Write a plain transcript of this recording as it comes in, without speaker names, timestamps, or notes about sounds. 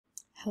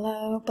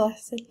Hello,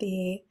 blessed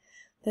be.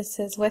 This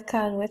is Wicca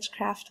and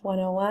Witchcraft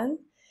 101.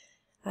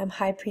 I'm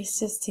High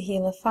Priestess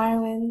Tehila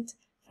Firewind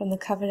from the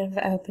Covenant of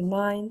the Open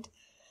Mind.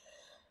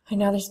 I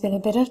know there's been a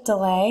bit of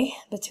delay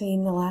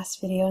between the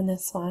last video and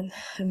this one.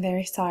 I'm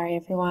very sorry,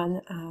 everyone.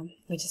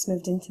 We just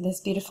moved into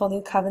this beautiful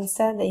new coven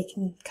set that you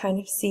can kind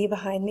of see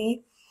behind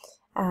me.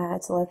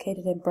 It's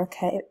located in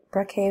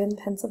Brookhaven,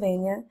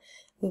 Pennsylvania.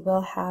 We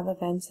will have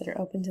events that are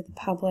open to the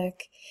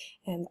public,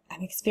 and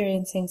I'm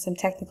experiencing some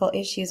technical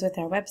issues with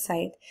our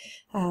website,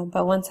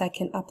 but once I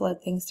can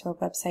upload things to our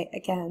website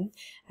again,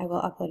 I will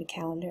upload a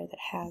calendar that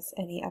has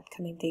any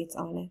upcoming dates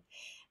on it,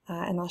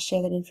 and I'll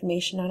share that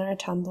information on our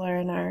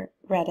Tumblr and our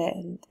Reddit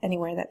and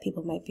anywhere that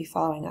people might be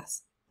following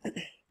us.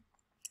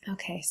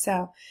 Okay,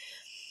 so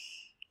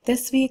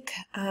this week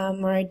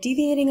we're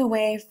deviating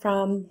away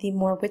from the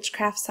more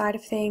witchcraft side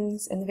of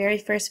things. In the very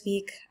first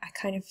week, I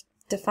kind of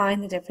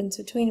define the difference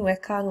between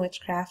Wicca and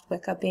witchcraft,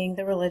 Wicca being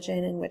the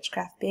religion and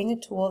witchcraft being a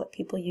tool that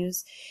people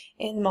use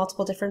in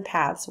multiple different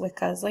paths.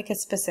 Wicca is like a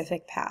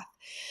specific path.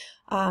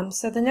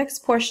 So the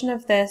next portion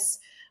of this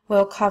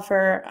will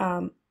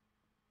cover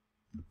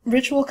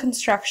ritual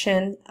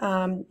construction.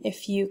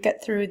 If you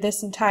get through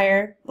this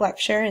entire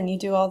lecture and you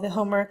do all the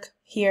homework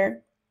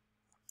here,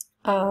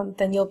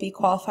 then you'll be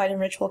qualified in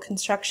ritual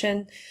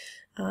construction.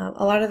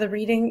 A lot of the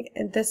reading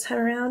this time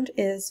around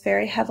is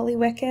very heavily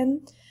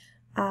Wiccan.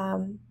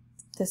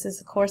 This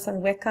is a course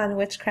on Wicca and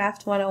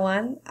Witchcraft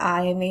 101.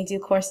 I may do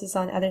courses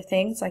on other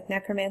things like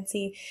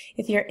necromancy.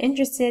 If you're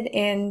interested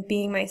in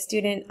being my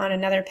student on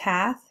another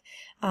path,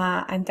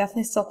 I'm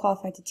definitely still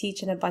qualified to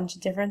teach in a bunch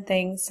of different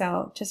things,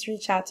 so just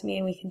reach out to me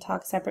and we can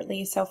talk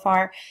separately. So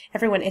far,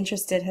 everyone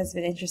interested has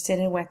been interested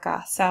in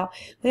Wicca, so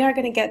we are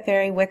going to get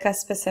very Wicca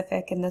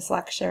specific in this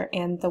lecture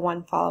and the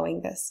one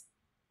following this.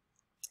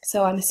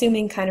 So I'm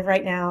assuming kind of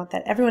right now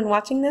that everyone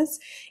watching this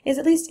is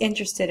at least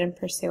interested in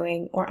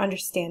pursuing or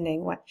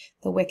understanding what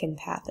the Wiccan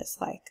path is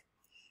like.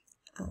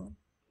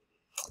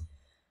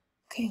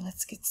 Okay,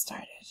 let's get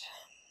started.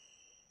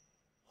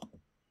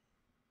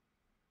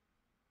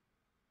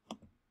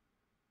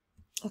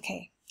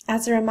 Okay,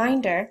 as a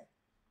reminder,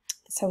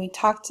 so we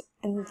talked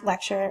in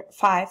lecture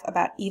 5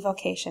 about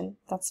evocation.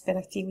 That's been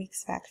a few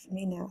weeks back for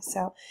me now.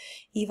 So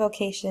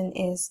evocation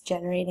is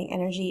generating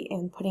energy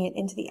and putting it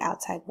into the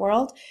outside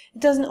world.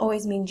 It doesn't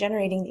always mean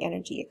generating the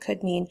energy. It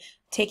could mean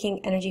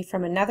taking energy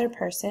from another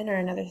person or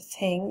another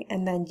thing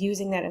and then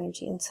using that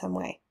energy in some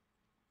way.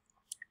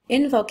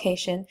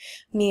 Invocation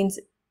means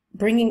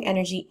bringing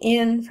energy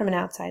in from an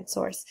outside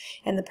source,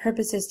 and the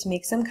purpose is to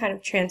make some kind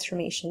of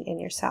transformation in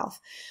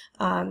yourself.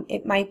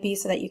 It might be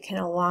so that you can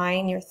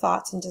align your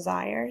thoughts and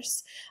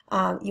desires.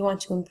 You want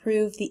to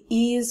improve the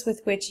ease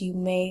with which you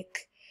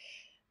make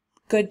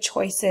good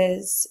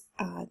choices,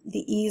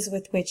 the ease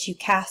with which you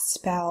cast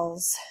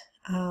spells.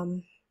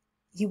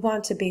 You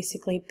want to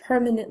basically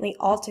permanently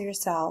alter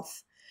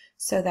yourself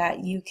so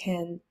that you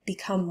can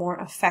become more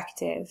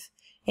effective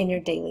in your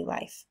daily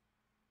life.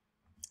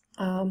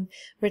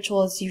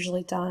 Ritual is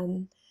usually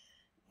done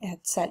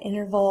at set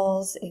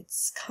intervals.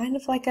 It's kind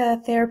of like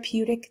a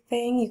therapeutic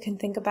thing. You can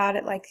think about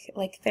it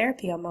like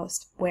therapy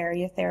almost, where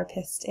your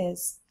therapist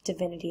is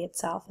divinity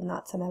itself and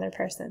not some other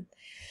person.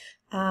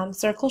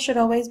 Circle should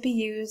always be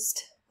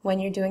used when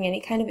you're doing any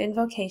kind of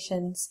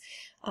invocations.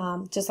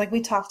 Just like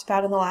we talked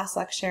about in the last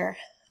lecture,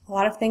 a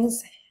lot of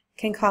things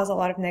can cause a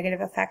lot of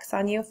negative effects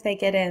on you if they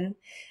get in.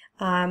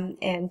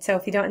 And so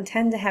if you don't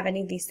intend to have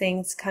any of these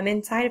things come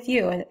inside of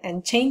you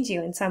and change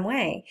you in some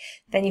way,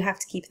 then you have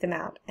to keep them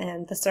out.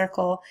 And the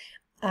circle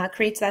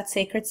creates that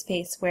sacred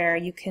space where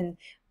you can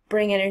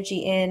bring energy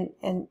in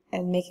and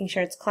making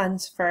sure it's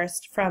cleansed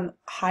first from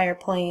higher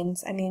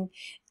planes. I mean,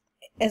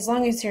 as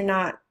long as you're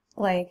not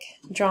like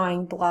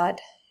drawing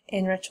blood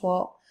in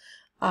ritual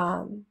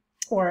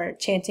or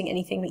chanting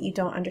anything that you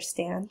don't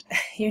understand,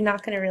 you're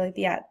not going to really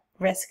be at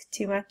risk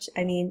too much.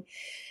 I mean,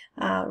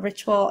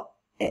 ritual,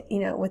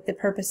 with the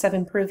purpose of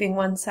improving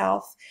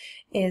oneself,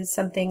 is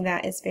something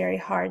that is very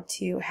hard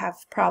to have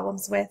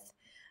problems with.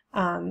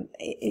 I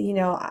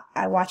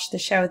watched the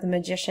show The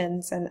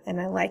Magicians,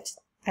 and I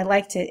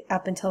liked it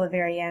up until the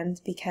very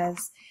end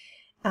because,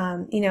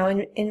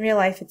 in real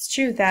life it's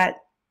true that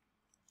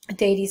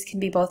deities can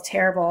be both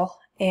terrible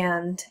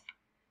and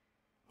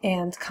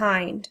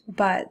kind,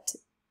 but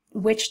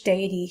which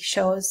deity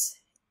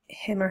shows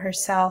him or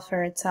herself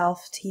or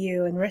itself to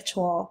you in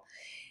ritual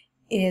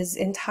is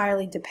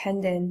entirely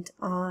dependent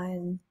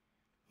on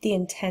the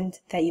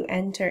intent that you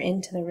enter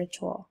into the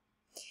ritual.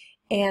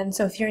 And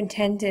so if your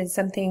intent is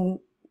something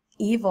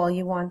evil,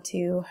 you want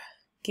to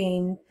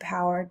gain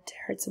power to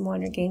hurt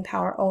someone or gain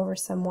power over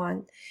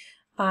someone,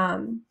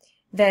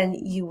 then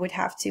you would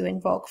have to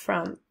invoke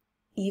from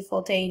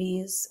evil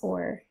deities,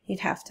 or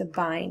you'd have to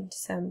bind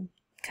some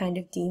kind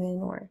of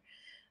demon or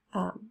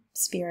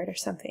spirit or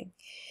something.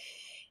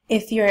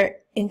 If your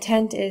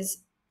intent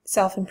is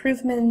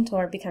self-improvement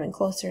or becoming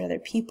closer to other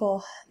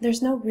people,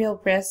 there's no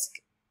real risk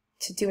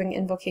to doing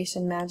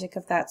invocation magic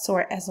of that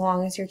sort as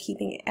long as you're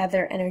keeping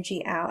other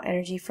energy out,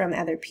 energy from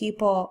other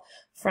people,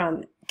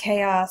 from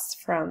chaos,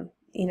 from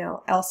you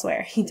know,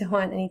 elsewhere. You don't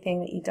want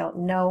anything that you don't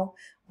know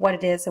what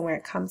it is and where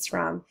it comes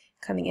from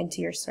coming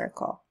into your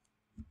circle.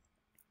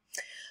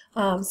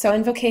 So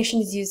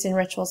invocation is used in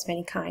rituals of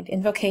any kind.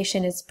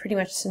 Invocation is pretty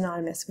much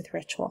synonymous with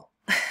ritual.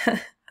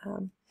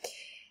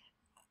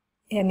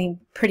 I mean,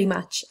 pretty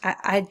much.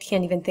 I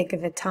can't even think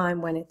of a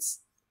time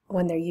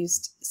when they're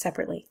used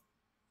separately.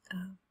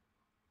 I'm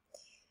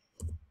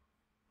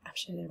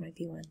sure there might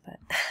be one, but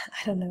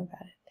I don't know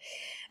about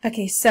it.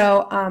 Okay,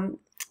 so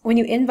when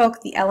you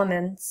invoke the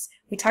elements,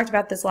 we talked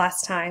about this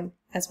last time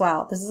as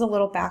well. This is a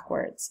little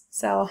backwards.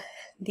 So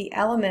the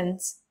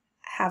elements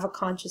have a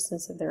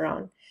consciousness of their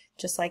own,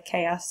 just like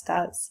chaos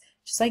does,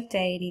 just like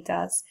deity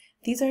does.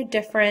 These are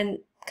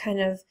different kind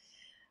of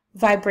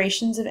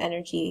vibrations of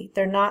energy.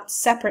 They're not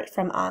separate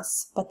from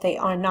us, but they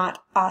are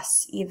not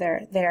us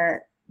either.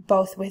 They're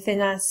both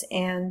within us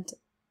and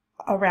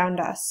around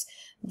us.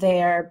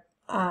 They're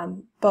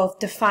both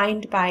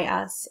defined by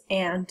us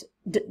and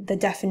the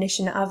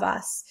definition of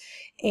us.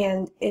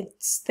 And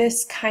it's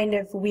this kind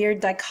of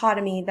weird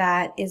dichotomy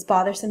that is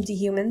bothersome to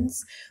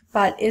humans,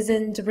 but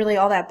isn't really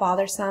all that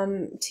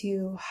bothersome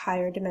to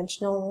higher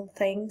dimensional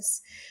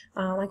things,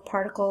 like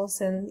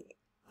particles and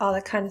all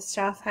that kind of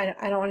stuff. I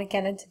don't want to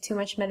get into too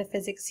much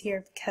metaphysics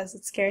here because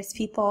it scares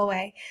people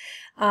away.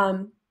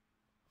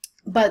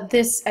 But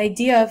this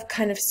idea of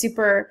kind of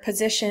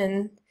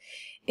superposition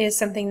is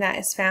something that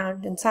is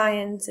found in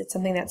science. It's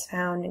something that's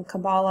found in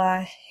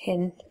Kabbalah,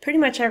 in pretty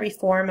much every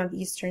form of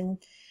Eastern,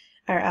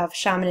 or of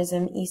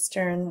shamanism,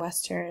 Eastern,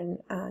 Western,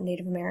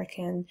 Native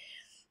American.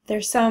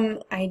 There's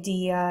some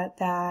idea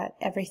that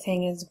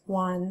everything is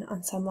one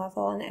on some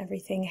level, and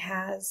everything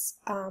has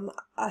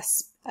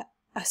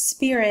a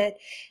spirit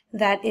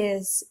that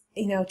is,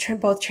 you know,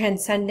 both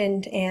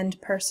transcendent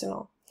and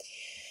personal.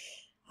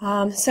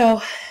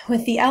 So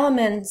with the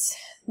elements,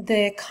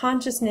 the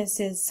consciousness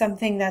is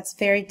something that's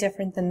very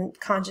different than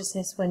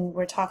consciousness when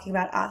we're talking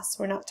about us.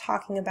 We're not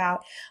talking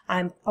about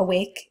I'm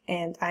awake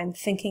and I'm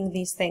thinking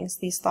these things.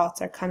 These thoughts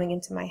are coming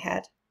into my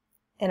head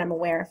and I'm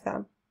aware of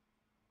them.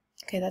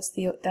 Okay,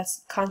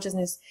 that's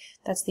consciousness.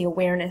 That's the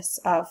awareness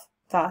of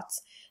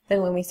thoughts.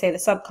 Then when we say the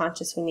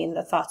subconscious, we mean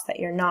the thoughts that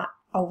you're not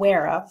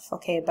aware of,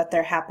 okay, but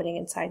they're happening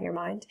inside your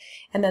mind.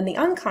 And then the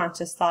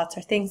unconscious thoughts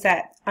are things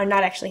that are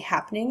not actually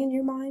happening in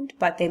your mind,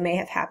 but they may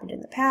have happened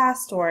in the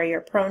past, or you're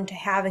prone to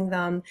having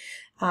them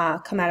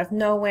come out of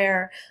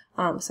nowhere.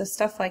 So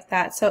stuff like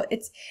that. So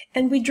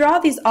and we draw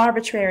these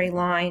arbitrary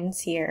lines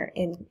here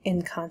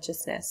in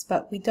consciousness,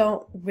 but we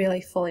don't really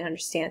fully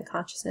understand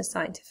consciousness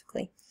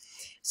scientifically.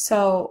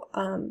 So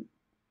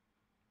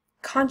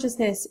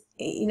consciousness,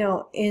 you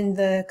know, in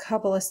the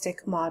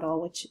Kabbalistic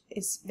model, which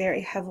is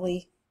very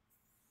heavily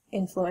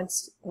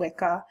influenced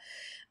Wicca,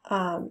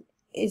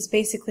 is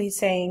basically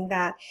saying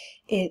that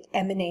it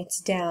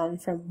emanates down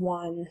from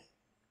one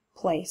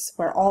place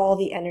where all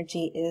the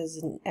energy is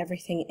and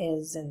everything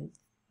is, and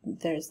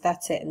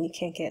that's it, and you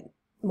can't get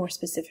more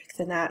specific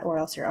than that, or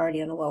else you're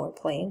already on a lower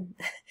plane.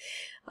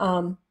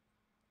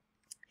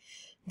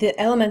 The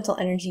elemental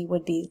energy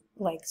would be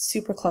like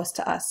super close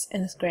to us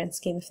in this grand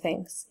scheme of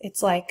things.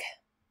 It's like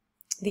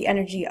the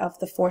energy of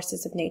the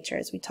forces of nature,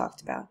 as we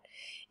talked about.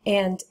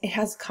 And it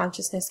has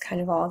consciousness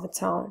kind of all of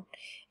its own.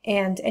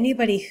 And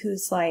anybody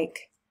who's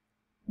like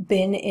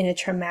been in a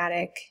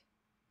traumatic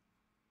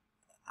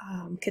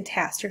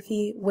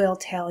catastrophe will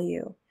tell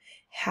you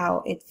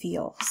how it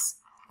feels.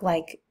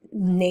 Like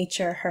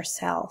nature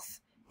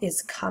herself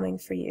is coming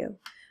for you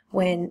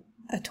when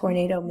a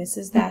tornado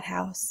misses that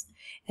house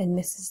and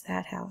misses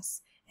that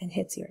house and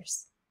hits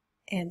yours.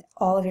 And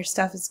all of your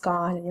stuff is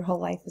gone and your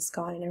whole life is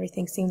gone and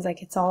everything seems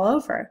like it's all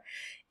over.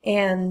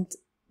 And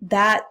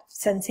that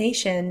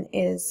sensation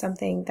is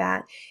something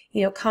that,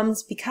 you know,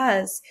 comes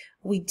because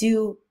we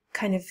do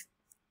kind of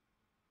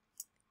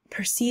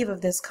perceive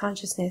of this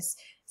consciousness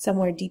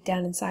somewhere deep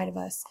down inside of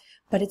us,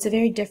 but it's a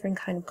very different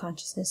kind of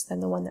consciousness than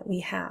the one that we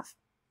have.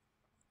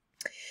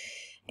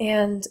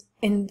 And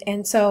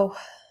so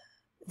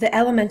the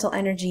elemental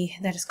energy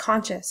that is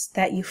conscious,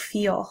 that you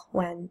feel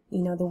when,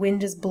 you know, the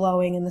wind is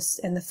blowing and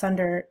the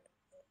thunder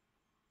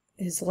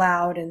is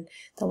loud and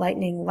the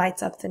lightning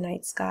lights up the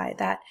night sky,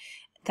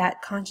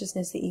 that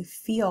consciousness that you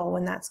feel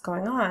when that's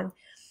going on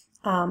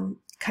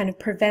kind of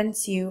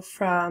prevents you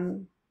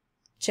from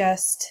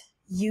just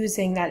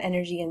using that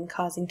energy and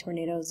causing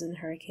tornadoes and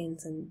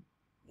hurricanes and,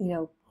 you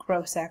know,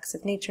 gross acts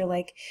of nature.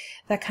 Like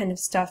that kind of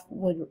stuff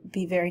would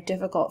be very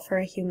difficult for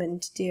a human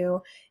to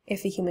do,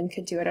 if a human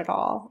could do it at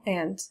all.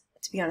 And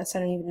to be honest, I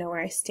don't even know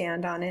where I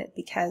stand on it,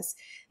 because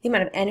the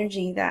amount of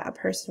energy that a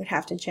person would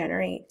have to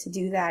generate to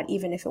do that,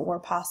 even if it were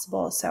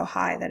possible, is so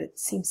high that it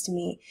seems to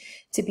me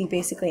to be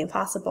basically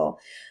impossible.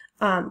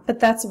 But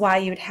that's why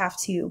you would have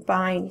to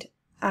bind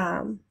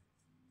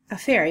a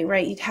fairy,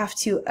 right? You'd have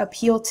to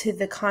appeal to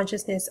the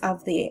consciousness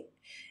of the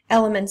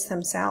elements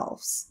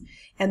themselves,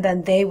 and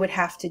then they would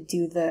have to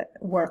do the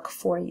work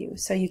for you.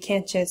 So you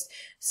can't just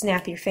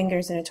snap your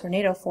fingers and a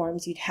tornado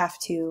forms. You'd have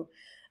to,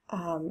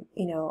 you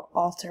know,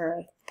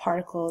 alter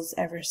particles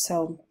ever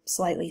so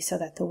slightly so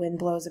that the wind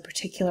blows a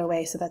particular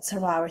way, so that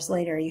several hours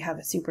later you have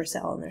a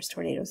supercell and there's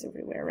tornadoes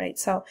everywhere, right?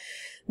 So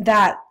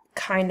that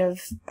kind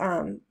of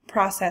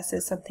process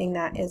is something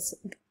that is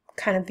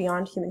kind of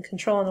beyond human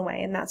control in a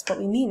way, and that's what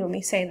we mean when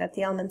we say that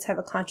the elements have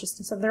a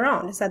consciousness of their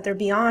own, is that they're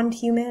beyond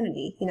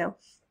humanity, you know.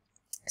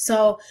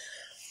 So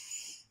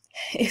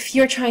if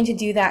you're trying to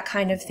do that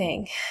kind of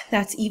thing,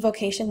 that's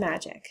evocation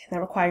magic. That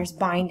requires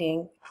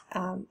binding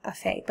a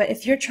fae. But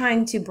if you're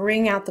trying to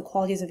bring out the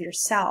qualities of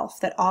yourself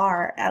that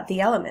are at the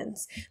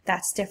elements,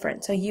 that's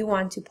different. So you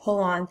want to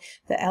pull on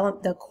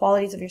the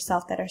qualities of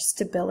yourself that are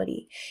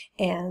stability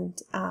and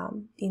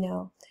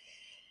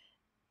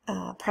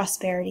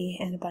prosperity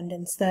and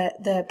abundance.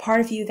 The part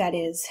of you that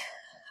is,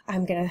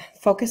 I'm going to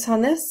focus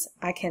on this,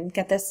 I can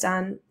get this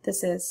done,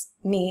 this is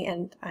me,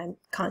 and I'm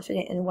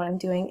confident in what I'm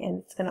doing,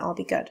 and it's going to all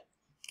be good.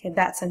 Okay,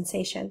 that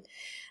sensation,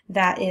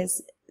 that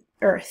is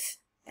earth,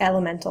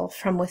 elemental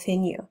from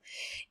within you.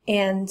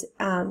 And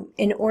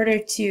in order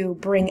to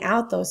bring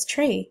out those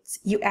traits,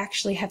 you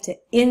actually have to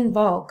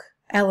invoke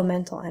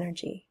elemental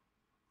energy.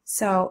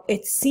 So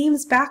it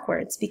seems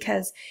backwards,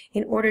 because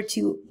in order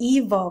to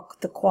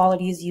evoke the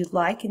qualities you'd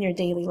like in your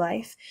daily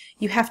life,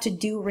 you have to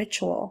do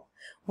ritual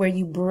where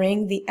you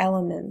bring the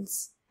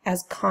elements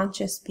as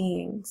conscious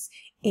beings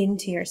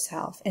into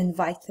yourself,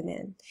 invite them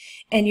in.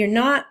 And you're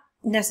not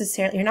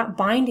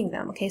binding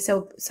them, okay?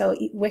 So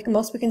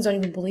most Wiccans don't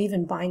even believe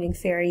in binding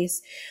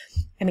fairies.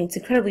 I mean, it's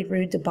incredibly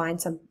rude to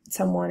bind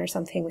someone or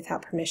something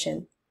without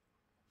permission.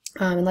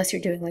 Unless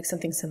you're doing like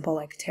something simple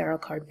like tarot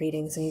card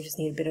readings and you just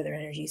need a bit of their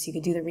energy, so you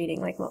could do the reading.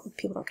 Like, well,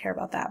 people don't care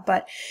about that.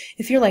 But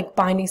if you're like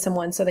binding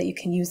someone so that you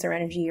can use their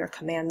energy or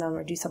command them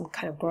or do some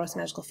kind of gross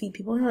magical feat,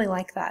 people don't really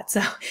like that.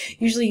 So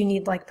usually you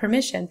need like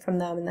permission from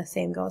them, and the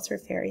same goes for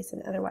fairies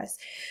and otherwise.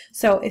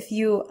 So if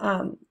you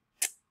want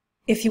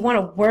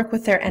to work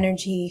with their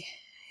energy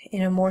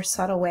in a more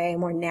subtle way, a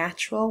more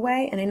natural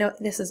way, and I know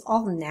this is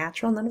all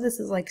natural, none of this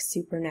is like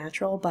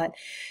supernatural, but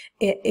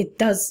it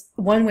does,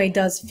 one way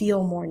does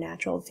feel more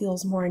natural, it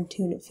feels more in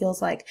tune, it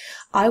feels like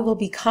I will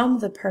become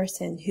the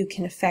person who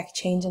can affect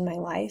change in my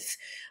life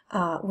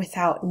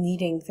without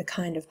needing the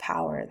kind of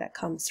power that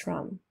comes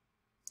from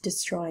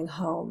destroying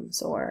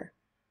homes or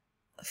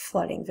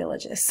flooding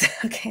villages.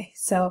 Okay,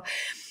 so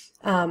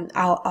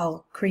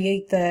I'll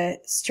create the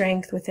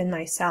strength within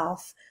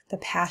myself, the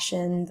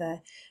passion,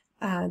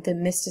 the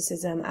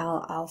mysticism.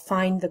 I'll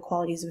find the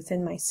qualities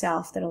within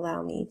myself that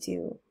allow me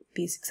to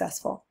be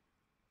successful.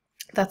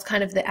 That's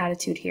kind of the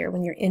attitude here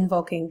when you're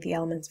invoking the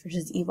elements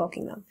versus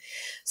evoking them.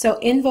 So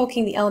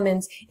invoking the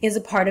elements is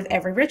a part of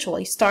every ritual.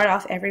 You start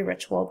off every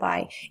ritual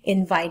by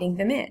inviting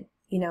them in.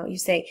 You know, you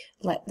say,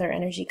 let their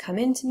energy come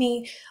into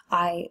me.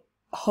 I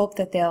hope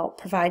that they'll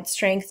provide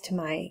strength to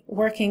my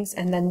workings,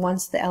 and then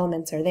once the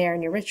elements are there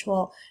in your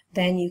ritual,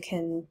 then you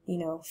can, you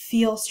know,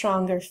 feel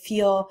stronger,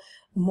 feel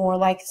more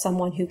like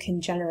someone who can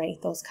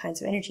generate those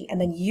kinds of energy, and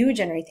then you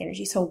generate the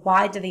energy. So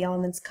why do the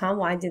elements come?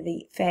 Why do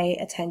the fae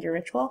attend your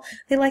ritual?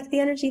 They like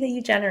the energy that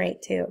you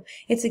generate too.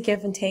 It's a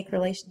give and take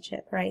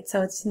relationship, right?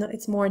 So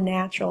it's more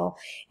natural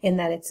in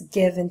that it's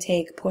give and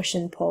take, push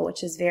and pull,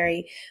 which is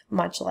very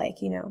much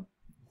like, you know,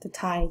 the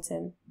tides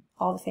and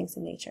all the things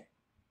in nature.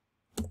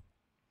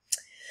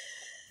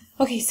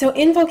 Okay, so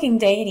invoking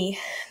deity,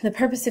 the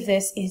purpose of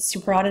this is to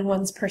broaden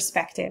one's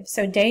perspective.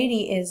 So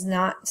deity is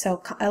not,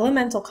 so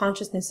elemental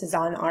consciousness is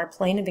on our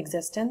plane of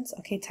existence,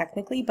 okay,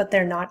 technically, but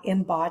they're not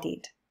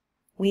embodied.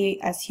 We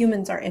as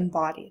humans are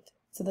embodied.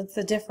 So that's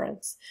the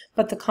difference.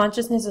 But the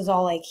consciousness is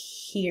all like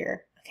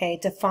here, okay,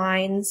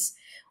 defines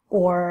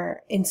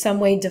or in some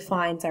way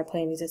defines our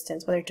plane of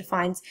existence, whether it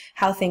defines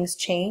how things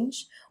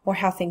change or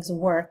how things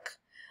work.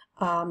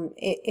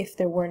 If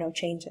there were no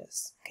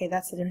changes. Okay,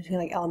 that's the difference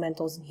between like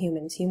elementals and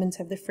humans. Humans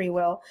have the free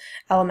will.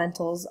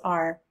 Elementals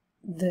are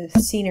the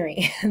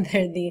scenery.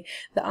 They're the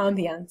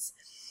ambience.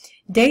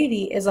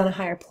 Deity is on a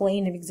higher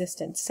plane of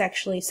existence. It's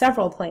actually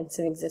several planes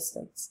of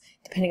existence.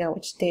 Depending on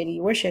which deity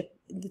you worship,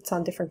 it's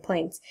on different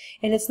planes.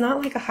 And it's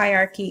not like a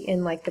hierarchy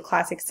in like the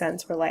classic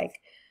sense where like,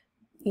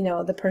 you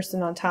know, the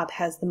person on top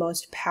has the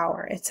most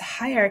power. It's a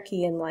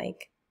hierarchy in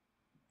like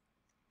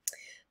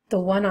the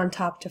one on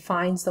top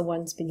defines the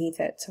ones beneath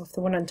it. So if the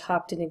one on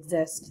top didn't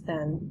exist,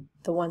 then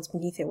the ones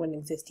beneath it wouldn't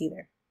exist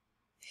either.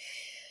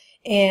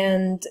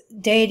 And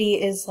deity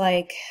is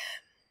like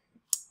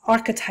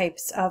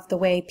archetypes of the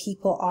way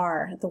people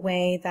are, the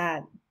way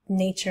that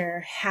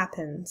nature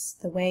happens,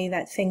 the way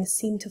that things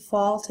seem to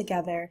fall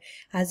together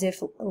as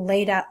if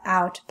laid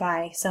out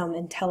by some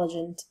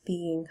intelligent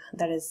being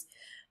that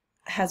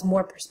has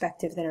more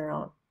perspective than our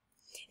own.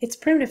 It's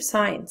primitive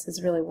science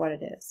is really what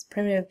it is.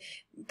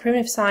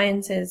 Primitive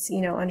science is,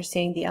 you know,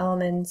 understanding the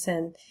elements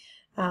and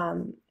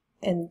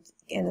the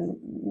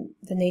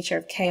nature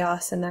of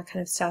chaos and that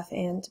kind of stuff.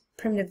 And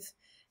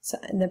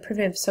the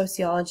primitive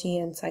sociology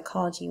and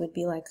psychology would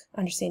be like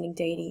understanding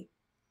deity,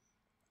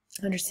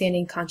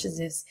 understanding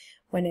consciousness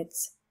when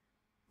it's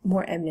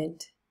more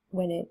eminent,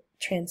 when it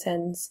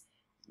transcends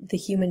the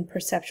human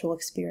perceptual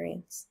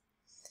experience.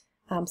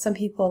 Some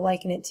people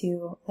liken it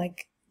to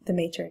like the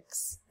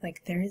Matrix,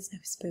 like there is no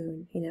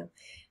spoon, you know.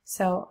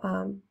 So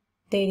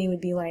deity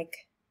would be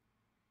like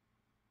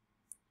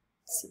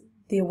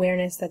the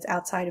awareness that's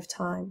outside of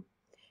time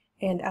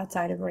and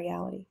outside of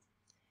reality,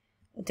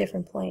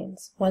 different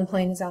planes. One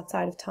plane is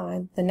outside of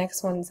time, the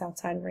next one is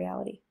outside of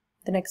reality.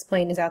 The next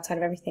plane is outside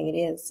of everything. It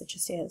is. It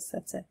just is.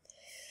 That's it.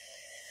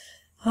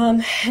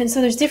 And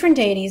so there's different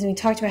deities, and we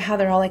talked about how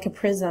they're all like a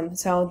prism.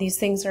 So these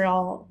things are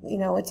all, you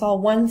know, it's all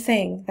one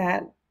thing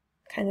that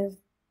kind of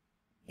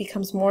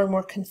becomes more and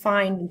more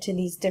confined into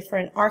these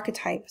different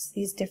archetypes,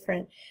 these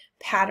different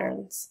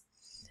patterns.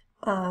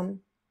 And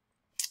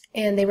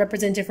they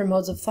represent different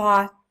modes of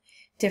thought,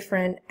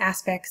 different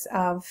aspects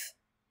of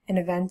an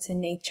event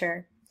in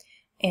nature,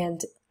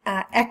 and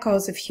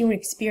echoes of human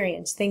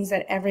experience, things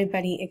that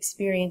everybody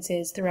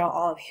experiences throughout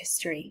all of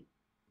history.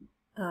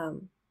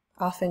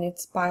 Often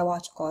it's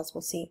biological, as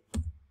we'll see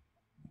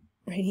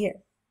right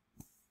here.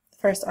 The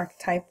first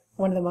archetype,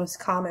 one of the most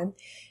common,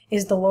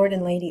 is the Lord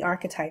and Lady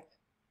archetype.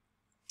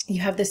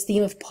 You have this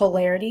theme of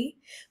polarity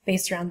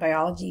based around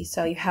biology.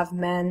 So you have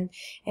men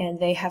and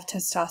they have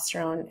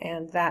testosterone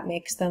and that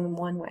makes them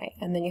one way.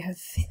 And then you have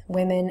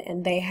women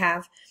and they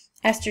have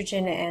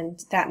estrogen and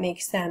that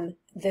makes them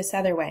this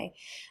other way.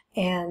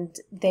 And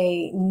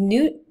they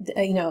knew,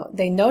 you know,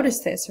 they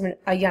noticed this from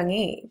a young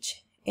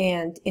age.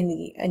 And in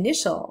the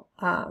initial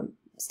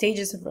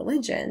stages of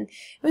religion,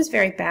 it was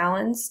very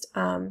balanced.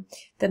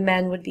 The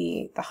men would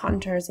be the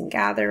hunters and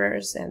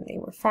gatherers, and they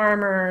were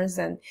farmers,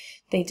 and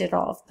they did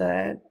all of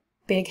the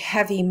big,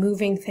 heavy,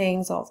 moving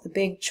things, all of the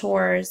big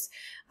chores.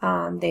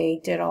 They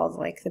did all of,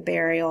 like, the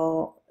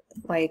burial,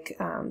 like,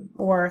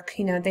 work.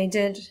 You know, they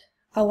did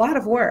a lot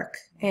of work,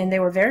 and they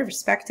were very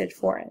respected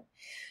for it.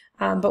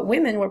 But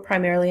women were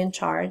primarily in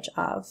charge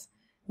of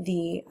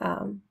the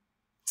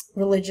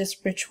religious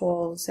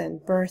rituals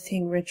and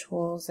birthing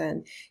rituals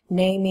and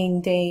naming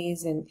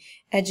days and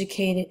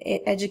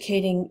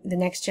educating the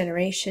next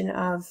generation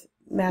of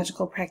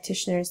magical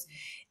practitioners.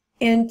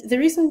 And the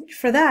reason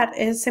for that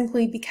is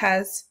simply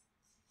because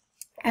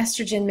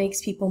estrogen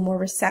makes people more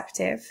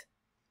receptive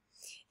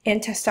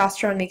and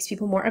testosterone makes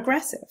people more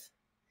aggressive.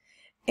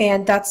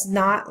 And that's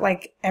not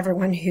like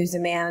everyone who's a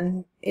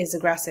man is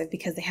aggressive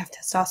because they have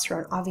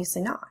testosterone,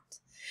 obviously not.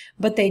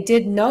 But they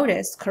did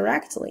notice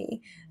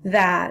correctly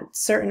that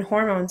certain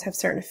hormones have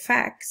certain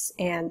effects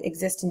and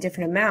exist in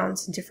different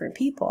amounts in different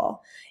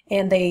people.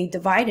 And they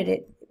divided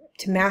it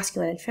to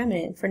masculine and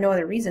feminine for no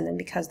other reason than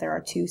because there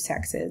are two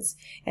sexes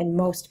and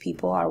most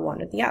people are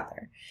one or the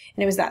other.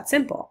 And it was that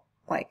simple.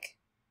 Like,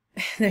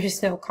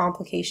 there's no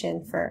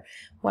complication for,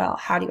 well,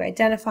 how do you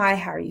identify?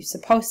 How are you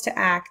supposed to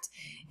act?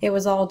 It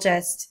was all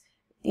just,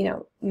 you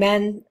know,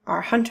 men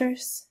are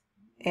hunters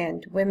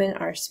and women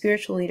are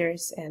spiritual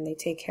leaders and they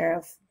take care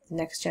of the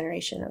next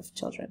generation of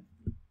children.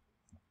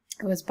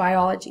 It was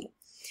biology.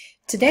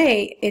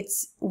 Today,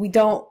 we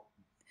don't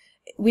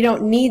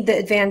need the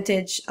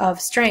advantage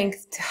of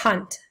strength to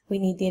hunt. We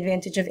need the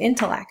advantage of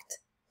intellect.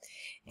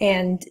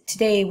 And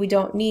today, we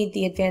don't need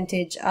the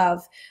advantage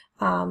of,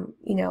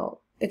 you know,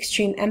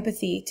 extreme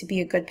empathy to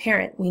be a good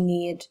parent. We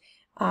need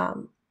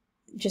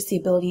just the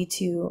ability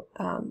to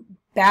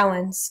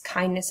balance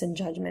kindness and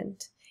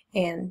judgment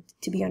and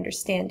to be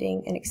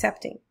understanding and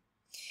accepting.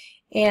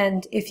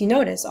 And if you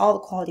notice, all the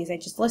qualities I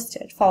just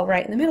listed fall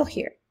right in the middle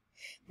here.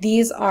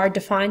 These are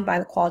defined by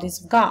the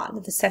qualities of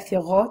God, the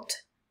Sephirot,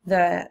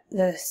 the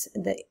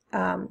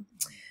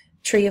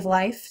tree of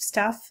life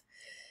stuff.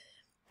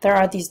 There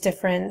are these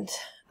different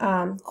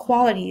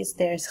qualities.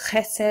 There's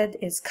Chesed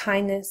is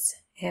kindness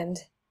and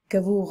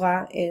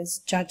Gevura is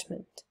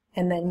judgment.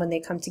 And then when they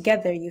come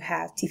together, you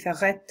have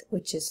Tiferet,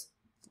 which is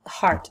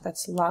heart,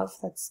 that's love,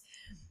 that's,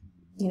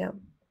 you know.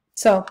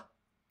 So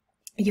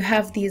you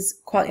have these,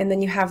 and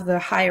then you have the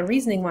higher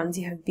reasoning ones.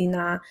 You have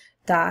Bina,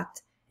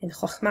 Dat, and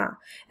Chokhmah.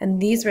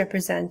 And these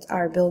represent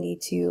our ability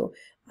to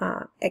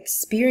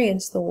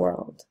experience the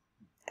world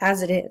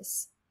as it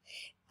is,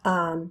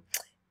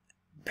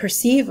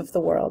 perceive of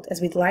the world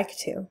as we'd like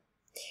to,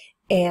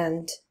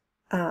 and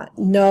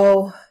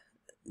know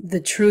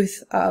the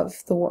truth of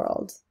the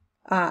world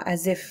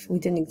as if we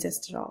didn't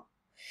exist at all.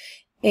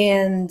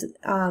 And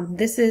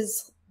this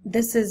is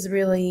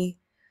really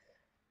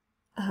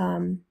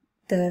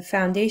the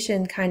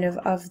foundation kind of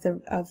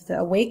the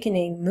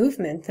awakening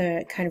movement,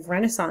 the kind of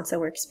renaissance that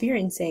we're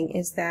experiencing,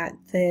 is that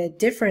the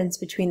difference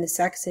between the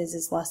sexes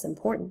is less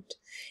important.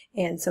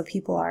 And so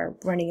people are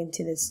running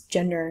into this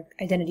gender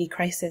identity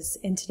crisis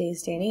in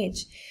today's day and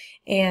age.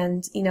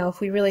 And, you know,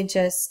 if we really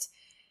just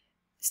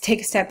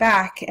take a step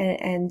back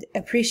and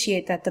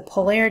appreciate that the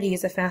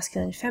polarities of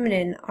masculine and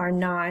feminine are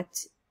not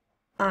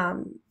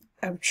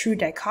a true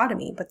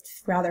dichotomy, but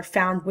rather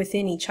found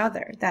within each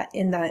other, that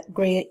in the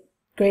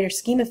greater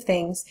scheme of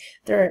things,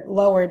 they're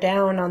lower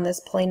down on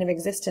this plane of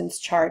existence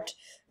chart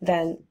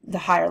than the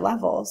higher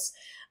levels,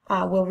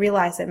 we'll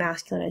realize that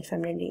masculine and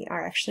femininity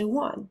are actually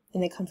one,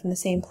 and they come from the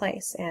same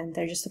place, and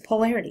they're just a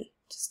polarity,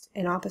 just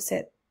an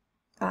opposite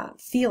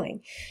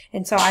feeling.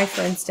 And so I,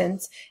 for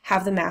instance,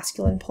 have the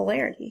masculine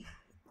polarity.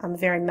 I'm a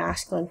very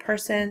masculine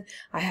person.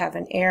 I have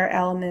an air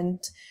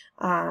element.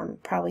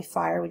 Probably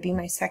fire would be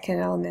my second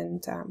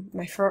element.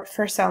 My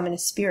first element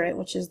is spirit,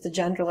 which is the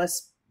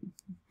genderless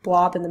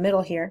blob in the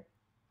middle here.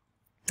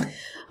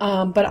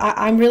 But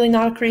I'm really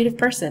not a creative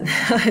person.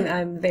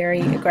 I'm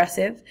very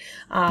aggressive.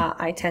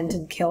 I tend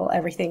to kill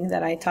everything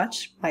that I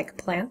touch, like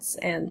plants,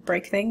 and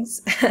break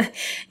things.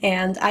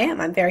 And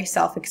I'm very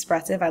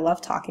self-expressive. I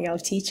love talking. I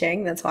love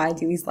teaching. That's why I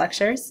do these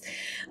lectures.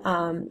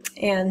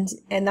 And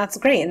that's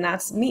great. And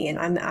that's me. And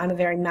I'm a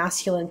very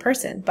masculine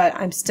person, but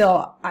I'm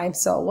still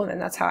a woman.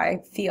 That's how I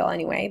feel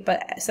anyway.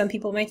 But some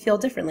people might feel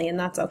differently, and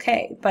that's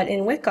okay. But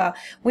in Wicca,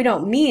 we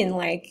don't mean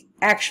like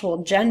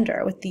actual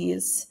gender with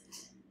these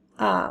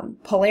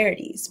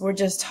polarities. We're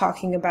just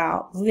talking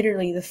about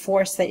literally the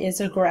force that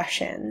is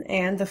aggression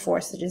and the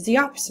force that is the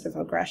opposite of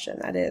aggression,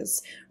 that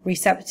is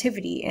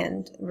receptivity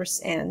and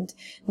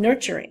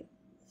nurturing.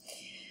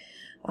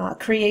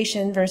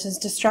 Creation versus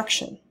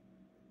destruction.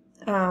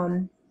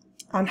 On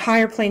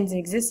higher planes of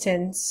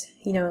existence,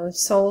 you know,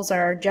 souls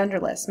are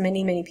genderless.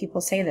 Many people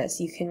say this.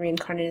 You can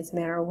reincarnate as a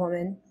man or a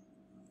woman.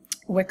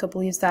 Wicca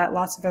believes that.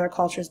 Lots of other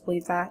cultures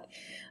believe that.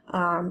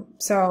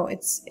 So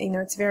it's, you know,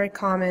 it's very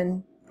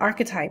common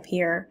archetype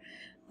here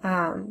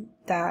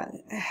that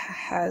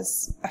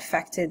has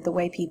affected the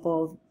way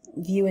people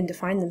view and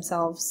define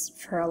themselves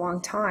for a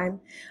long time.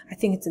 I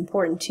think it's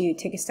important to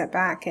take a step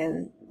back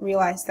and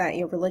realize that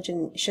your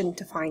religion shouldn't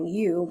define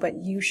you,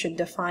 but you should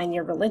define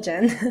your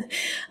religion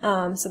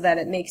so that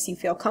it makes you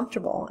feel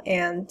comfortable.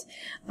 And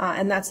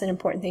that's an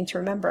important thing to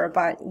remember,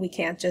 but we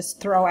can't just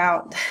throw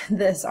out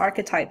this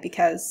archetype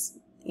because,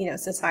 you know,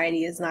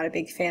 society is not a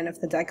big fan of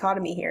the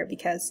dichotomy here,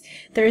 because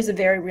there is a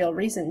very real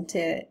reason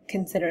to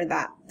consider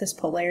that this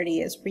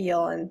polarity is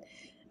real and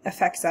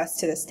affects us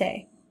to this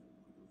day.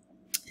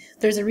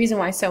 There's a reason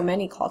why so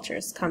many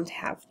cultures come to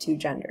have two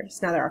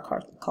genders. Now there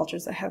are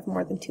cultures that have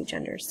more than two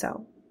genders,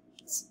 so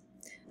it's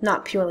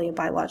not purely a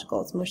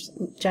biological.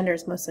 Gender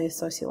is mostly a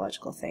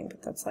sociological thing,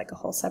 but that's like a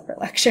whole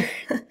separate lecture.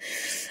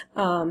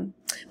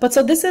 But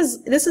so this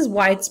is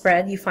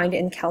widespread. You find it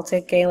in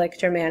Celtic, Gaelic,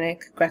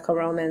 Germanic,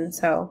 Greco-Roman,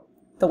 so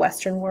the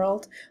Western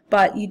world,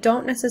 but you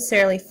don't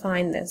necessarily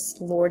find this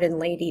lord and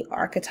lady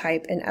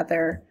archetype in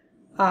other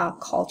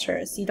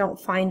cultures. You don't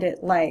find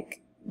it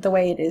like the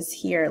way it is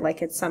here,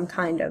 like it's some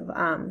kind of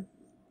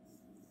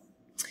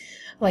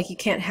like you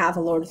can't have a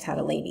lord without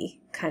a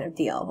lady kind of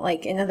deal.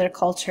 Like in other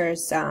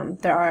cultures,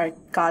 there are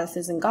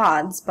goddesses and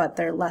gods, but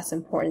they're less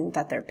important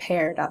that they're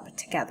paired up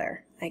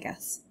together, I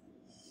guess.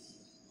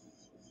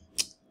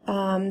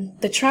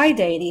 The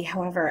tri-deity,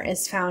 however,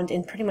 is found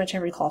in pretty much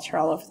every culture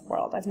all over the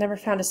world. I've never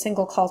found a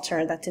single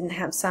culture that didn't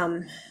have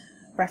some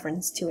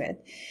reference to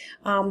it.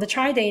 The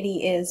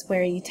tri-deity is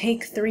where you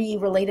take three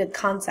related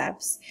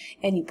concepts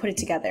and you put it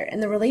together,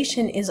 and the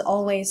relation is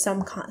always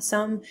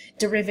some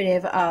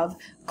derivative of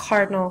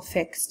cardinal,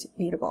 fixed,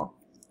 mutable.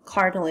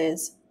 Cardinal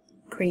is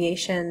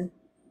creation,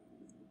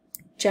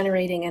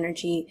 generating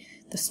energy,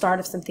 the start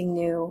of something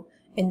new,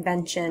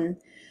 invention.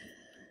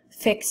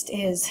 Fixed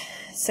is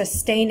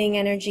sustaining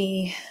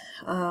energy.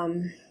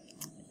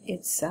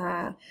 It's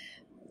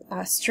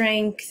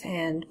strength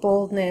and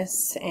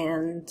boldness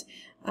and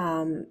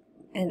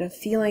a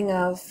feeling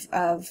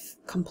of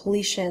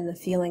completion, a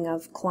feeling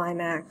of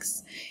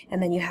climax.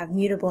 And then you have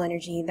mutable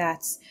energy,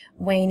 that's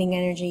waning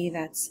energy,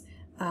 that's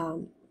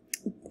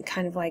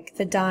kind of like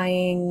the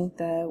dying,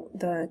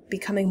 the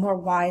becoming more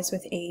wise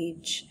with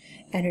age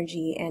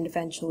energy, and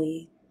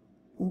eventually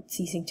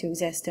ceasing to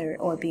exist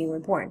or being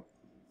reborn.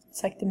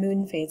 It's like the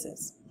moon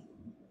phases.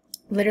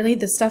 Literally,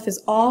 this stuff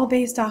is all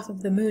based off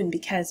of the moon,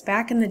 because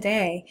back in the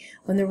day,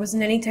 when there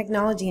wasn't any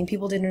technology and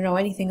people didn't know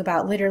anything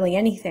about literally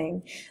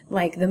anything,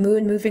 like the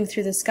moon moving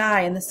through the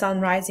sky and the sun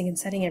rising and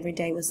setting every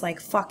day was like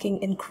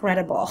fucking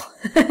incredible.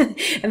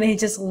 And they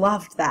just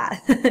loved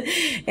that.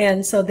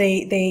 And so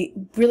they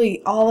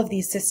really, all of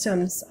these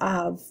systems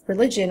of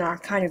religion are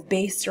kind of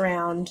based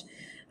around,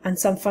 on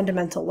some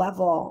fundamental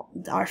level,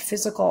 our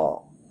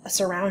physical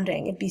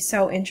surrounding. It'd be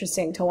so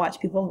interesting to watch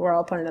people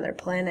grow up on another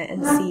planet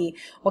and see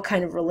what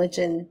kind of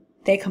religion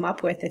they come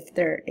up with if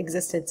their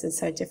existence is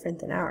so different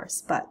than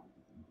ours. But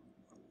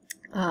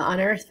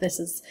on Earth, this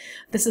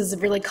is a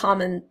really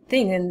common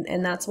thing,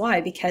 and that's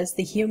why, because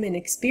the human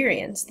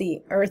experience,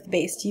 the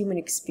Earth-based human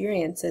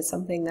experience, is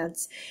something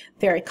that's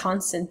very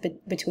constant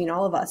between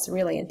all of us,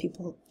 really, and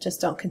people just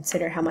don't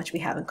consider how much we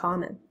have in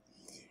common.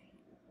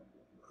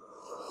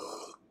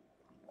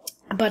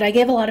 But I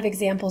gave a lot of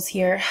examples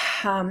here.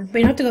 We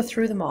don't have to go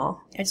through them all.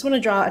 I just want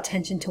to draw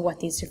attention to what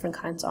these different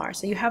kinds are.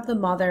 So you have the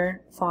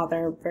mother,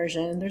 father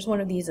version. There's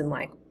one of these in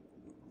like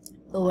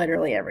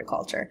literally every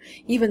culture.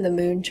 Even the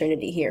moon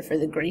trinity here for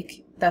the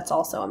Greek, that's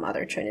also a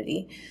mother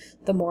trinity.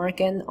 The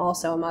Morrigan,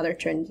 also a mother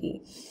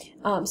trinity.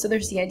 So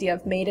there's the idea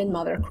of maiden,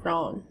 mother,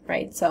 crone,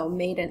 right? So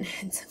maiden,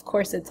 of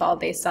course, it's all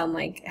based on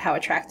like how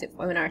attractive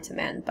women are to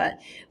men, but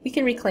we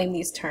can reclaim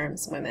these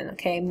terms, women,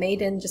 okay?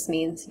 Maiden just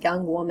means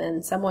young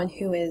woman, someone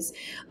who is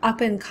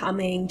up and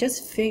coming,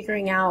 just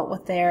figuring out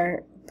what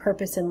their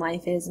purpose in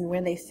life is and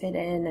where they fit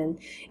in, and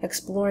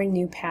exploring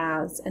new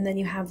paths. And then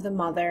you have the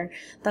mother.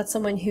 That's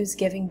someone who's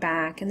giving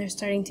back, and they're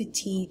starting to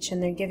teach,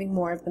 and they're giving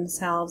more of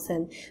themselves.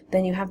 And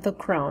then you have the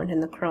crone,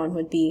 and the crone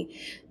would be,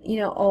 you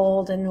know,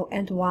 old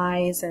and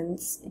wise and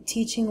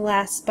teaching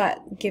less,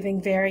 but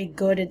giving very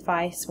good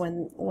advice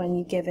when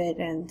you give it,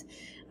 and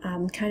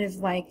kind of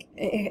like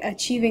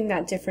achieving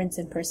that difference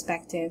in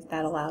perspective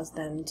that allows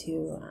them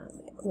to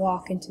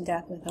walk into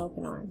death with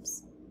open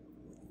arms.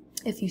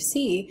 If you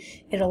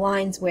see, it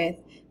aligns with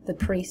the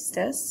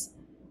priestess,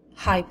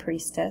 high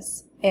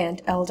priestess,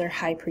 and elder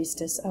high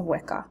priestess of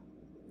Wicca.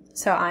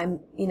 So I'm,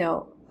 you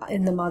know,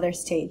 in the mother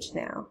stage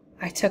now.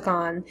 I took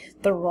on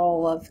the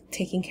role of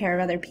taking care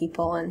of other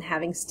people and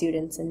having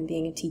students and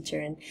being a teacher.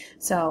 And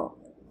so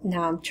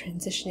now I'm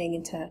transitioning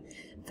into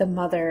the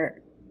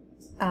mother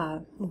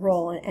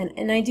role.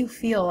 And I do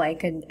feel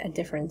like a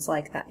difference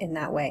like that in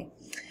that way.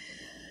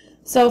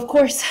 So of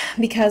course,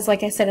 because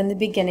like I said in the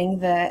beginning,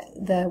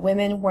 the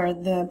women were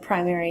the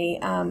primary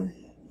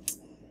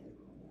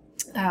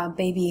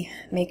baby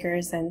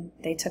makers, and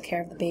they took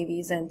care of the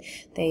babies, and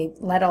they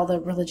led all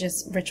the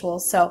religious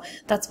rituals. So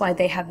that's why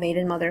they have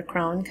maiden mother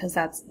crone, because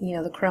that's, you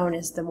know, the crone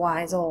is the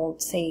wise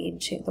old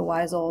sage, the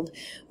wise old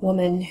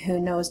woman who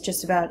knows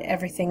just about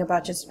everything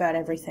about just about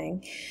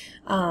everything.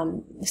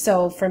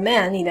 So for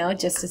men, you know,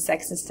 just as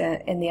sexist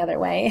in the other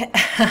way,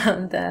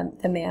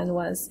 the man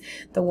was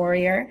the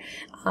warrior,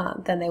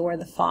 then they were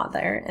the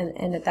father,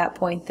 and at that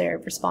point they're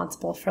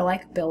responsible for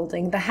like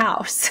building the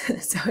house.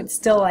 So it's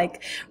still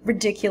like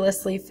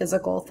ridiculously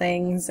physical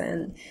things,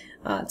 and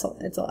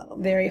it's a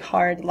very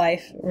hard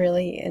life,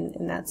 really,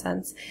 in that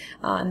sense.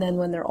 And then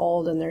when they're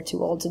old and they're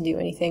too old to do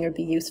anything or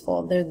be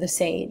useful, they're the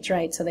sage,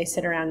 right? So they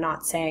sit around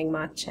not saying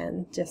much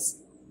and just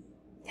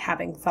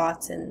having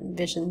thoughts and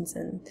visions,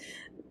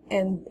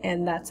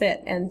 and that's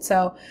it. And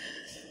so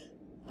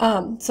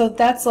so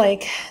that's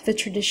like the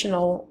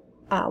traditional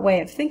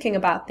way of thinking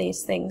about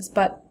these things.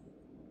 But,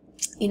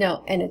 you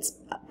know, and it's,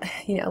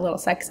 you know, a little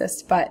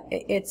sexist, but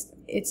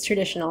it's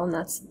traditional, and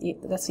that's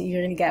what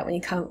you're going to get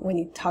when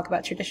you talk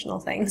about traditional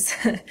things.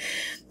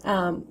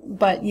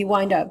 But you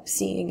wind up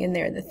seeing in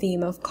there the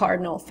theme of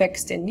cardinal,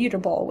 fixed, and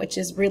mutable, which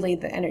is really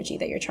the energy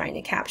that you're trying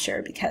to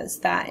capture, because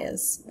that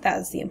is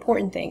the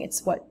important thing.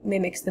 It's what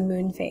mimics the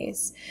moon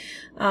phase.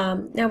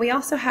 Now we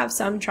also have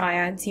some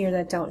triads here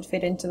that don't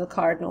fit into the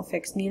cardinal,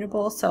 fixed,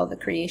 mutable. So the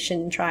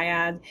creation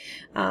triad,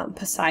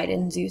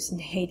 Poseidon, Zeus,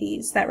 and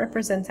Hades, that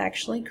represents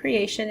actually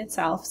creation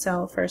itself.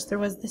 So first there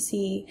was the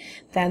sea,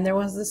 then there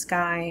was the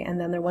sky, and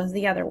then there was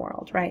the other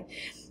world, right?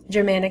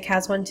 Germanic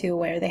has one too,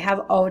 where they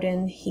have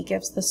Odin. He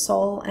gives the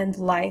soul and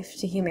life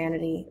to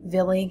humanity.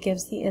 Vili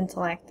gives the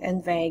intellect,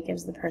 and Ve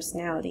gives the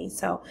personality.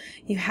 So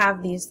you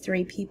have these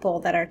three people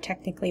that are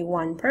technically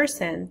one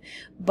person,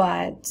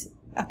 but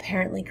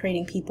apparently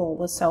creating people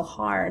was so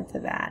hard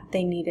that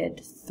they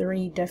needed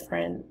three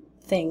different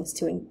things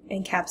to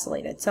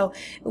encapsulate it. So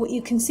what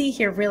you can see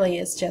here really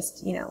is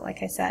just, you know,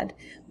 like I said,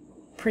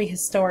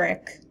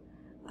 prehistoric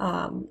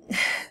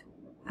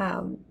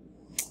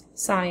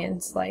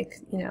science, like,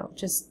 you know,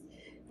 just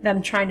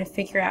them trying to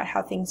figure out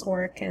how things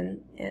work and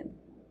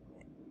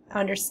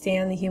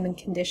understand the human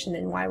condition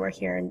and why we're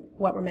here and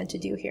what we're meant to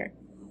do here.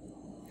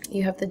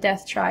 You have the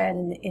death triad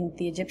in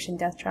the Egyptian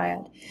death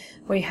triad,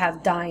 where you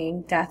have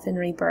dying, death, and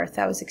rebirth.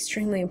 That was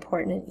extremely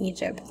important in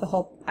Egypt, the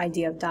whole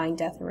idea of dying,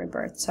 death, and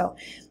rebirth. So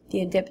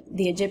the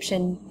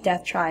Egyptian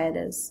death triad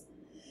is...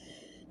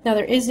 Now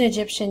there is an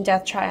Egyptian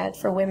death triad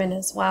for women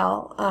as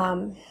well.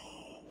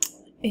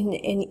 In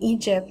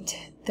Egypt,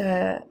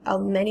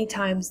 many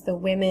times the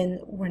women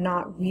were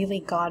not really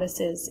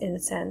goddesses in a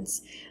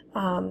sense.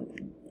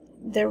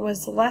 There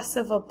was less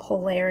of a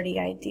polarity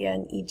idea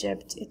in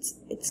Egypt.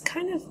 It's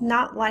kind of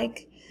not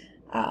like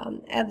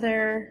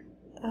other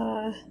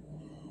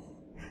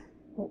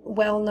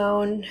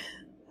well-known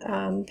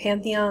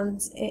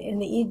pantheons. In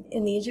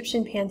the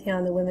Egyptian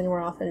pantheon, the women were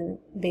often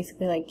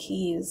basically like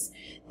keys.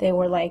 They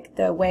were like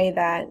the way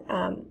that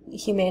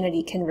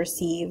humanity can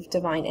receive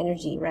divine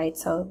energy, right?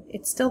 So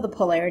it's still the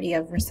polarity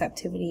of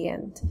receptivity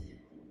and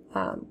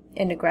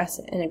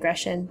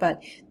aggression,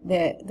 but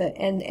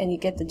and you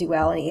get the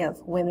duality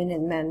of women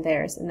and men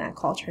there's in that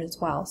culture as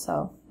well.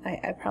 So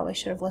I probably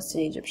should have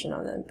listed Egyptian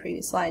on the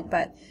previous slide,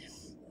 but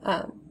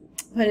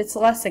it's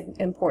less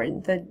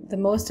important. The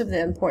most of the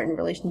important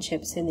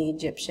relationships in the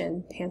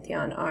Egyptian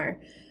pantheon are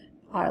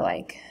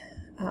like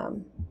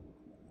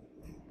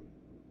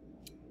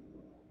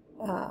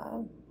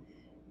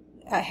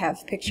I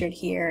have pictured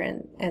here,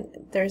 and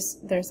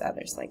there's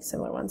others like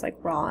similar ones like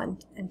Ra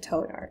and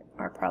Tot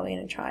are probably in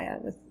a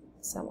triad with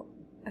someone.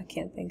 I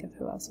can't think of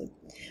who else would,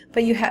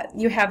 but you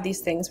have these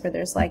things where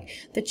there's like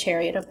the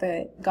chariot of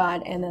the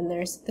god, and then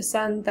there's the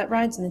son that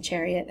rides in the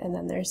chariot, and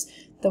then there's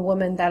the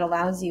woman that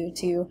allows you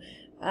to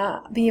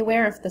be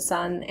aware of the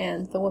sun,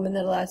 and the woman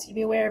that allows you to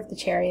be aware of the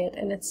chariot.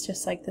 And it's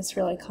just like this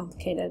really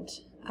complicated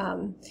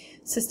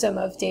system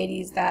of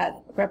deities that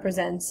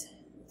represents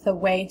the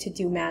way to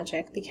do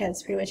magic,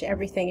 because pretty much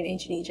everything in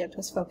ancient Egypt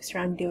was focused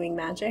around doing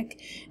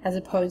magic, as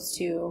opposed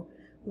to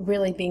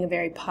really being a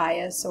very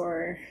pious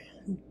or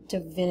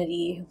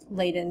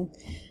divinity-laden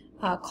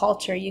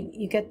culture.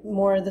 You get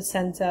more of the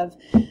sense of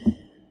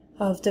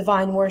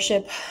divine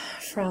worship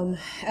from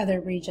other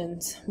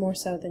regions, more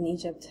so than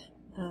Egypt.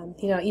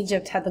 You know,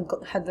 Egypt had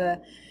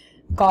the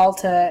gall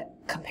to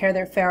compare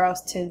their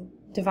pharaohs to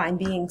divine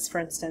beings, for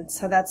instance.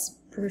 So that's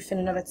proof in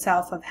and of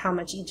itself of how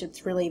much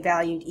Egypt really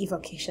valued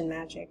evocation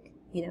magic,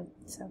 you know.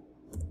 So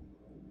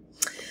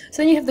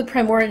then you have the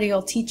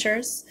primordial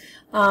teachers.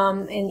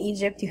 In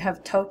Egypt, you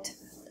have Tot.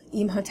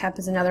 Imhotep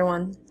is another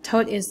one.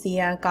 Tot is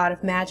the god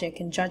of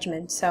magic and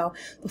judgment. So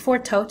before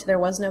Tot, there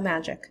was no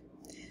magic.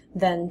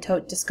 Then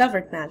Tot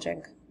discovered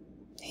magic.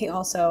 He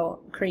also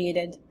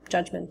created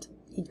judgment.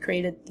 He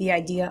created the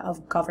idea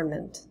of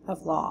government,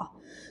 of law.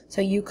 So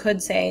you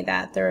could say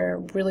that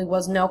there really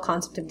was no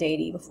concept of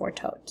deity before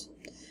Tot,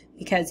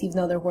 because even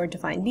though there were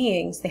divine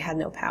beings, they had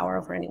no power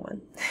over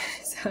anyone.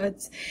 So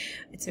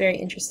it's very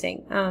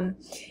interesting.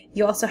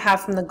 You also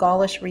have from the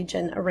Gaulish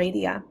region,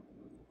 Aradia.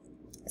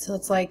 So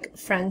it's like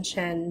French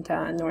and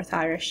North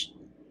Irish.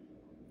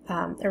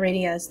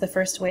 Aradia is the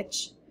first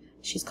witch.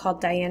 She's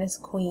called Diana's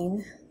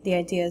queen. The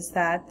idea is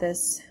that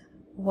this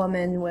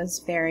woman was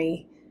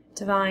very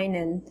divine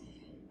and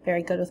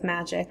very good with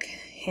magic,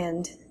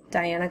 and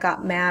Diana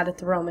got mad at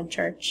the Roman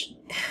Church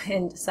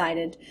and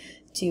decided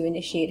to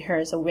initiate her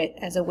as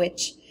a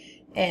witch,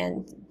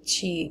 and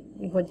she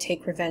would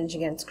take revenge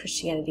against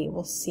Christianity.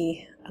 We'll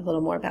see a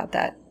little more about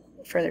that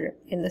further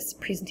in this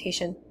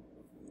presentation.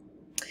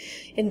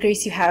 In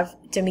Greece, you have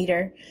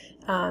Demeter.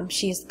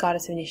 She's the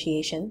goddess of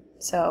initiation,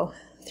 so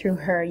through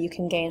her you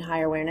can gain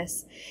higher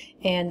awareness.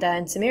 And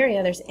in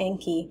Samaria, there's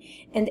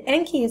Enki. And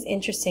Enki is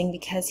interesting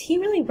because he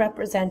really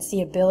represents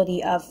the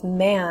ability of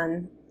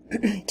man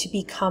to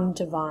become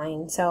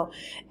divine. So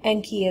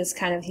Enki is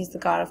he's the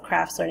god of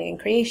crafts, learning, and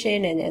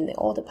creation, and in the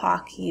old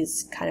epoch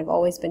he's kind of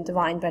always been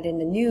divine, but in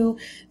the new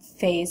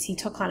phase he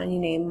took on a new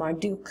name,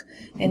 Marduk,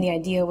 and the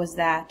idea was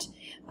that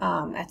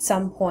at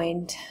some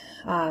point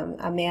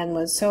a man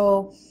was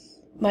so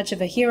much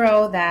of a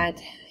hero that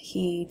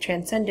he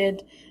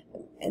transcended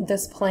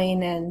this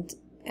plane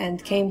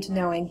and came to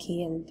know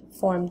Enki and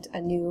formed a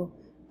new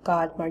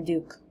god,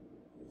 Marduk.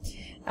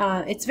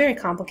 It's very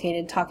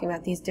complicated talking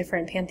about these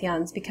different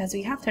pantheons, because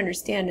we have to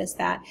understand is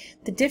that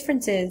the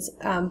differences,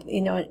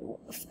 you know,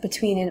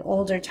 between an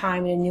older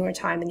time and a newer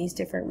time in these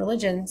different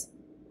religions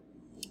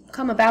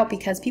come about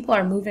because people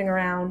are moving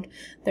around,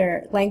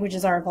 their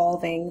languages are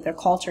evolving, their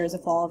culture is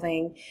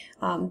evolving,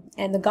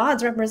 and the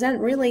gods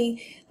represent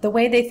really the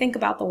way they think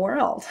about the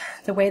world,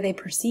 the way they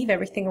perceive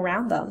everything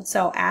around them.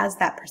 So as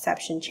that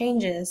perception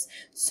changes,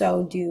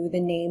 so do the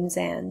names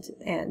and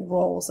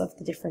roles of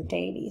the different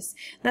deities.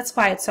 And that's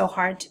why it's so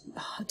hard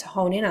to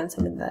hone in on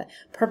some of the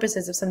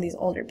purposes of some of these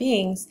older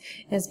beings,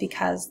 is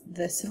because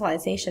the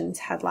civilizations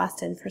had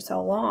lasted for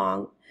so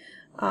long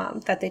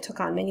that they took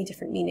on many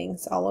different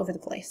meanings all over the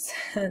place.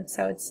 And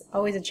so it's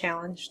always a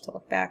challenge to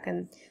look back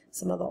in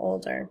some of the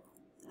older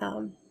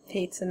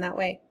faiths in that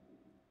way.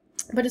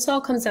 But it all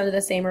comes down to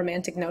the same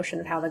romantic notion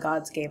of how the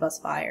gods gave us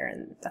fire,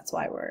 and that's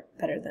why we're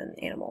better than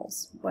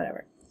animals,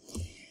 whatever.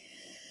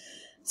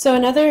 So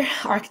another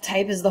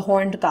archetype is the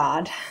horned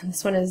god.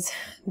 This one is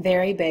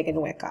very big in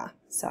Wicca.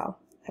 So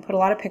I put a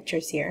lot of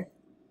pictures here.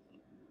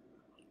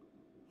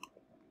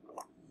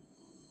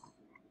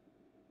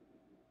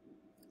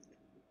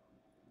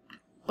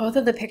 Both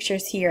of the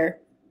pictures here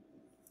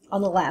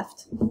on the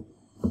left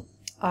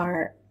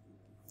are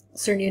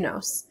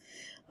Cernunnos.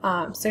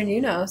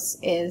 Cernunnos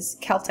is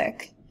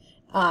Celtic.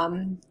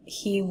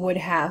 He would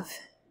have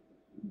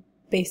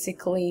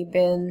basically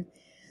been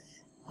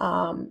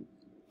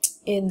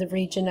in the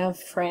region of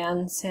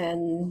France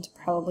and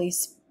probably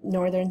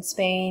northern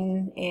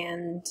Spain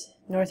and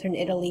northern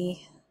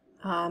Italy,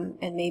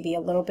 and maybe a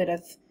little bit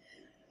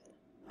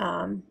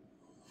of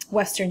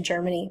western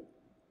Germany,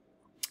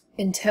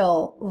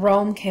 until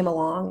Rome came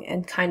along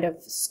and kind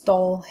of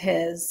stole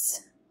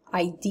his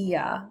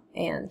idea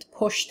and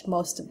pushed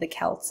most of the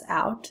Celts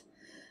out.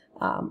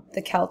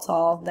 The Celts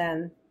all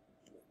then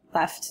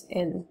left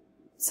and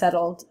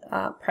settled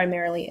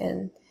primarily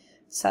in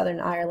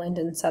southern Ireland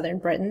and southern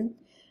Britain,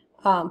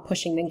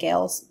 pushing the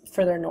Gaels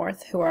further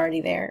north, who were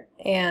already there.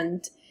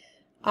 And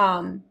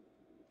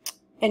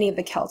any of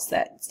the Celts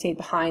that stayed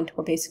behind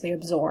were basically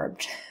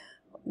absorbed,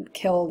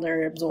 killed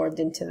or absorbed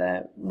into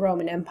the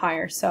Roman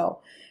Empire.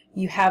 So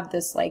you have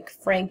this like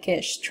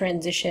Frankish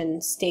transition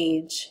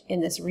stage in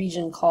this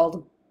region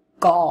called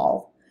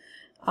Gaul.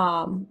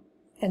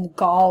 And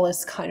Gaul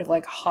is kind of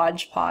like a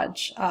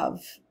hodgepodge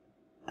of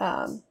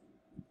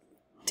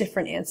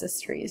different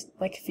ancestries.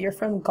 Like if you're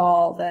from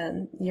Gaul,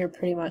 then you're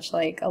pretty much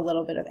like a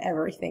little bit of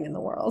everything in the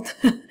world.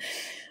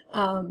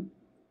 And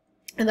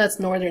that's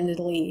northern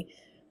Italy,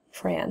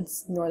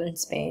 France, northern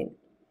Spain,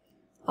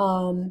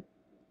 and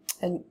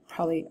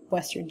probably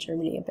western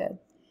Germany a bit.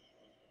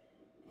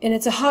 And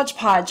it's a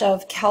hodgepodge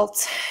of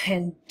Celts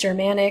and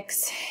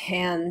Germanics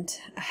and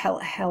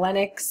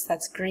Hellenics,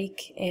 that's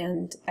Greek,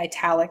 and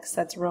Italics,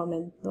 that's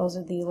Roman. Those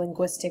are the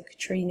linguistic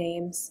tree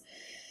names.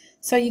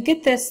 So you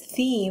get this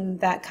theme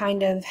that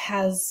kind of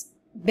has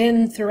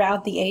been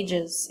throughout the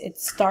ages. It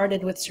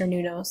started with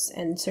Cernunnos,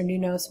 and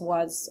Cernunnos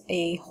was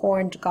a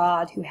horned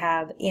god who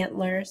had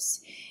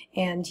antlers,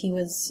 and he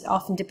was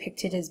often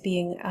depicted as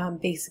being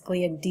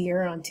basically a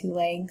deer on two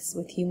legs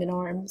with human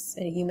arms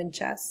and a human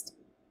chest,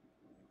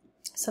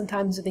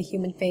 sometimes with a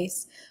human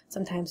face,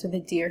 sometimes with a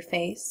deer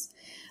face.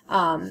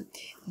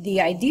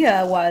 The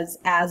idea was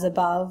as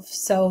above,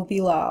 so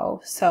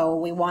below. So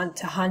we want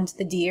to hunt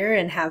the deer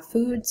and have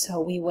food, so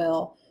we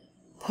will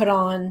put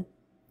on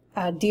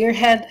a deer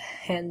head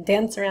and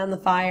dance around the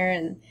fire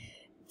and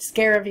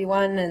scare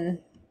everyone and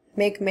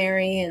make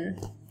merry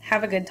and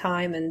have a good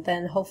time, and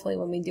then hopefully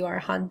when we do our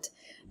hunt,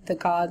 the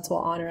gods will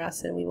honor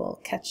us and we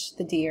will catch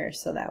the deer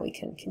so that we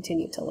can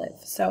continue to live.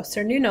 So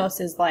Cernunnos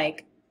is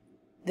like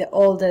the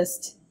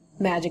oldest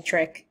magic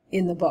trick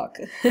in the book,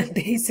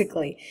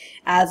 basically.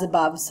 As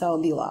above, so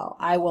below.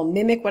 I will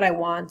mimic what I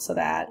want so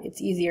that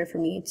it's easier for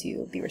me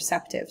to be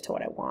receptive to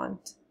what I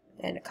want,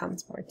 and it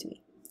comes more to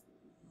me.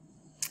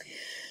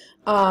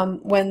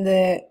 When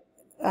the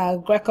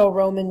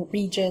Greco-Roman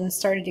region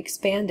started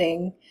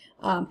expanding,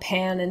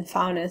 Pan and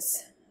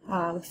Faunus,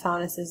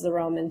 Faunus is the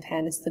Roman,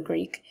 Pan is the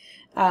Greek,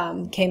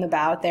 came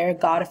about. They're a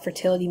god of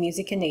fertility,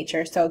 music, and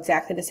nature, so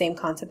exactly the same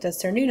concept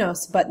as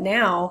Cernunnos, but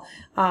now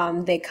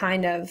they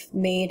kind of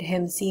made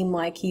him seem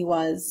like he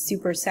was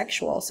super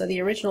sexual. So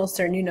the original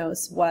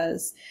Cernunnos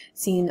was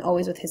seen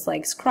always with his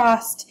legs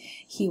crossed.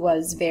 He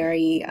was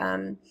very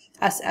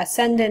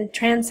ascendant,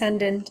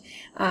 transcendent,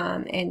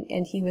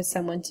 and he was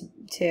someone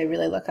to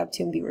really look up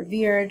to and be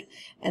revered.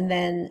 And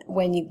then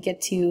when you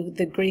get to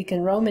the Greek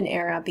and Roman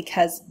era,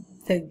 because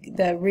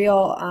the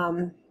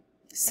real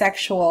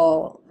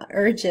sexual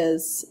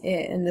urges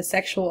and the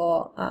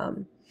sexual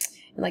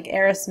like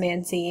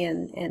erosmancy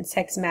and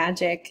sex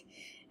magic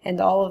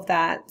and all of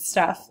that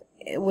stuff,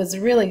 it was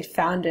really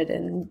founded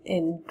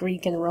in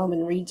Greek and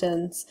Roman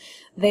regions.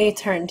 They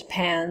turned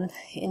Pan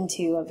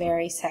into a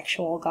very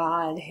sexual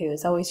god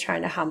who's always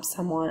trying to hump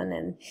someone,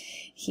 and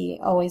he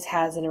always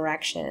has an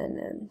erection,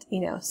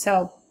 and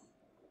so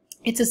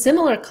it's a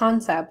similar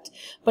concept,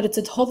 but it's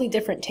a totally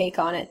different take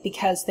on it,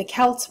 because the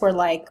Celts were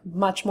like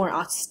much more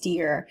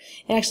austere.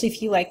 And actually,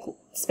 if you like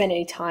spend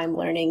any time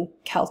learning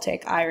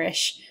Celtic,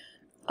 Irish,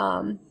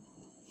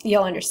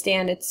 you'll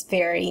understand it's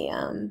very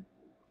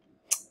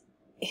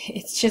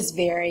it's just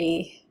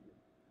very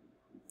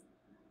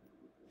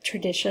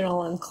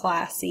traditional and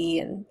classy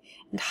and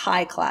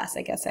high class,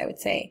 I guess I would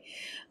say.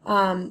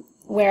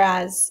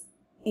 Whereas,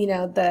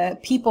 the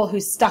people who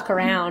stuck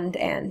around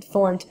and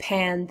formed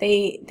Pan,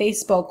 they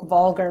spoke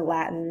vulgar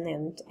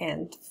Latin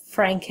and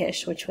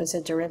Frankish, which was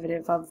a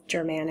derivative of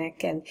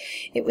Germanic, and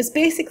it was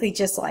basically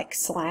just like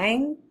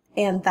slang,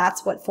 and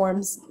that's what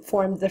formed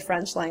the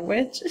French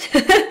language.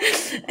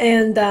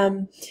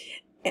 And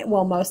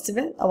well, most of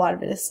it, a lot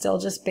of it is still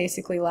just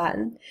basically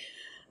Latin.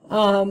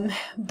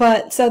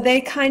 But so they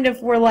kind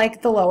of were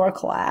like the lower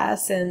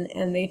class,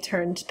 and they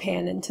turned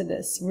Pan into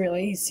this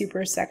really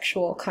super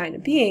sexual kind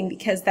of being,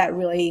 because that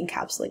really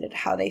encapsulated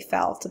how they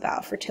felt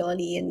about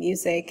fertility and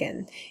music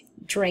and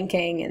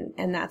drinking,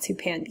 and that's who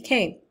Pan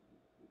became.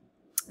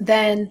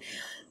 Then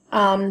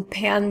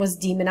Pan was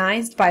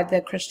demonized by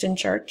the Christian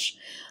Church,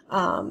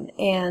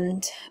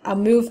 and a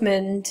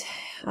movement,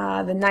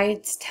 the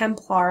Knights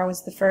Templar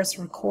was the first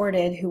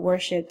recorded who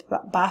worshipped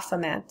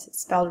Baphomet.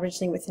 It's spelled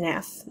originally with an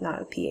F,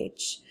 not a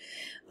PH.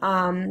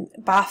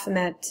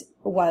 Baphomet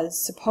was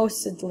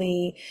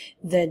supposedly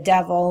the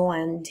devil,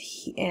 and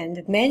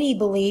many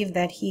believe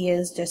that he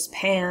is just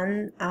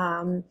Pan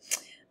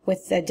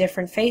with a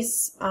different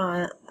face,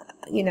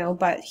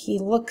 but he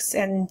looks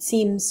and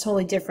seems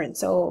totally different.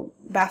 So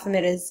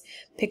Baphomet is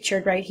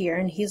pictured right here,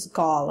 and he's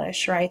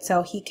Gaulish, right?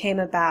 So he came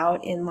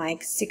about in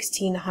like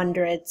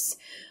 1600s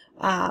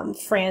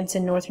France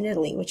and northern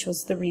Italy, which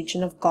was the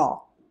region of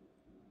Gaul.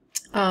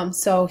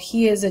 So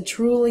he is a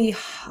truly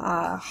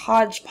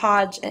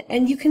hodgepodge,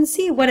 and you can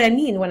see what I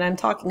mean when I'm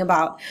talking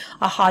about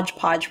a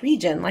hodgepodge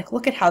region. Like,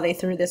 look at how they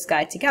threw this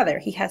guy together.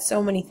 He has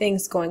so many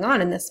things going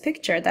on in this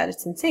picture that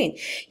it's insane.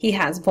 He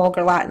has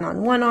vulgar Latin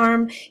on one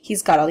arm,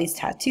 he's got all these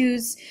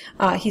tattoos,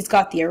 he's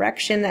got the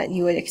erection that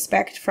you would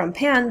expect from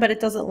Pan, but it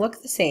doesn't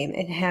look the same.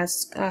 It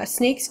has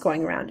snakes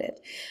going around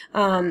it.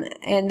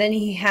 And then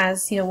he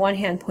has, one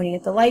hand pointing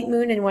at the light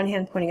moon and one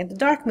hand pointing at the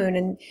dark moon,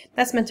 and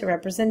that's meant to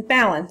represent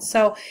balance.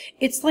 So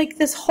it's like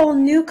this whole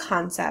new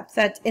concept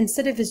that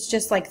instead of it's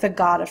just like the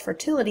god of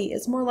fertility,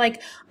 is more like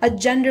a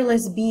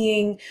genderless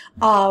being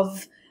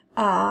of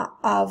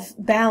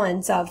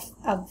balance, of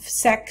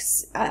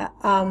sex,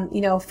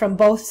 from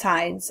both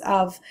sides,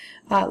 of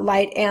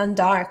light and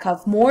dark,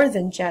 of more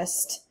than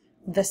just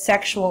the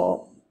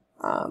sexual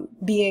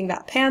being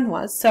that Pan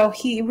was. So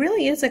he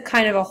really is a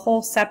kind of a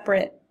whole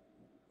separate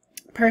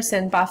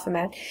person,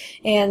 Baphomet,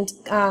 and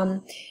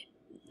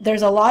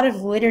there's a lot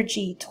of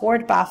liturgy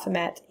toward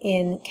Baphomet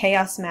in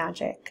chaos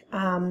magic.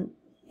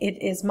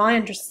 It is my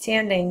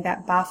understanding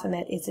that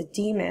Baphomet is a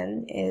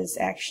demon, is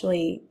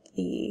actually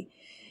the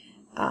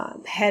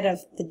head of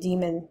the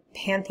demon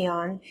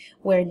pantheon,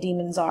 where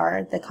demons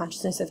are the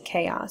consciousness of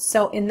chaos.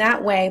 So in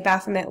that way,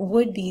 Baphomet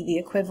would be the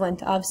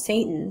equivalent of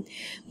Satan,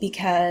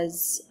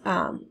 because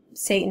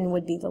Satan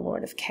would be the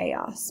Lord of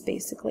Chaos,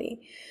 basically.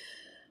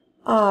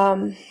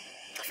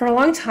 For a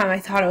long time, I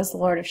thought it was the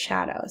Lord of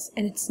Shadows,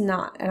 and it's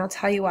not, and I'll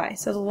tell you why.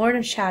 So the Lord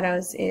of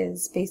Shadows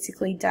is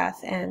basically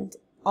death, and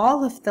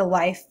all of the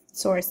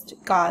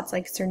life-sourced gods,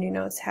 like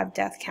Cernunnos, have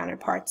death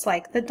counterparts,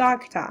 like the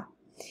Dagda.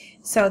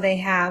 So they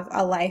have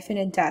a life and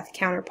a death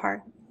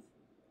counterpart.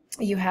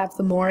 You have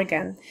the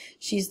Morrigan.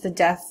 She's the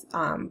death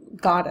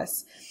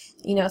goddess.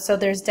 You know, so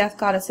there's death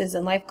goddesses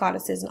and life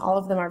goddesses, and all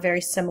of them are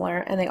very similar,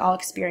 and they all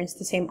experience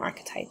the same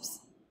archetypes.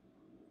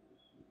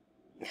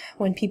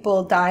 When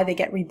people die, they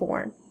get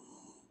reborn.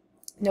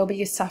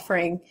 Nobody is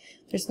suffering.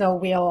 There's no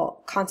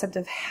real concept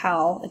of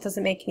hell. It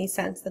doesn't make any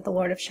sense that the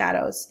Lord of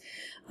Shadows,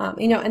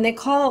 you know, and they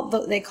call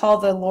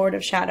the Lord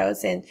of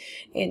Shadows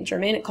in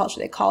Germanic culture,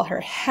 they call her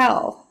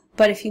Hel.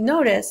 But if you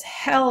notice,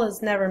 hell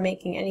is never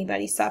making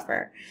anybody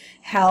suffer.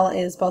 Hell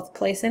is both a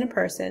place and a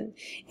person,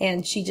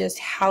 and she just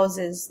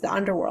houses the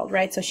underworld,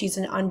 right? So she's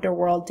an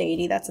underworld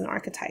deity. That's an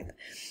archetype.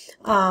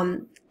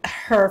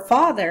 Her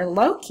father,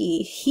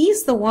 Loki,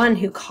 he's the one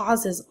who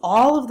causes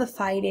all of the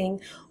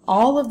fighting,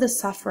 all of the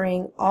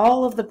suffering,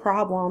 all of the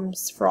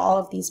problems for all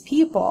of these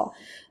people.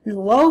 And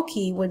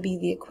Loki would be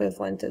the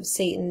equivalent of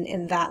Satan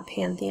in that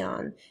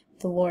pantheon,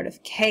 the Lord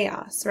of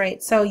Chaos,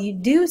 right? So you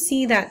do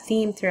see that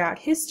theme throughout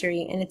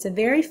history, and it's a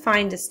very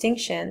fine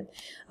distinction.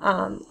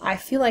 I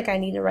feel like I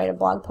need to write a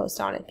blog post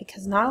on it,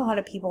 because not a lot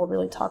of people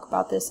really talk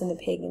about this in the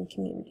pagan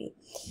community.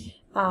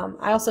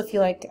 I also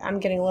feel like I'm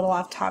getting a little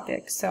off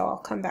topic, so I'll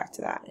come back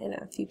to that in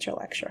a future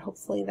lecture,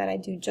 hopefully, that I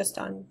do just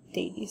on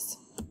deities.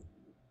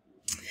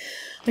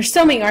 There's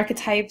so many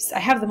archetypes. I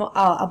have them,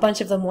 a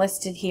bunch of them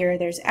listed here.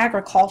 There's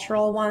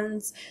agricultural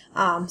ones.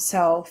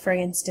 So, for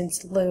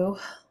instance, Lu,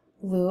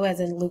 as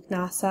in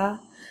Luknasa.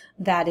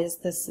 That is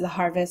the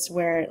harvest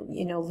where,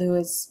 you know,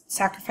 Lu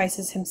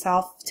sacrifices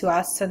himself to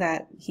us so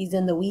that he's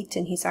in the wheat,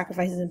 and he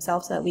sacrifices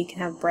himself so that we can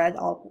have bread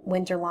all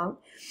winter long.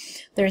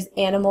 There's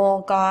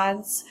animal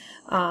gods.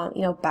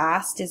 You know,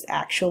 Bast is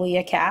actually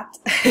a cat.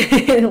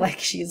 Like,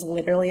 she's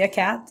literally a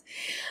cat.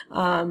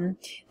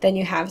 Then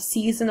you have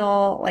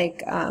seasonal,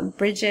 like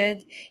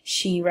Brigid.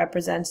 She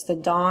represents the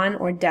dawn,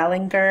 or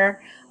Dellinger.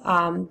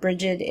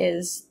 Brigid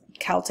is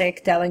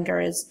Celtic,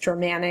 Dellinger is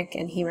Germanic,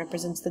 and he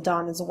represents the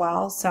dawn as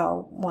well.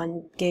 So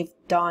one gave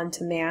dawn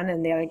to man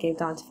and the other gave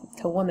dawn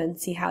to woman.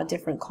 See how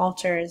different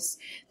cultures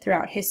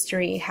throughout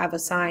history have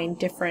assigned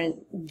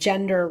different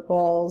gender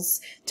roles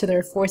to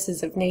their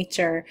forces of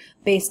nature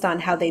based on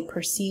how they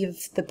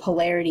perceive the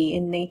polarity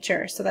in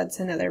nature. So that's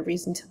another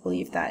reason to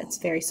believe that it's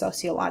very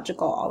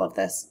sociological, all of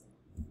this.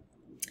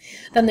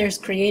 Then there's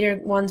creator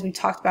ones we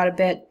talked about a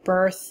bit.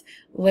 Birth,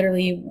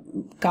 literally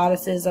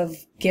goddesses of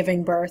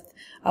giving birth,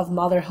 of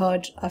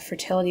motherhood, of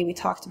fertility we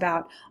talked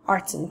about.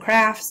 Arts and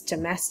crafts,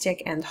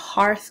 domestic and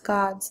hearth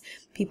gods.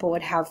 People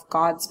would have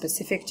gods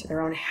specific to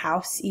their own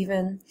house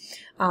even.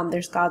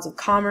 There's gods of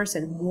commerce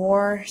and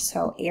war,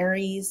 so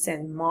Ares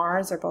and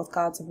Mars are both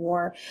gods of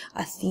war.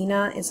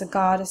 Athena is a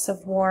goddess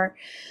of war.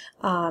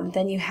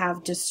 Then you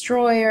have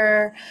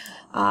destroyer,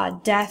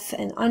 death,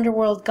 and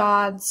underworld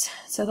gods.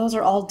 So those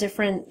are all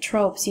different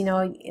tropes, you know.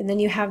 And then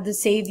you have the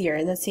savior,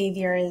 and the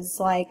savior is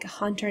like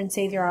hunter and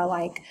savior are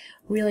like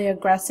really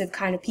aggressive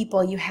kind of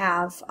people. You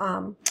have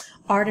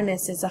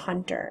Artemis is a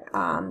hunter.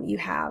 You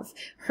have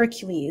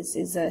Hercules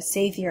is a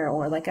savior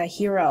or like a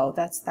hero.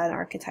 That's that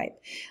archetype.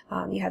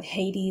 You have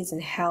Hades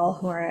and Hell,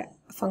 who are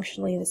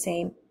functionally the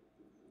same.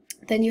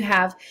 Then you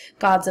have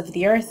gods of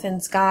the earth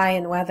and sky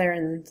and weather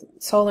and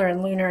solar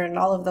and lunar, and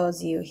all of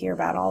those you hear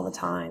about all the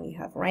time. You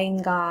have rain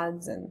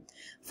gods and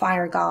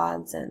fire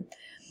gods, and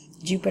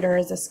Jupiter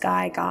is a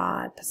sky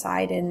god.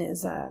 Poseidon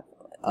is a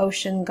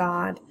ocean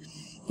god.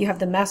 You have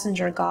the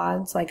messenger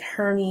gods like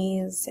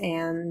Hermes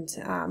and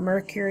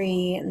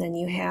Mercury, and then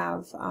you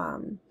have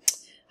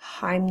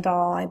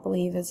Heimdall, I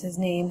believe is his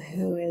name,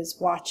 who is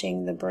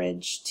watching the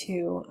bridge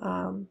to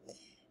what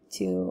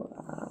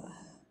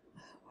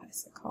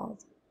is it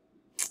called?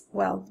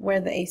 Well, where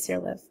the Aesir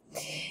live.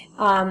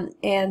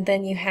 And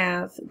then you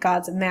have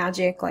gods of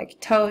magic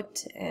like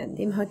Tot and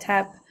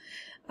Imhotep.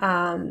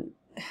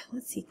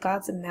 Let's see,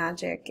 gods of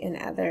magic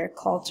in other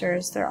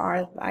cultures. There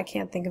are, I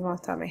can't think of them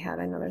off the top of my head.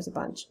 I know there's a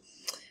bunch.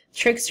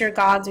 Trickster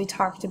gods we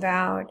talked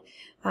about.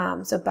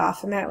 So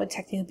Baphomet would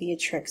technically be a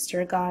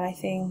trickster god, I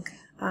think.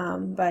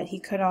 But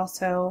he could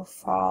also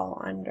fall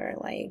under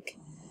like,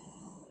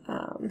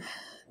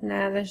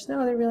 there's no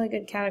other really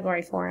good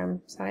category for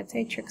him. So I'd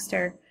say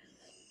trickster.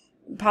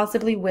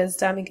 Possibly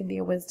wisdom. He could be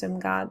a wisdom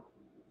god.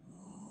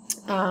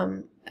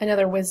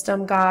 Another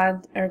wisdom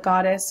god or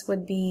goddess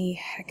would be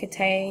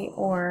Hecate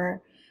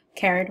or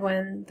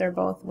Caradwen. They're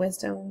both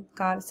wisdom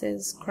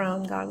goddesses,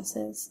 crone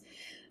goddesses.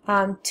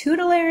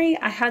 Tutelary,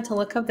 I had to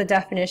look up the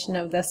definition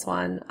of this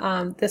one.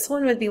 This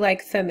one would be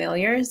like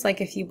familiars,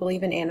 like if you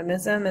believe in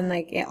animism and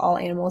like all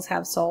animals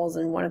have souls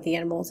and one of the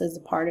animals is a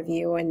part of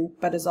you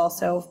but is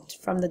also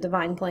from the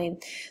divine plane,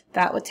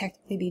 that would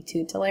technically be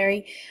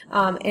tutelary.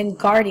 And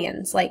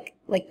guardians, like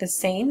the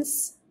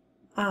saints,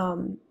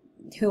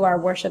 who are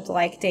worshipped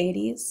like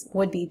deities,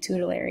 would be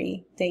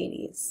tutelary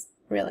deities,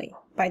 really,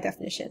 by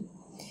definition.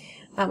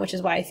 Which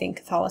is why I think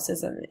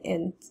Catholicism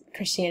and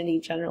Christianity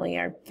generally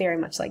are very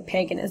much like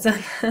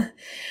paganism.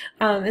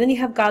 And then you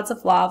have gods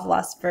of love,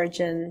 lust,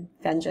 virgin,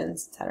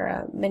 vengeance,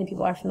 etc. Many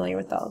people are familiar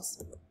with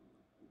those.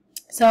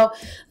 So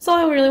that's all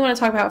I really want to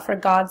talk about for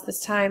gods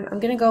this time. I'm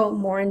going to go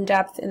more in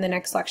depth in the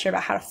next lecture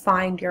about how to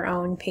find your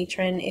own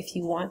patron if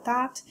you want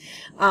that,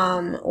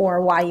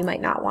 or why you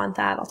might not want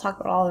that. I'll talk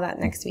about all of that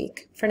next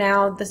week. For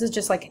now, this is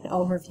just like an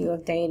overview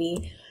of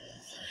deity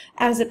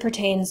as it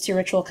pertains to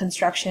ritual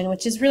construction,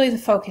 which is really the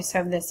focus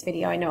of this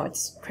video. I know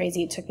it's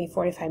crazy. It took me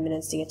 45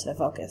 minutes to get to the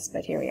focus,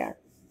 but here we are.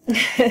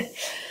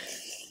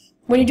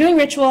 When you're doing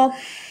ritual,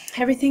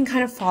 everything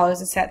kind of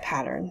follows a set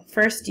pattern.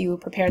 First, you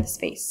prepare the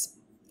space.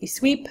 You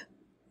sweep.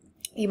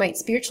 You might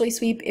spiritually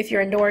sweep if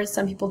you're indoors.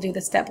 Some people do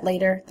this step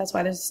later. That's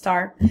why there's a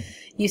star.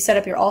 You set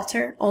up your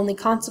altar. Only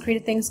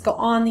consecrated things go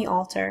on the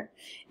altar.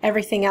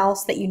 Everything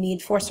else that you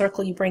need for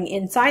circle you bring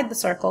inside the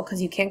circle,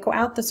 because you can't go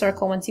out the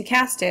circle once you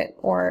cast it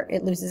or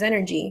it loses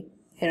energy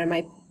and it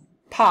might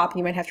pop.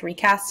 You might have to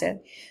recast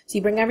it. So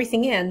you bring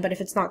everything in, but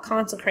if it's not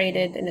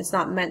consecrated and it's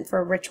not meant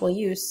for ritual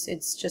use,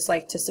 it's just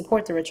like to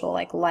support the ritual,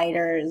 like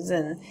lighters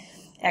and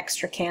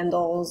extra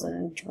candles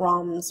and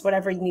drums,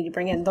 whatever you need to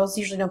bring in. Those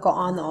usually don't go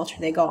on the altar.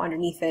 They go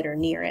underneath it or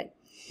near it.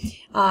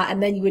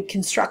 And then you would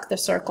construct the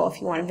circle if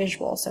you want a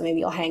visual. So maybe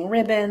you'll hang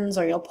ribbons,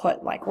 or you'll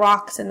put like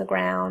rocks in the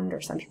ground,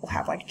 or some people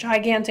have like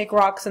gigantic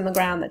rocks in the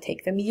ground that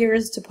take them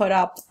years to put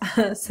up.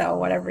 So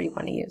whatever you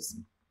want to use.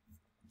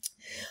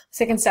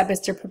 Second step is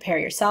to prepare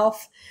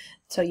yourself.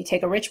 So you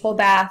take a ritual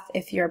bath.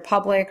 If you're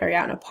public or you're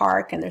out in a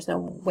park and there's no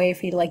way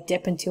for you to like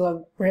dip into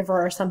a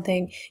river or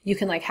something, you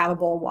can like have a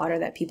bowl of water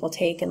that people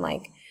take and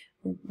like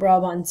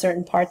rub on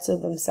certain parts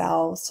of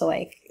themselves to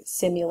like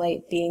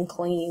simulate being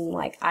clean.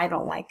 Like, I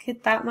don't like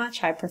it that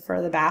much. I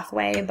prefer the bath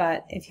way,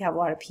 but if you have a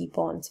lot of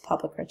people and it's a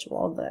public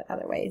ritual, the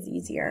other way is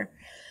easier.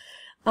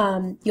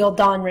 You'll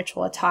don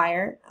ritual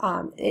attire.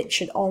 It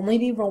should only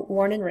be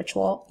worn in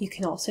ritual. You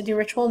can also do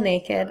ritual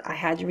naked. I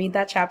had to read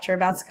that chapter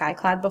about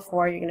Skyclad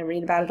before. You're going to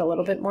read about it a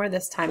little bit more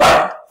this time.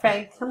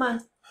 Frank, come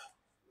on.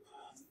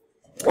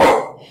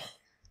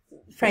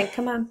 Frank,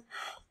 come on.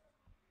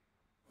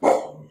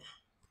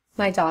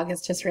 My dog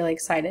is just really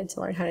excited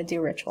to learn how to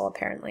do ritual,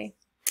 apparently.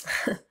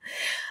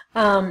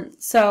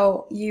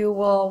 So you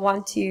will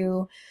want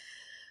to,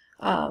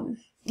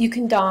 you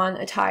can don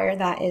attire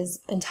that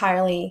is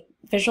entirely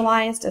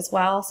visualized as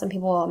well. Some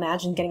people will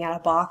imagine getting out a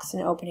box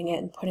and opening it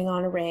and putting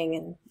on a ring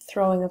and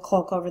throwing a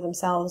cloak over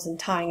themselves and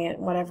tying it,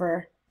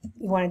 whatever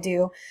you want to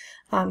do.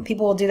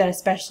 People will do that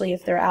especially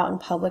if they're out in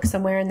public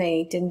somewhere and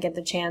they didn't get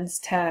the chance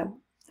to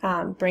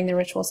bring the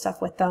ritual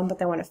stuff with them, but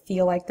they want to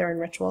feel like they're in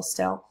ritual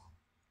still.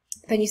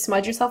 Then you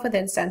smudge yourself with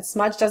incense.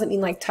 Smudge doesn't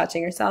mean like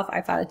touching yourself.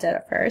 I thought it did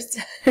at first.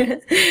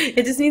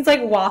 It just means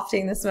like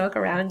wafting the smoke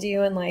around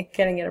you and like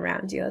getting it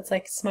around you. It's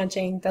like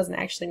smudging doesn't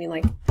actually mean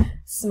like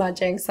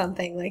smudging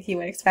something like you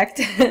would expect.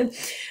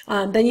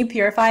 Then you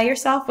purify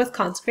yourself with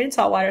consecrated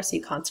salt water. So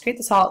you consecrate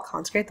the salt,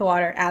 consecrate the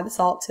water, add the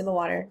salt to the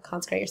water,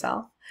 consecrate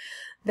yourself.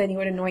 Then you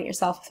would anoint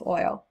yourself with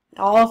oil.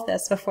 All of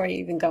this before you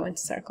even go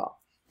into circle.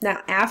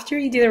 Now, after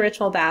you do the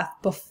ritual bath,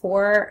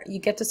 before you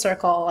get to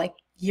circle, like,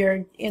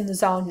 you're in the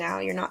zone now.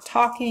 You're not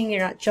talking,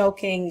 you're not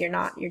joking,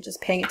 you're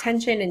just paying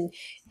attention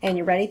and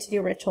you're ready to do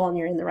ritual and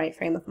you're in the right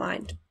frame of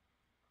mind.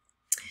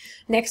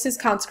 Next is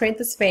consecrate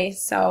the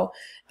space. So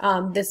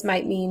this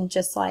might mean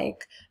just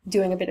like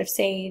doing a bit of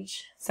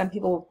sage. Some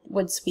people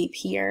would sweep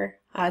here.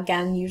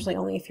 Again, usually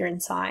only if you're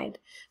inside.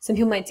 Some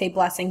people might say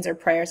blessings or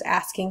prayers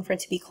asking for it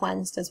to be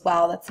cleansed as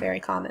well. That's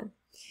very common.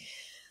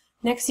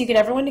 Next, you get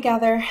everyone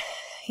together.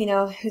 You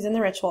know, who's in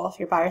the ritual. If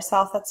you're by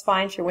yourself, that's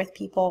fine. If you're with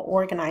people,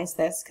 organize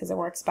this because it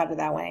works better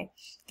that way.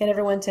 Get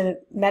everyone to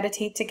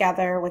meditate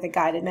together with a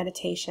guided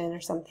meditation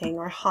or something,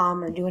 or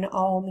hum or do an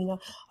om, you know,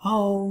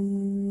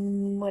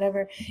 om,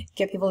 whatever.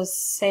 Get people to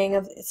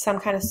sing some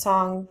kind of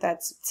song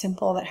that's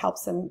simple that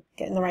helps them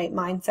get in the right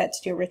mindset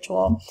to do a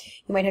ritual.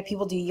 You might have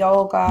people do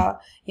yoga.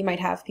 You might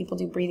have people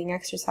do breathing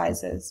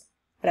exercises,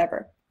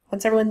 whatever.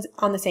 Once everyone's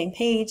on the same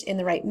page, in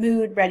the right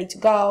mood, ready to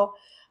go,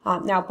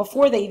 now,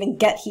 before they even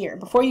get here,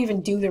 before you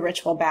even do the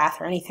ritual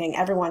bath or anything,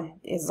 everyone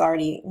is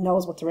already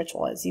knows what the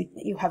ritual is.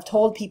 You have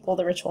told people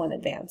the ritual in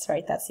advance,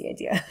 right? That's the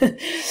idea.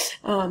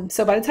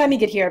 So by the time you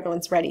get here,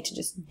 everyone's ready to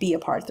just be a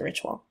part of the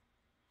ritual.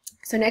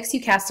 So next you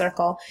cast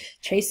circle.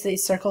 Trace the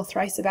circle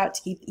thrice about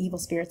to keep evil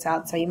spirits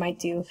out. So you might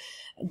do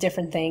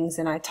different things,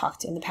 and I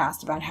talked in the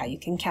past about how you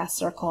can cast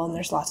circle, and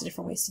there's lots of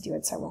different ways to do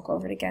it, so I won't go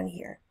over it again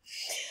here.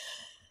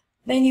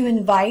 Then you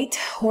invite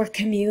or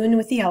commune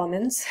with the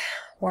elements.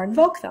 or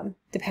invoke them,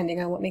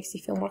 depending on what makes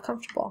you feel more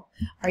comfortable.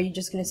 Are you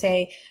just going to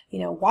say, you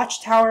know,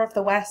 Watchtower of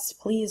the West,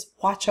 please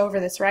watch over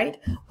this rite?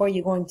 Or are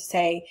you going to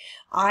say,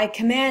 I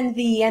command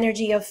the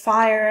energy of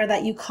fire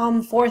that you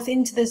come forth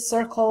into this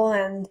circle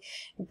and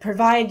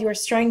provide your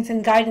strength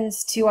and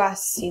guidance to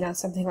us? You know,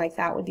 something like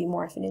that would be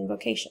more of an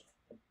invocation.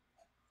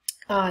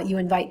 You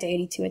invite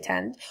deity to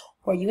attend,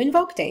 or you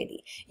invoke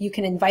deity. You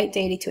can invite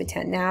deity to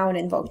attend now and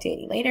invoke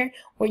deity later,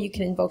 or you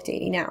can invoke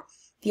deity now.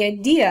 The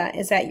idea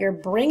is that you're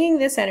bringing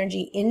this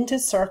energy into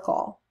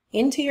circle,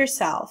 into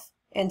yourself,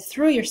 and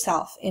through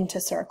yourself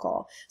into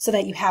circle, so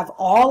that you have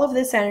all of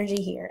this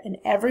energy here, and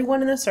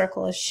everyone in the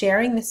circle is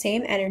sharing the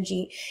same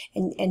energy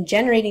and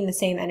generating the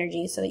same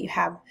energy, so that you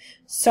have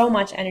so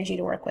much energy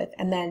to work with.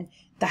 And then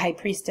the high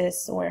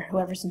priestess or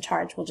whoever's in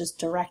charge will just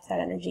direct that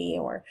energy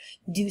or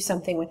do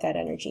something with that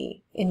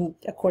energy in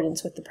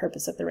accordance with the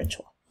purpose of the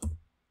ritual.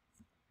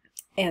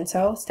 And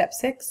so, step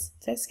 6,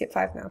 did I skip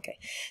 5 now? Okay.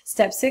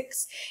 Step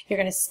 6, you're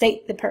going to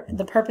state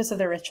the purpose of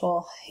the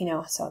ritual. You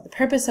know, so the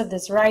purpose of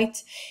this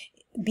rite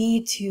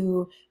be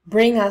to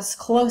bring us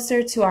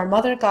closer to our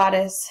mother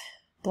goddess,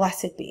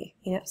 blessed be.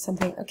 You know,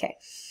 something, okay.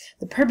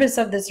 The purpose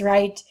of this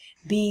rite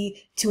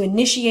be to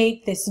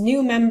initiate this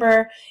new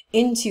member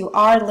into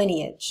our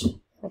lineage.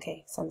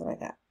 Okay, something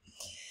like that.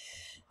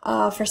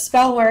 For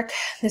spell work,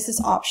 this is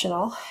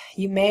optional.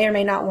 You may or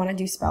may not want to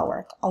do spell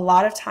work. A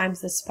lot of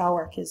times the spell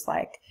work is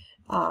like,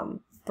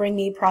 bring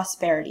me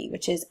prosperity,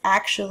 which is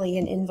actually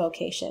an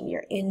invocation.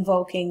 You're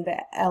invoking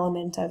the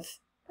element of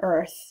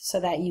earth so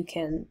that you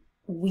can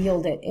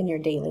wield it in your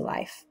daily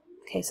life.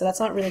 Okay, so that's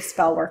not really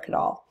spell work at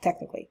all,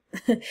 technically.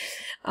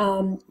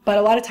 But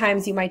a lot of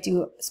times you might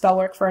do spell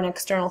work for an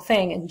external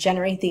thing and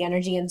generate the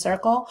energy in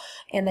circle,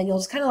 and then you'll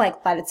just kind of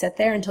like let it sit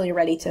there until you're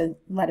ready to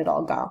let it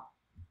all go.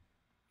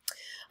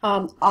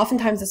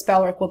 Oftentimes the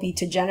spell work will be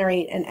to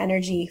generate an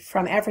energy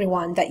from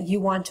everyone that you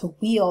want to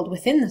wield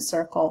within the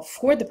circle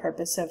for the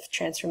purpose of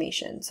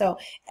transformation. So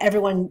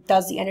everyone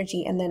does the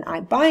energy, and then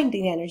I bind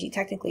the energy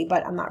technically,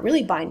 but I'm not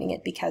really binding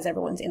it because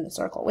everyone's in the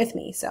circle with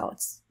me. So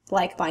it's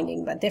like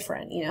binding but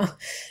different, you know.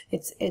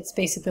 It's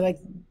basically like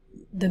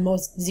the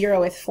most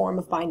zeroth form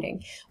of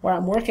binding, where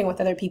I'm working with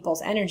other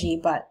people's energy,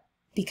 but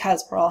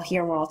because we're all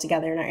here and we're all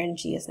together and our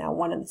energy is now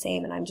one and the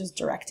same and I'm just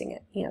directing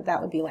it. You know,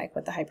 that would be like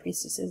what the high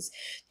priestess is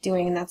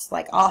doing, and that's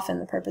like often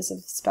the purpose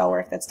of spell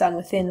work that's done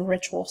within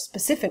ritual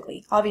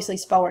specifically. Obviously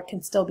spell work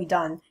can still be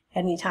done at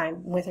any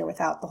time with or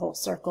without the whole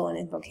circle and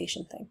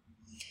invocation thing.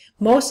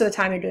 Most of the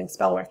time you're doing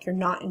spell work, you're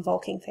not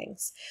invoking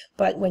things.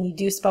 But when you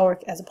do spell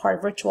work as a part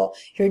of ritual,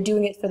 you're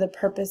doing it for the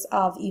purpose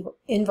of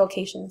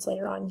invocations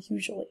later on,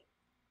 usually.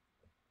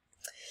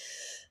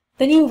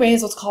 Then you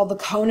raise what's called the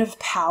cone of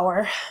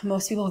power.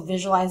 Most people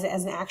visualize it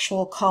as an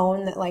actual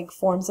cone that like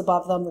forms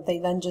above them that they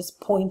then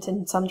just point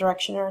in some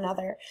direction or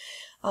another.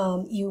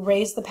 You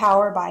raise the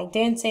power by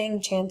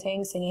dancing,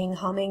 chanting, singing,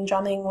 humming,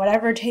 drumming,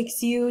 whatever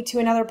takes you to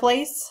another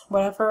place,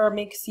 whatever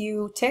makes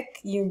you tick,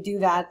 you do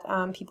that.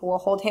 People will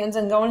hold hands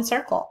and go in a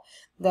circle.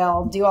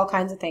 They'll do all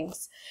kinds of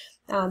things.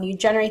 You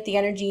generate the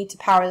energy to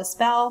power the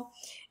spell,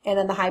 and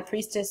then the high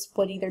priestess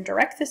would either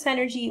direct this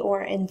energy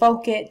or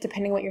invoke it,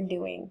 depending what you're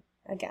doing.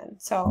 Again,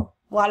 so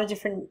a lot of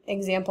different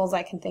examples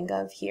I can think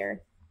of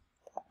here.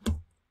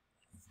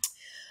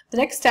 The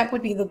next step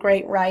would be the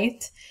Great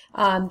Rite.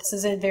 This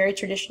is a very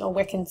traditional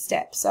Wiccan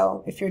step,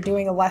 so if you're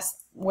doing a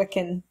less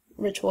Wiccan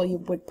ritual, you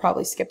would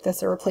probably skip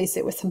this or replace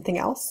it with something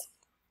else.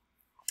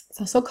 It's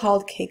also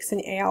called Cakes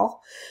and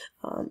Ale.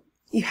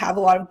 You have a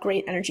lot of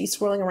great energy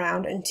swirling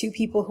around, and 2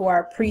 people who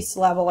are priest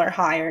level or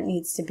higher, it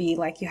needs to be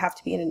like, you have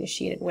to be an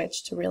initiated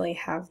witch to really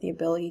have the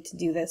ability to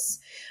do this.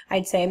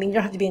 I'd say, I mean, you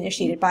don't have to be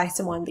initiated by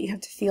someone, but you have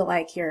to feel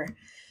like you're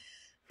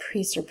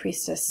priest or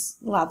priestess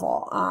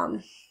level.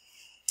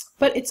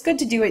 But it's good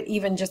to do it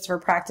even just for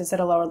practice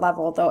at a lower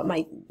level, though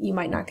you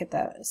might not get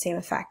the same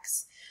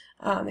effects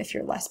if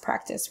you're less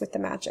practiced with the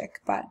magic.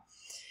 But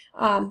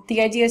the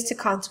idea is to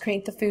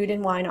consecrate the food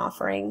and wine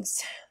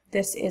offerings.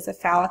 This is a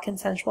phallic and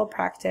sensual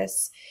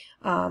practice.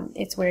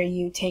 It's where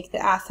you take the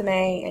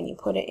athame and you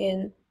put it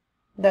in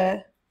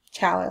the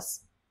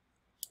chalice,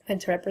 and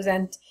to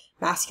represent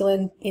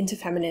masculine into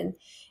feminine,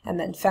 and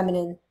then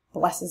feminine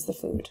blesses the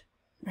food.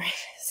 Right?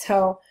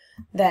 So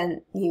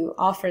then you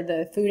offer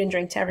the food and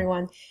drink to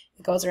everyone.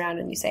 It goes around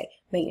and you say,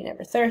 may you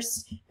never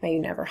thirst, may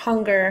you never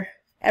hunger.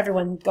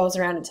 Everyone goes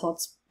around until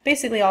it's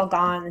basically all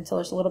gone, until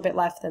there's a little bit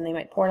left, then they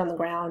might pour it on the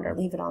ground or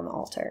leave it on the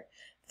altar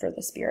for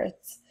the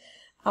spirits.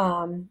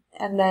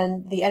 And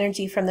then the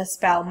energy from the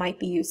spell might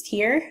be used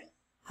here,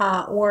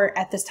 or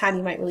at this time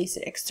you might release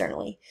it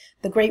externally.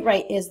 The Great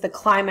Rite is the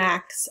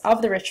climax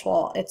of the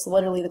ritual. It's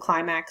literally the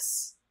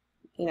climax,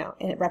 you know,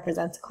 and it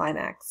represents a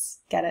climax.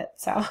 Get it?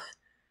 So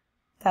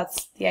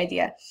that's the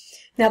idea.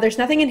 Now, there's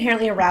nothing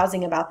inherently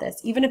arousing about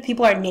this. Even if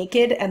people are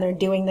naked and they're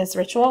doing this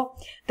ritual,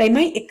 they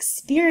might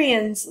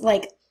experience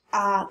like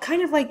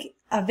kind of like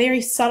a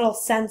very subtle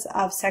sense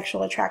of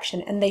sexual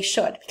attraction, and they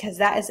should, because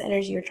that is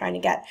energy you're trying to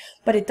get.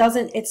 But it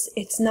doesn't,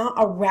 it's not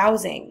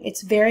arousing.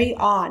 It's very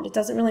odd. It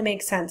doesn't really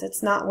make sense.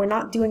 It's not, we're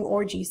not doing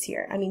orgies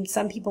here. I mean,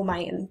 some people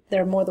might, and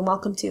they're more than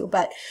welcome to,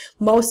 but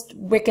most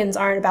Wiccans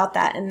aren't about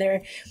that, and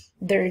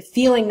they're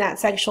feeling that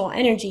sexual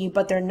energy,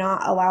 but they're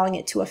not allowing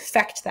it to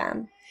affect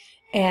them.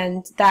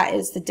 And that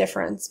is the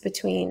difference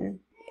between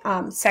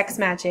sex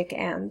magic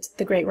and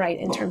the Great Rite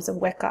in terms of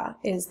Wicca,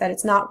 is that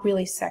it's not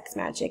really sex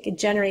magic. It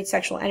generates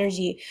sexual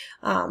energy,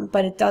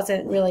 but it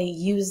doesn't really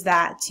use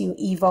that to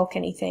evoke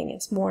anything.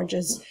 It's more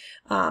just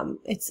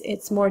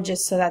it's more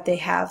just so that they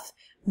have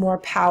more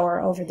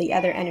power over the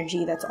other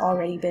energy that's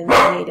already been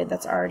created,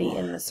 that's already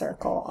in the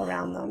circle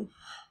around them.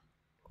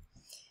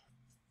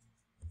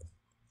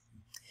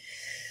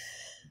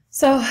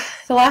 So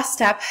the last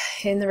step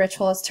in the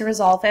ritual is to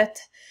resolve it.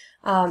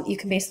 You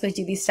can basically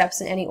do these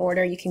steps in any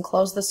order. You can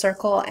close the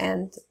circle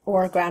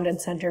or ground and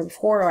center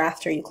before or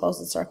after you close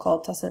the circle.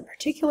 It doesn't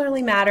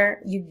particularly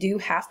matter. You do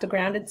have to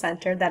ground and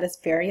center. That is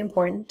very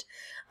important.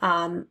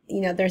 You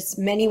know, there's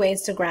many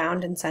ways to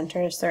ground and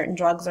center. Certain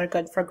drugs are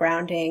good for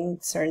grounding.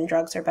 Certain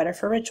drugs are better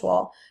for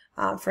ritual.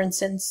 For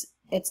instance,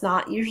 it's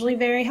not usually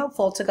very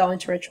helpful to go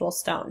into ritual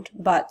stoned,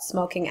 but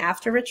smoking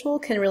after ritual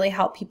can really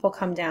help people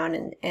come down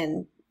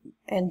and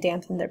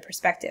dampen their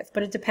perspective.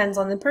 But it depends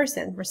on the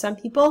person. For some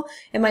people,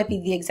 it might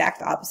be the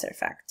exact opposite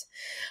effect.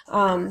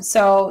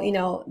 So, you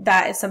know,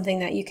 that is something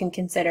that you can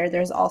consider.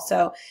 There's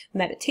also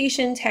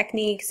meditation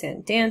techniques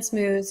and dance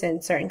moves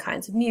and certain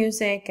kinds of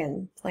music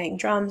and playing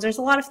drums. There's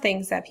a lot of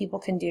things that people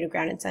can do to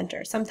ground and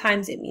center.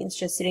 Sometimes it means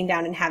just sitting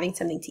down and having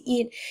something to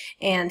eat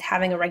and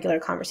having a regular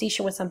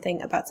conversation with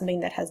something about something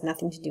that has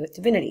nothing to do with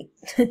divinity.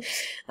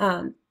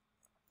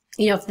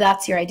 You know, if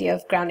that's your idea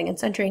of grounding and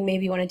centering,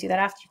 maybe you want to do that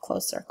after you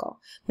close circle.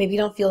 Maybe you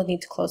don't feel the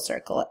need to close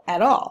circle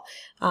at all.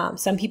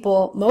 Some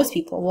people, most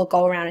people, will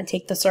go around and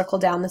take the circle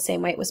down the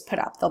same way it was put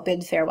up. They'll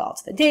bid farewell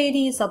to the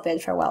deities. They'll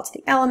bid farewell to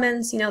the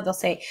elements. You know, they'll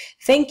say,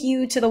 "Thank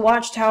you to the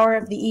watchtower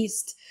of the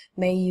east.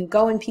 May you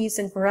go in peace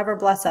and forever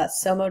bless us.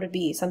 So mote it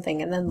be,"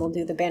 something. And then they'll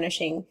do the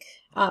banishing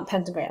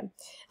pentagram.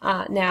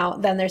 Now,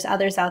 then there's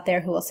others out there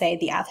who will say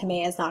the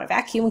athame is not a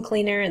vacuum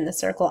cleaner, and the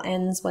circle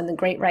ends when the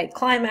Great Rite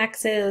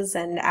climaxes,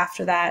 and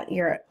after that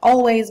you're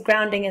always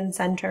grounding and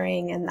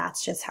centering, and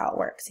that's just how it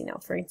works. You know,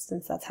 for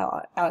instance, that's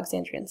how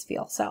Alexandrians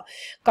feel. So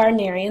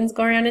Gardnerians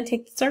go around and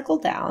take the circle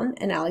down,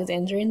 and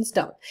Alexandrians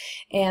don't.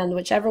 And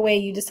whichever way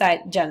you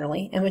decide,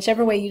 generally, and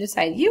whichever way you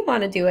decide you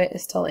want to do it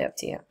is totally up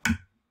to you.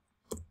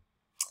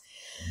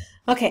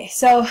 Okay,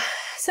 so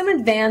some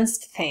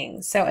advanced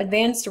things. So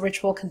advanced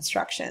ritual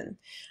construction.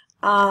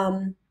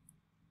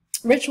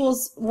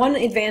 Rituals, one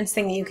advanced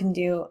thing that you can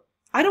do,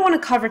 I don't want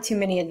to cover too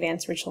many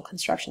advanced ritual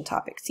construction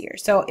topics here.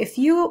 So if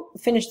you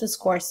finish this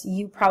course,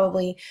 you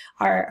probably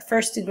are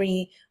first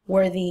degree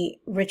worthy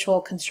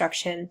ritual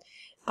construction.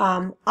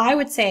 I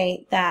would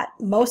say that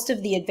most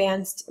of the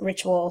advanced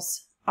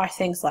rituals are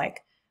things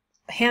like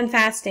hand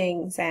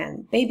fastings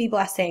and baby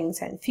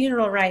blessings and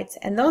funeral rites,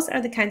 and those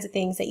are the kinds of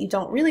things that you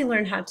don't really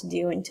learn how to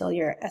do until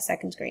you're a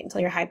second degree, until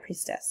you're high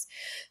priestess.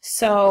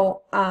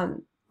 So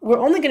we're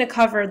only going to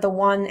cover the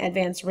one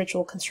advanced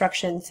ritual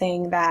construction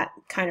thing that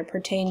kind of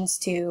pertains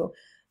to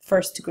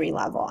first degree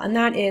level, and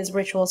that is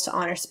rituals to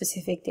honor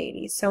specific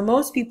deities. So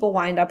most people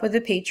wind up with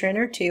a patron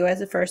or two as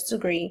a first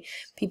degree,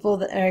 people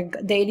that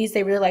are deities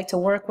they really like to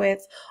work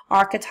with,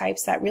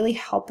 archetypes that really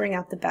help bring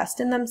out the best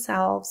in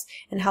themselves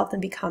and help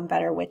them become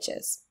better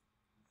witches.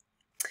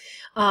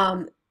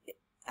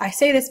 I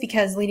say this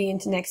because leading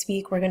into next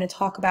week, we're going to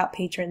talk about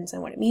patrons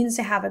and what it means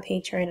to have a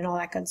patron and all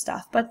that good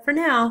stuff. But for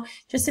now,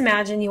 just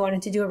imagine you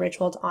wanted to do a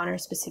ritual to honor a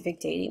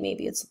specific deity.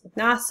 Maybe it's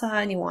Nasa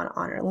and you want to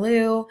honor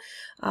Lu.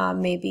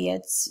 Maybe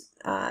it's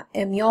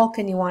Imyolk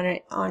and you want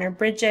to honor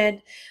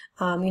Bridget.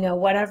 You know,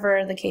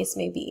 whatever the case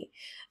may be.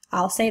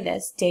 I'll say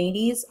this,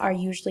 deities are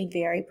usually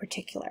very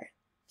particular.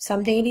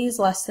 Some deities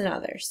less than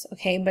others,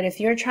 okay? But if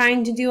you're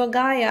trying to do a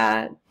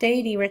Gaia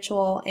deity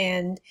ritual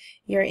and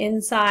you're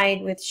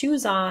inside with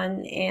shoes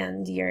on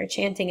and you're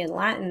chanting in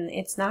Latin,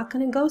 it's not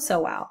going to go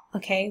so well,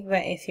 okay?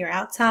 But if you're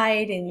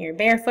outside and you're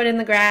barefoot in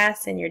the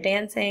grass and you're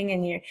dancing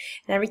and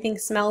everything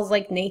smells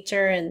like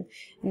nature and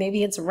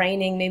maybe it's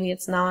raining, maybe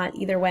it's not,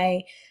 either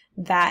way,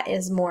 that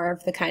is more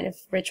of the kind of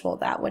ritual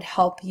that would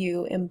help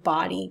you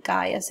embody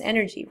Gaia's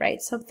energy,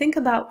 right? So think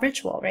about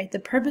ritual, right? The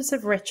purpose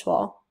of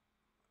ritual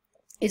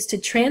is to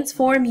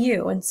transform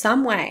you in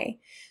some way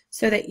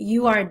so that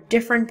you are a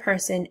different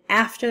person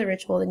after the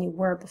ritual than you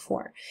were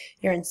before.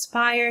 You're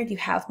inspired, you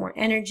have more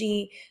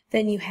energy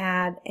than you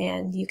had,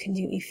 and you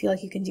feel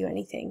like you can do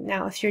anything.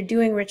 Now, if you're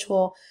doing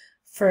ritual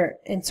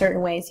in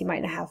certain ways, you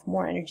might not have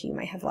more energy, you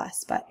might have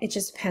less, but it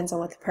just depends on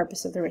what the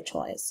purpose of the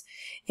ritual is.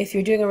 If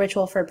you're doing a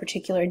ritual for a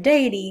particular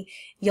deity,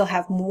 you'll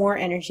have more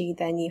energy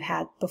than you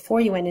had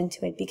before you went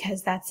into it,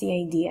 because that's the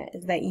idea,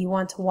 is that you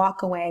want to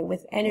walk away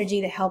with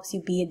energy that helps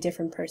you be a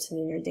different person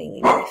in your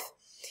daily life.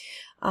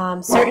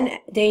 Certain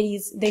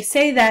deities, they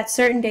say that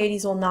certain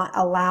deities will not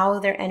allow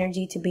their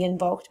energy to be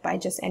invoked by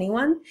just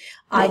anyone.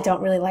 I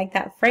don't really like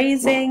that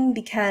phrasing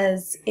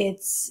because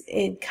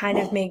it kind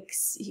of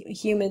makes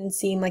humans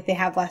seem like they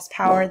have less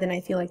power than I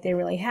feel like they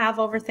really have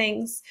over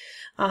things.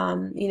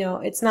 You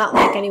know, it's not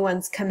like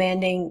anyone's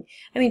commanding.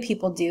 I mean,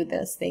 people do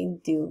this. They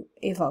do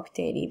evoke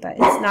deity, but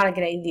it's not a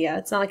good idea.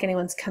 It's not like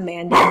anyone's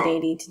commanding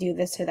deity to do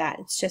this or that.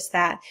 It's just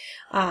that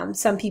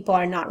some people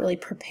are not really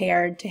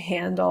prepared to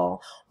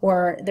handle,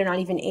 or they're not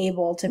even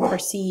able to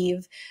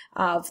perceive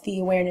of the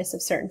awareness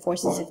of certain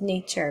forces of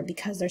nature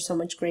because they're so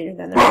much greater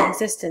than their own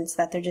existence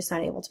that they're just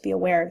not able to be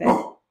aware of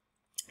it.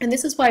 And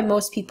this is why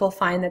most people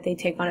find that they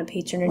take on a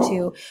patron or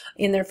two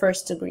in their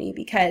first degree,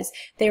 because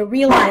they're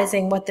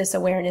realizing what this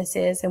awareness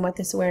is and what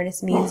this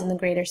awareness means in the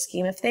greater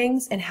scheme of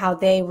things and how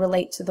they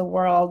relate to the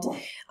world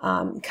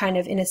kind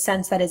of in a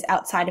sense that is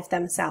outside of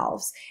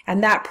themselves.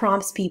 And that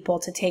prompts people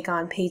to take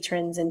on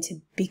patrons and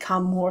to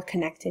become more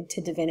connected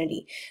to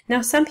divinity.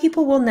 Now, some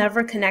people will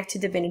never connect to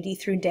divinity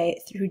through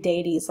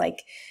deities like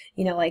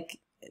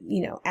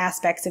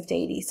aspects of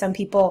deity. Some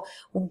people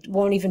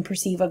won't even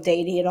perceive of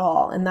deity at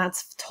all, and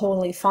that's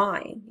totally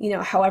fine. You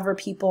know, however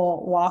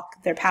people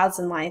walk their paths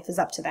in life is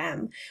up to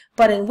them.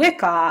 But in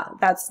Wicca,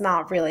 that's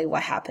not really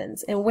what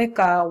happens. In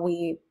Wicca,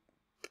 we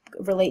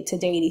relate to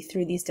deity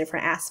through these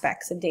different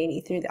aspects of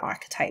deity, through the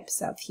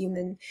archetypes of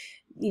human,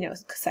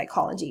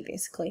 psychology,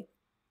 basically.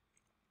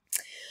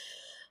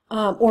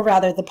 Or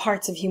rather, the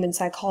parts of human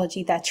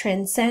psychology that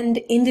transcend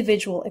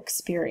individual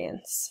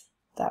experience.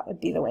 That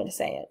would be the way to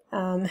say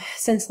it.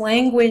 Since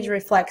language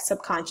reflects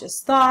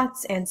subconscious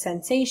thoughts and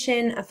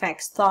sensation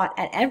affects thought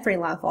at every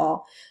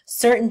level,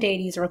 certain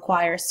deities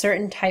require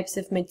certain types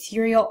of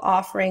material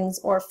offerings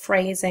or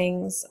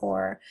phrasings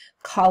or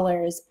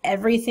colors.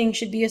 Everything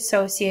should be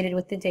associated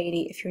with the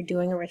deity if you're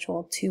doing a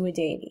ritual to a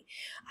deity.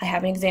 I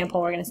have an example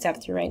we're going to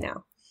step through right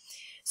now.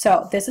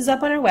 So this is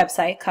up on our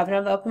website,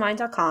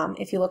 covenantofopenmind.com.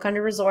 If you look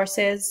under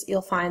resources,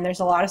 you'll find there's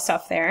a lot of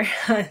stuff there.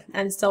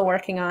 I'm still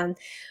working on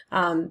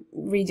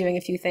redoing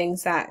a few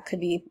things that could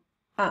be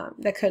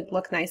that could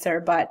look nicer,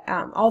 but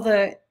all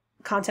the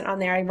content on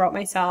there I wrote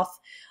myself.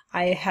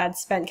 I had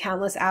spent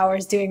countless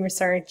hours doing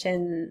research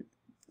and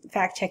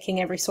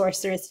fact-checking every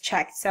source there is to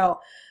check. So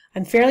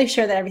I'm fairly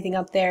sure that everything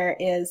up there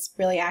is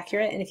really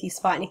accurate, and if you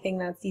spot anything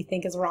that you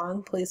think is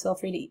wrong, please feel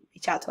free to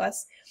reach out to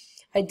us.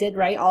 I did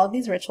write all of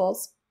these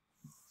rituals.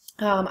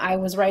 I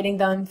was writing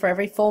them for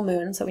every full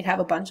moon, so we'd have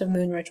a bunch of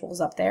moon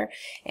rituals up there,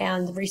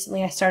 and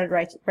recently I started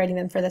writing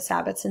them for the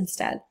Sabbats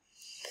instead.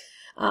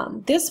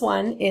 This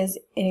one is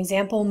an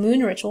example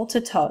moon ritual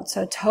to Tot.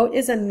 So Tot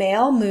is a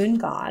male moon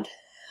god.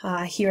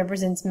 He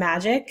represents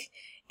magic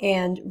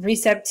and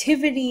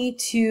receptivity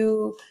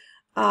to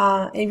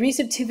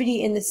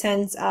receptivity in the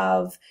sense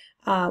of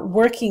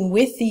working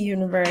with the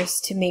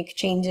universe to make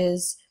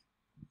changes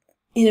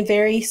in a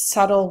very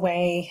subtle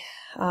way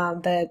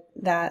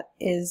that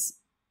is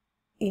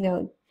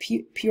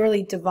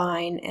purely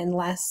divine and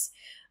less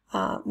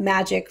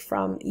magic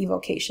from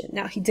evocation.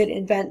 Now, he did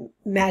invent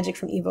magic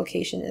from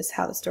evocation, is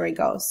how the story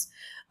goes.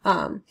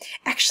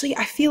 Actually,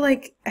 I feel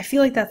like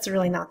that's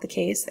really not the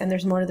case, and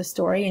there's more to the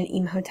story, and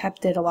Imhotep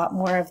did a lot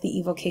more of the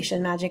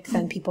evocation magic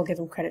than people give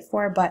him credit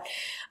for, but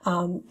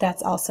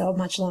that's also a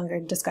much longer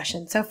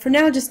discussion. So for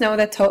now, just know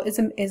that Tot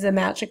is a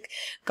magic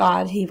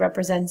god. He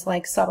represents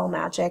like subtle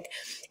magic,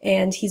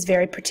 and he's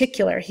very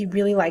particular. He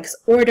really likes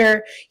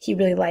order. He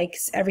really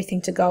likes everything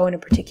to go in a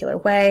particular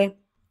way.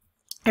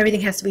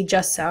 Everything has to be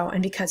just so,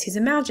 and because he's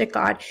a magic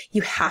god,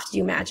 you have to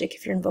do magic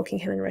if you're invoking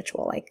him in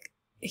ritual. Like,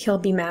 he'll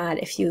be mad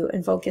if you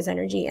invoke his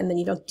energy and then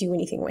you don't do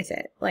anything with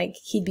it. Like,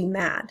 he'd be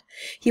mad.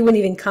 He wouldn't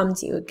even come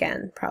to you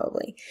again,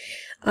 probably.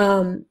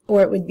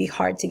 Or it would be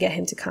hard to get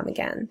him to come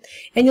again.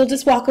 And you'll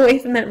just walk away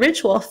from that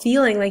ritual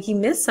feeling like you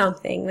missed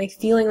something, like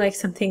feeling like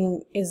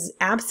something is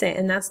absent,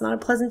 and that's not a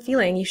pleasant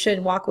feeling. You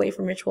should walk away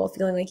from ritual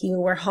feeling like you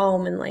were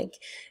home and like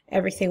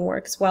everything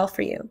works well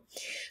for you.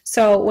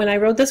 So when I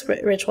wrote this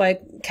ritual, I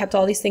kept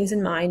all these things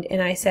in mind,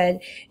 and I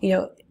said,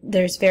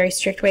 there's a very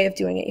strict way of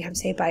doing it. You have to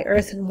say, by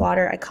earth and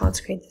water, I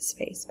consecrate this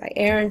space. By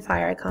air and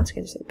fire, I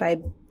consecrate this space. By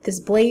this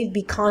blade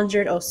be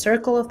conjured, O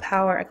circle of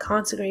power, I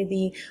consecrate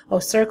thee, O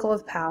circle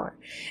of power.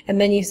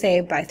 And then you say,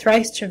 by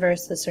thrice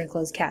traverse, the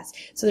circle is cast.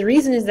 So the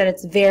reason is that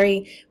it's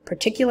very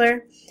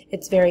particular,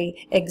 it's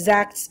very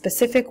exact,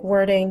 specific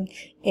wording,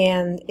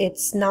 and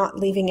it's not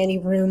leaving any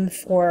room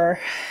for,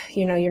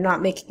 you're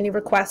not making any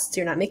requests,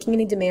 you're not making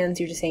any demands,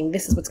 you're just saying,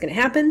 this is what's going to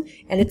happen,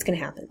 and it's going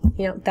to happen.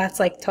 That's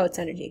like Tot's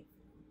energy.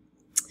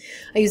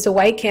 I used a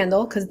white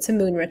candle because it's a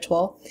moon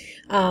ritual.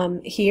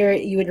 Here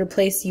you would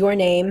replace your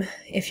name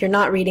if you're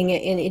not reading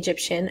it in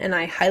Egyptian, and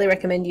I highly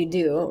recommend you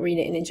do read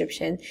it in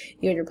Egyptian.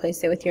 You would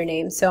replace it with your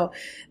name. So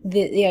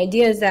the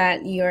idea is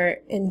that you're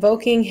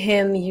invoking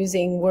him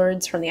using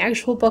words from the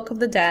actual Book of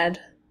the Dead.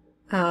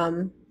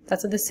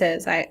 That's what this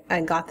is. I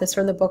got this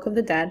from the Book of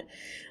the Dead.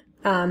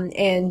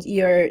 And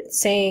you're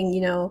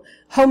saying,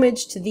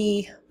 homage to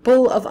thee,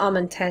 Bull of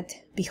Amentet,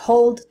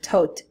 behold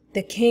Tot,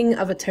 The King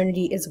of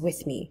Eternity is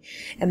with me.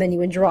 And then you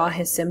would draw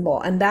his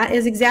symbol. And that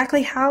is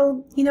exactly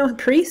how,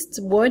 priests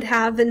would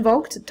have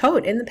invoked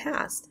Tot in the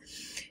past.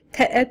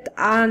 Te'et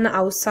an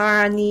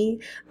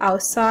ausarani,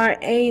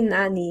 ausar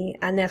einani,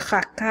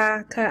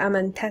 anechaka ka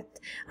amantet,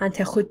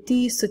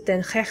 antechuti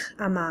sutenchech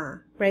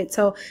ama. Right?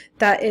 So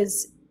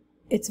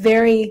it's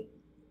very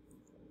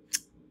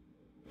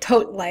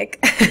Tot-like.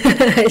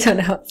 I don't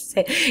know how to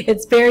say it.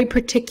 It's very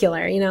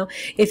particular,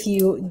 If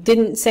you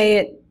didn't say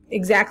it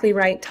exactly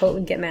right, Tot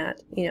would get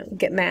mad,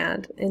 get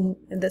mad in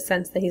the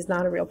sense that he's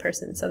not a real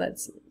person. So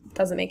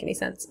doesn't make any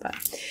sense. But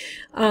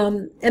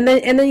and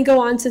then you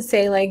go on to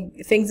say like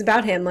things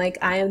about him, like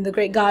I am the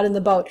great God in the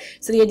boat.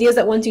 So the idea is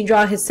that once you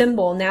draw his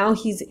symbol, now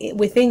he's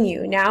within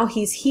you. Now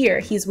he's here.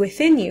 He's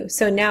within you.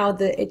 So now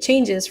it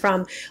changes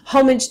from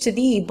homage to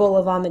thee, bull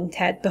of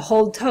Amentet,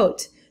 behold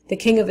Tot, the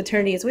King of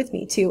Eternity is with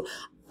me, to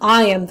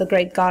I am the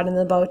great God in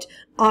the boat.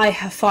 I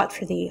have fought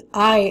for thee.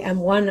 I am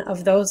one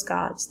of those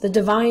gods, the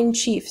divine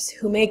chiefs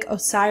who make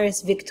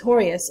Osiris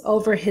victorious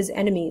over his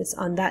enemies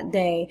on that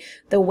day,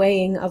 the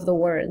weighing of the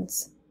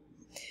words.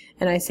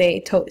 And I say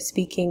Tot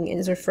speaking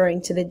is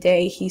referring to the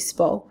day he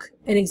spoke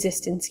and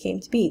existence came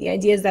to be. The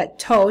idea is that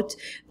Tot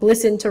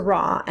listened to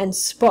Ra and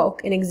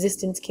spoke and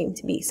existence came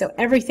to be. So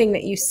everything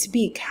that you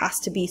speak has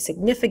to be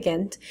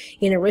significant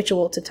in a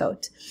ritual to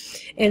Tot.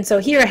 And so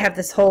here I have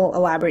this whole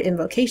elaborate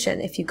invocation.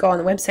 If you go on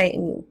the website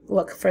and you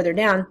look further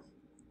down,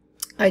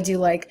 I do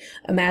like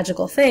a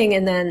magical thing,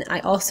 and then I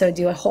also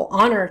do a whole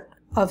honor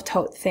of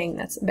Tot thing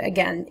that's,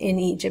 again, in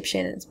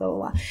Egyptian and blah,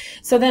 blah, blah.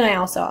 So then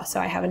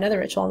I have another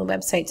ritual on the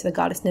website to the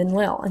goddess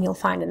Ninlil, and you'll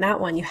find in that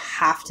one you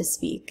have to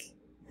speak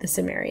the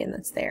Sumerian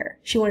that's there.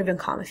 She won't even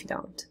come if you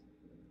don't.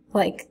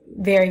 Like,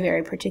 very,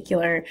 very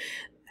particular,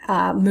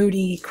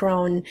 moody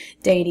crone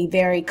deity,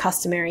 very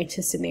customary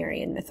to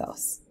Sumerian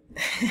mythos.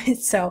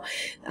 So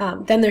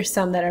then there's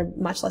some that are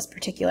much less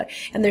particular.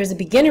 And there's a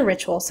beginner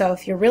ritual. So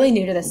if you're really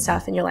new to this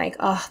stuff and you're like,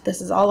 oh,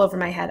 this is all over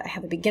my head, I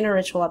have a beginner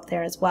ritual up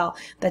there as well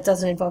that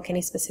doesn't invoke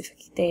any specific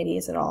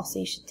deities at all. So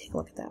you should take a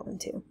look at that one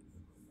too.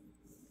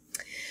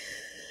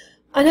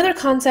 Another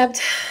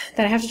concept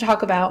that I have to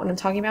talk about when I'm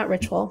talking about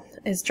ritual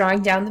is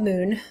drawing down the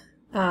moon.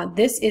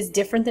 This is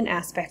different than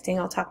aspecting.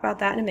 I'll talk about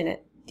that in a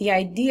minute. The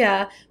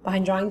idea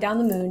behind drawing down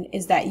the moon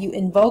is that you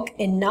invoke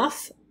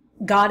enough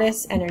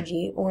goddess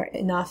energy, or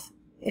enough,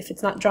 if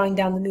it's not drawing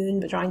down the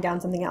moon but drawing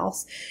down something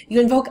else, you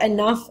invoke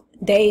enough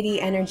deity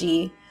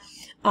energy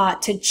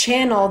to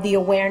channel the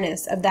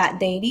awareness of that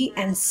deity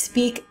and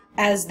speak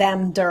as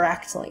them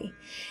directly.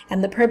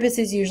 And the purpose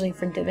is usually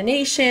for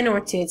divination,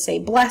 or to say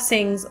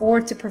blessings, or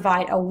to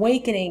provide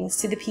awakenings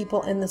to the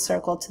people in the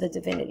circle to the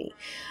divinity.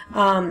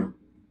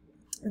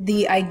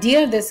 The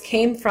idea of this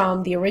came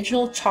from the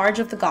original Charge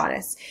of the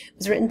Goddess. It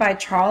was written by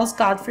Charles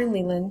Godfrey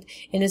Leland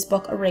in his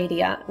book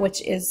Aradia,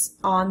 which is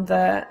on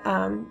the,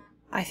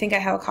 I think I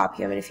have a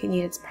copy of it. If you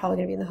need it, it's probably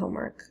going to be in the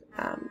homework.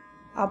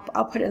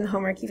 I'll put it in the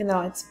homework, even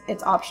though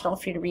it's optional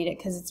for you to read it,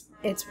 because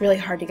it's really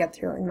hard to get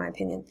through, in my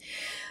opinion.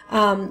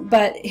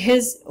 But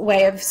his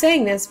way of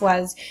saying this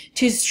was,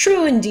 "'Tis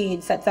true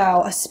indeed that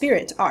thou a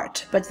spirit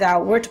art, but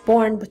thou wert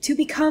born but to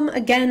become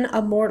again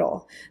a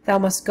mortal. Thou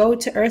must go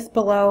to earth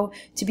below,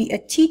 to be a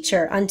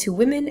teacher unto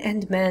women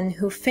and men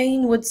who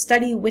fain would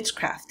study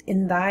witchcraft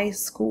in thy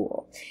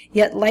school.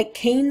 Yet like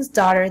Cain's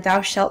daughter thou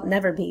shalt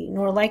never be,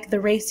 nor like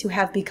the race who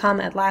have become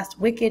at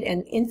last wicked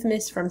and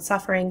infamous from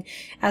suffering,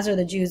 as are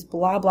the Jews,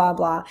 blah, blah,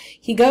 blah."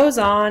 He goes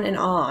on and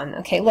on.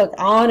 Okay, look,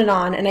 on,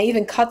 and I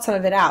even cut some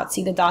of it out.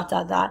 See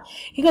the ...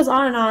 He goes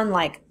on and on,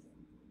 like,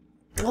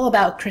 all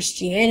about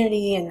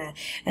Christianity,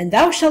 and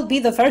thou shalt be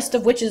the first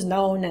of which is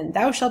known, and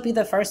thou shalt be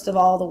the first of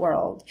all the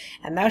world,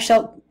 and thou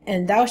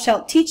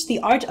shalt teach the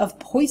art of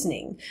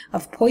poisoning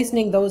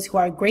those who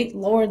are great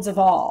lords of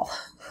all.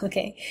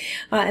 Okay,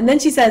 and then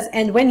she says,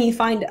 "And when ye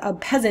find a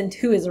peasant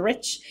who is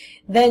rich,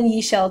 then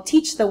ye shall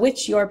teach the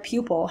witch your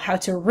pupil how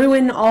to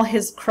ruin all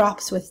his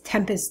crops with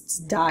tempests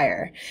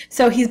dire."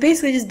 So he's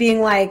basically just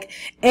being like,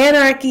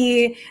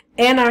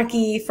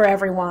 anarchy for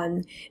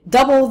everyone,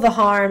 double the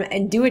harm,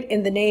 and do it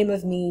in the name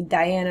of me,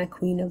 Diana,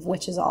 queen of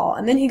witches all.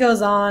 And then he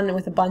goes on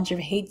with a bunch of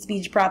hate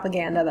speech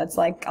propaganda that's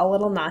like a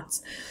little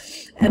nuts.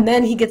 And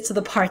then he gets to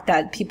the part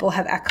that people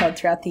have echoed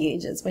throughout the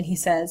ages, when he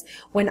says,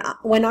 when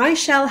I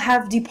shall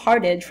have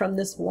departed from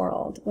this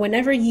world,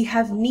 whenever ye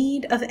have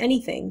need of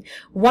anything,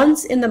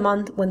 once in the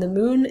month when the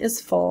moon is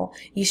full,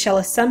 ye shall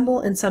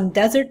assemble in some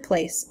desert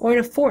place, or in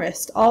a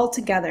forest all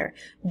together,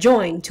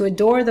 join to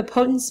adore the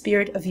potent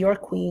spirit of your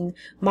queen,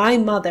 my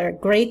mother,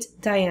 great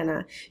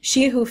Diana,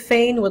 she who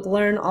fain would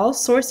learn all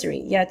sorcery,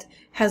 yet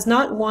has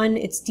not won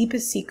its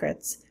deepest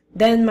secrets.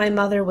 Then my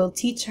mother will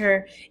teach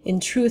her in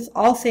truth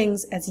all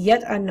things as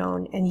yet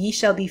unknown, and ye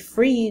shall be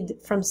freed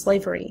from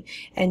slavery,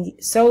 and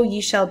so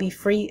ye shall be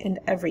free in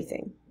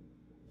everything.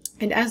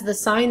 And as the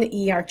sign that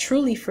ye are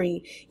truly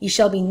free, ye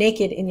shall be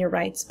naked in your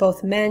rights,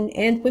 both men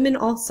and women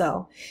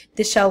also.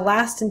 This shall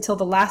last until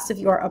the last of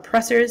your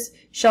oppressors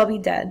shall be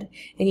dead,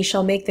 and ye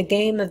shall make the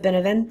game of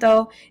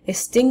Benevento,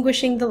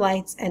 extinguishing the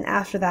lights, and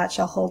after that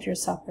shall hold your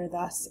supper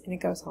thus. And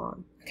it goes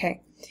on.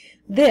 Okay.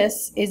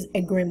 This is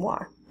a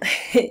grimoire.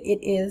 It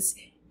is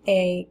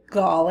a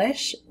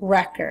Gaulish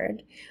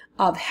record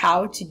of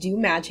how to do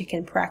magic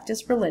and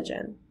practice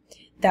religion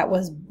that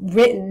was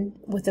written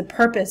with the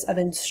purpose of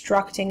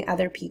instructing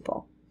other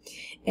people.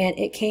 And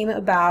it came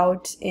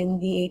about in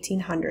the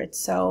 1800s,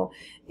 so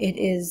it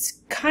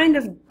is kind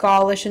of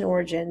Gaulish in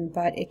origin,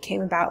 but it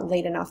came about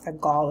late enough that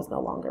Gaul is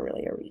no longer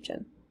really a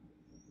region.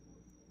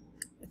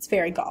 It's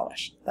very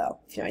Gaulish, though,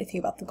 if you know anything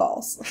about the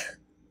Gauls.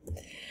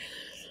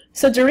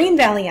 So Doreen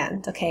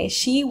Valiant, okay,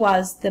 she's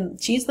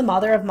the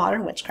mother of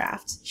modern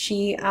witchcraft.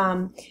 She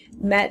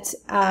met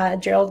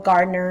Gerald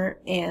Gardner,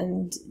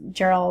 and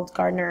Gerald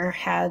Gardner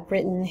had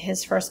written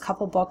his first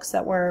couple books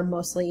that were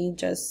mostly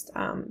just,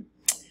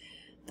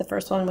 the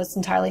first one was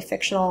entirely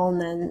fictional, and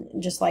then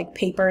just like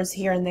papers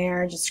here and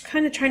there, just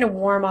kind of trying to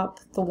warm up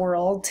the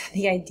world to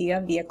the idea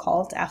of the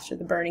occult after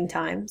the burning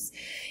times.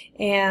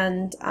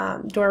 And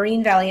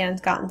Doreen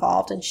Valiant got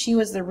involved, and she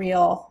was the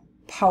real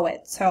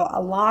poet. So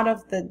a lot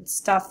of the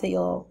stuff that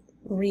you'll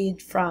read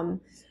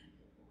from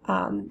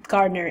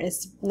Gardner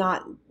is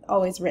not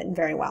always written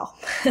very well.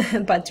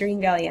 But Doreen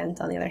Valiant,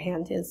 on the other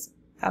hand, is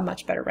a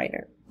much better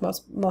writer.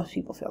 Most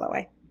people feel that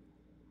way.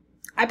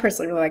 I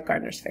personally really like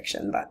Gardner's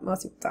fiction, but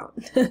most people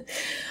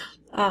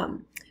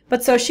don't.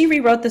 But so she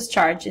rewrote this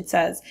charge. It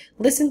says,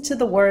 "Listen to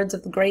the words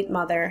of the Great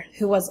Mother,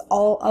 who was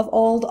of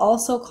old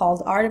also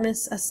called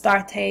Artemis,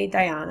 Astarte,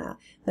 Diana,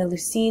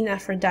 Melusine,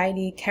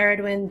 Aphrodite,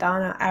 Caradwin,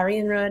 Donna,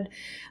 Arianrud,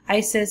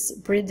 Isis,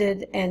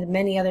 Bridid, and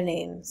many other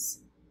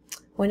names.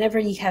 Whenever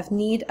ye have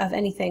need of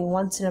anything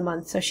once in a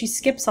month," so she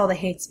skips all the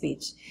hate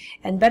speech,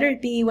 "and better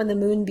it be when the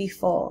moon be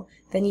full,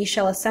 then ye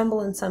shall assemble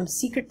in some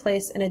secret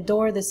place and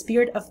adore the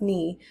spirit of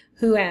me,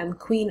 who am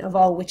queen of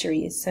all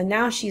witcheries." So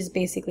now she's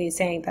basically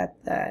saying that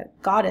the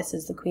goddess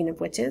is the queen of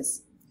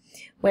witches,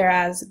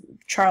 whereas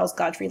Charles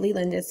Godfrey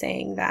Leland is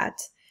saying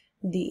that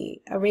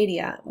the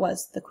Aradia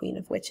was the queen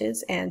of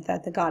witches and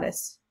that the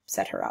goddess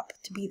set her up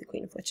to be the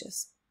queen of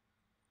witches.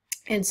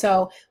 And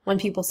so when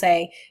people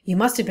say, "You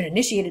must have been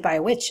initiated by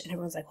a witch," and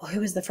everyone's like, "Well, who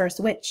was the first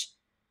witch?"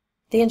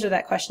 The answer to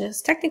that question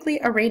is technically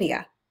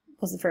Aradia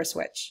was the first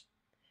witch,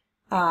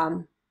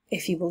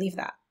 if you believe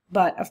that.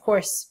 But of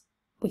course,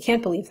 we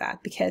can't believe that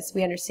because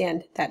we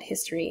understand that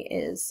history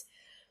is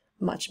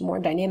much more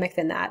dynamic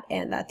than that,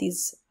 and that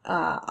these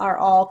are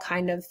all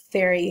kind of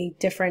very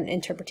different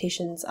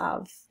interpretations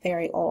of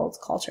very old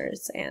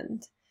cultures,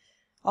 and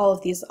all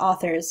of these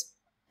authors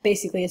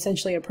basically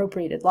essentially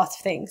appropriated lots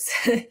of things.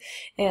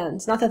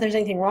 And not that there's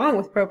anything wrong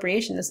with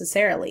appropriation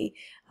necessarily.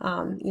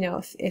 You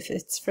know, if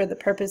it's for the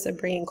purpose of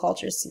bringing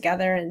cultures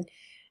together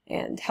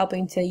and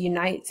helping to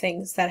unite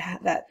things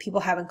that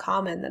people have in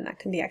common, then that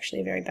can be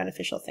actually a very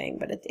beneficial thing.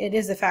 But it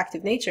is a fact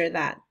of nature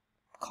that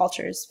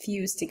cultures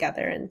fuse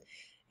together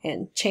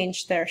and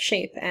change their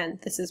shape,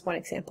 and this is one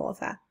example of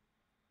that.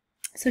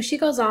 So she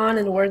goes on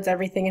and words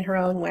everything in her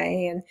own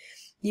way, and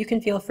you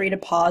can feel free to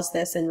pause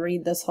this and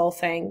read this whole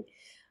thing.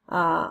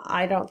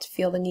 I don't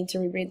feel the need to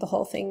reread the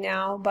whole thing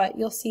now, but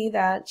you'll see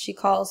that she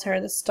calls her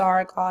the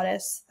star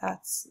goddess.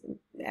 That's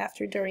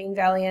after Doreen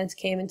Valiant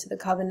came into the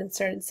coven and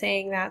started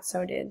saying that,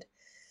 so did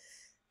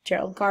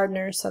Gerald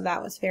Gardner, so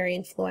that was very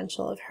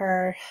influential of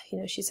her. You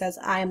know, she says,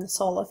 "I am the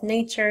soul of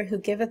nature, who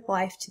giveth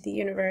life to the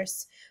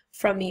universe.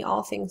 From me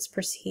all things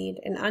proceed,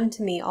 and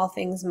unto me all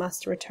things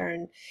must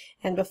return.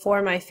 And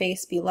before my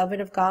face,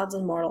 beloved of gods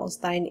and mortals,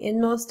 thine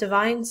inmost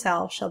divine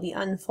self shall be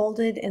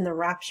unfolded in the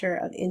rapture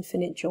of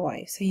infinite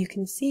joy." So you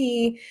can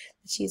see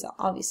that she's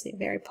obviously a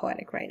very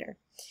poetic writer.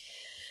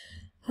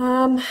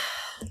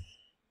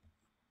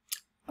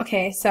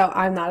 Okay, so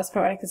I'm not as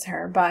poetic as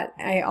her, but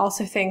I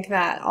also think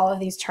that all of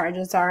these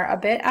charges are a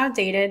bit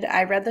outdated.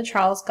 I read the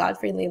Charles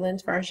Godfrey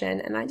Leland version,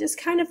 and I just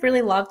kind of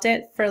really loved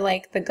it for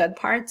like the good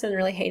parts and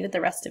really hated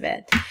the rest of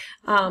it.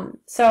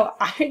 So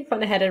I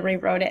went ahead and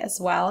rewrote it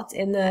as well. It's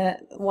in the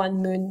One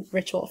Moon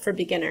Ritual for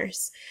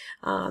Beginners.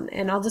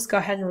 And I'll just go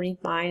ahead and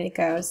read mine. It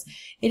goes,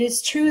 "It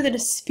is true that a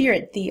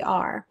spirit thee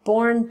are,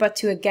 born but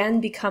to again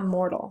become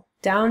mortal.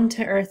 Down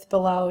to earth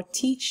below,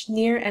 teach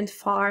near and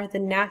far the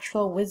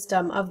natural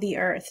wisdom of the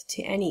earth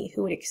to any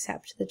who would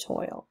accept the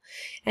toil.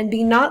 And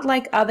be not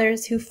like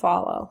others who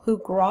follow, who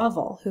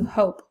grovel, who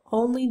hope,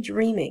 only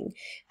dreaming,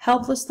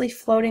 helplessly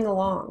floating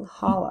along,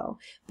 hollow.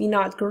 Be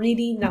not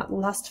greedy, not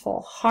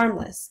lustful,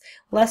 harmless,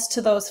 lest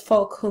to those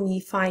folk whom ye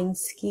find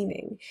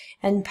scheming.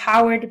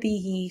 Empowered be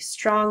ye,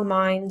 strong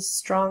minds,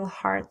 strong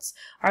hearts,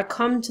 are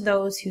come to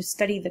those who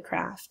study the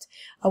craft.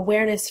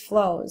 Awareness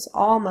flows,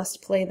 all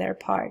must play their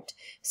part.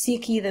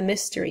 Seek ye the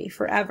mystery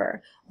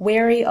forever,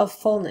 weary of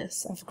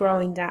fullness, of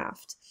growing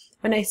daft.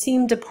 When I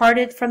seem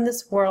departed from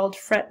this world,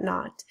 fret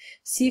not.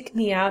 Seek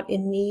me out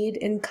in need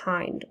and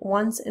kind.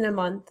 Once in a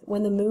month,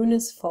 when the moon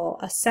is full,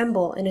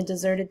 assemble in a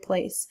deserted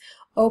place.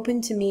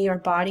 Open to me your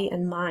body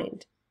and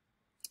mind.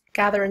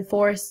 Gather in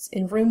forests,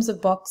 in rooms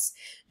of books,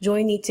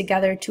 join ye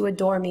together to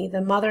adore me,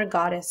 the mother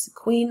goddess,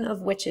 queen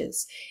of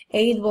witches.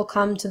 Aid will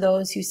come to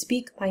those who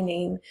speak my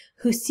name,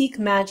 who seek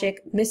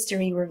magic,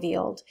 mystery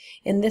revealed.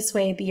 In this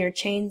way be your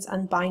chains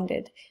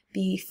unbinded. Be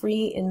ye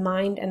free in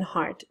mind and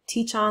heart.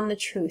 Teach on the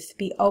truth,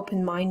 be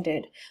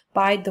open-minded.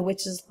 Bide the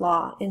witch's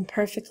law, in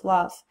perfect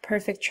love,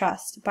 perfect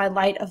trust, by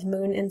light of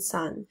moon and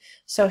sun.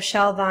 So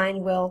shall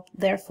thine will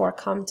therefore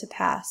come to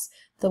pass,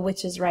 the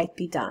witch's right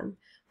be done.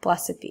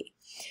 Blessed be.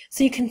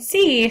 So you can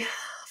see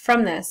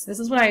from this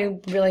is what I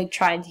really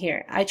tried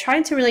here. I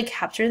tried to really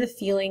capture the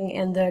feeling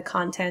and the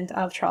content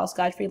of Charles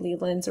Godfrey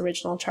Leland's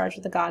original Charge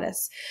with the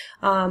Goddess.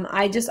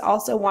 I just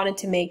also wanted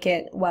to make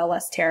it, well,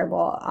 less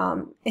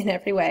terrible in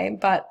every way,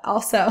 but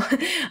also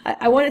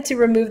I wanted to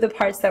remove the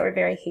parts that were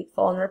very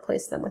hateful and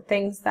replace them with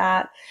things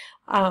that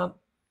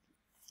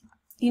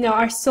you know,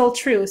 are still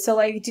true. So,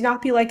 like, do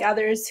not be like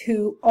others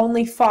who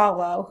only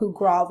follow, who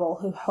grovel,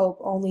 who hope,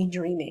 only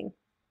dreaming.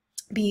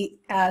 Be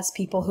as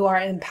people who are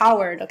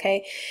empowered,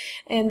 okay?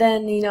 And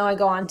then, you know, I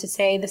go on to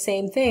say the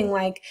same thing,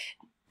 like,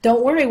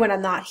 don't worry when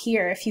I'm not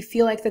here. If you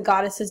feel like the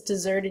goddess has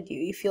deserted you,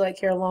 you feel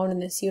like you're alone in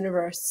this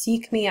universe,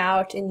 seek me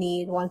out in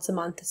need, once a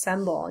month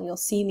assemble, and you'll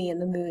see me in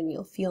the moon,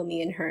 you'll feel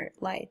me in her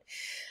light.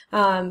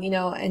 You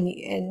know,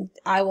 and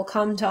I will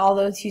come to all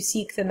those who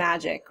seek the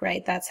magic,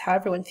 right? That's how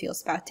everyone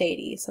feels about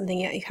deity,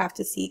 something that you have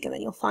to seek and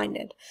then you'll find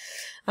it.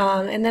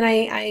 And then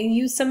I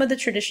use some of the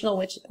traditional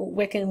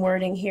Wiccan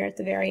wording here at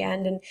the very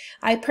end, and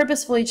I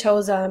purposefully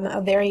chose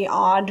a very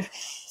odd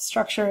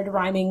structured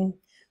rhyming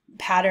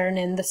pattern,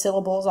 and the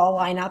syllables all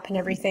line up and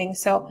everything.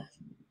 So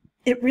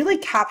it really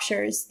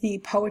captures the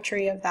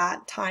poetry of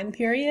that time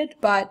period,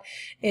 but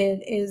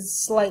it is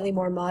slightly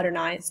more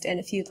modernized. And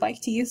if you'd like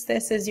to use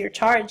this as your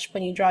charge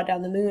when you draw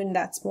down the moon,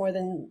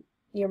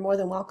 you're more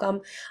than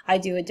welcome. I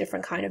do a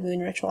different kind of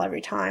moon ritual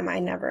every time. I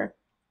never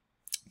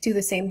do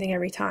the same thing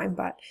every time,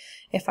 but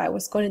if I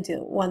was going to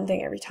do one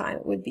thing every time,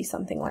 it would be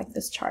something like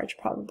this charge,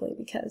 probably,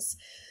 because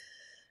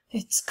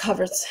it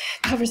covers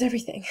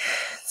everything.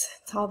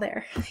 It's all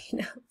there, you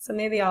know. So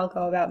maybe I'll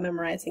go about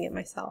memorizing it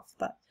myself,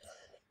 but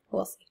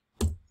we'll see.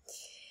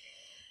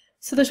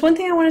 So there's one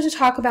thing I wanted to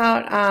talk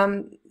about.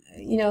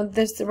 You know,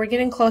 we're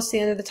getting close to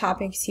the end of the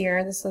topics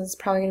here. This is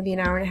probably going to be an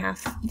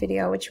hour-and-a-half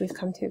video, which we've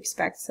come to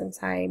expect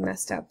since I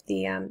messed up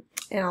the, and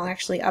I'll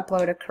actually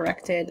upload a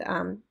corrected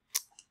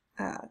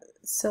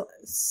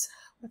syllabus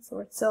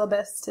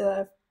to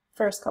the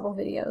first couple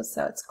videos,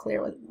 so it's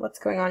clear what's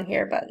going on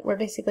here. But we're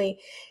basically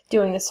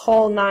doing this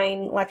whole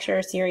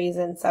 9-lecture series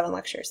in 7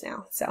 lectures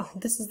now. So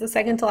this is the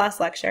second to last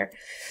lecture.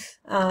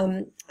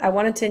 I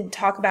wanted to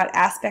talk about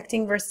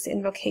aspecting versus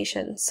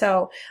invocation.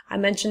 So I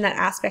mentioned that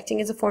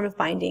aspecting is a form of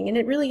binding, and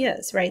it really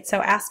is, right?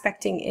 So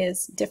aspecting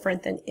is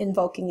different than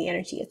invoking the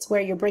energy. It's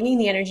where you're bringing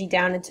the energy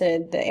down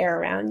into the air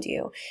around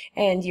you,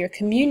 and you're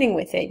communing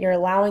with it. You're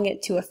allowing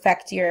it to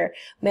affect your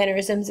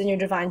mannerisms and your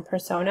divine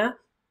persona.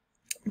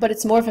 But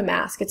it's more of a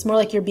mask. It's more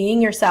like you're being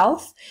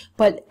yourself,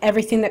 but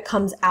everything that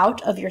comes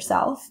out of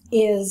yourself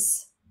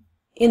is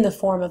in the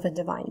form of a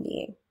divine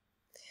being.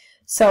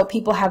 So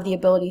people have the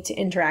ability to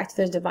interact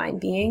with a divine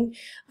being,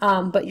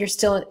 but you're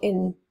still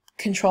in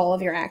control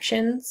of your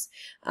actions.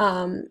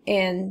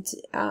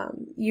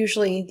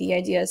 Usually the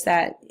idea is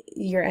that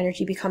your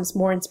energy becomes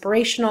more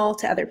inspirational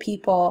to other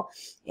people,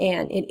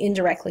 and it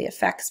indirectly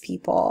affects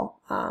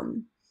people.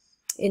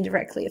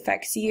 Indirectly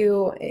affects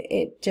you.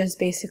 It just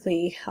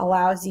basically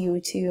allows you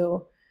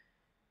to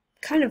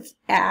kind of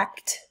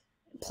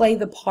play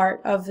the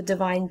part of a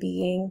divine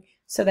being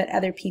so that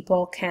other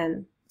people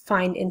can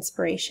find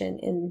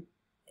inspiration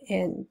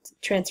and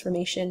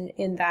transformation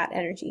in that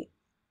energy.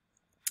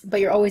 But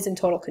you're always in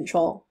total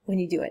control when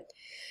you do it.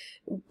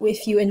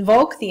 If you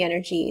invoke the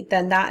energy,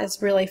 then that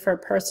is really for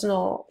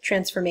personal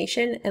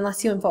transformation,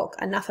 unless you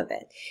invoke enough of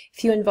it.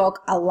 If you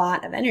invoke a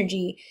lot of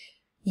energy,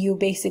 you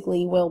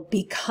basically will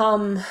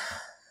become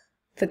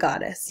the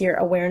goddess. Your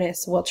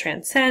awareness will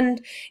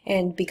transcend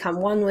and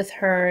become one with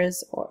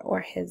hers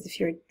or his. If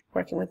you're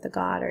working with the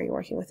god or you're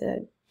working with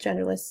a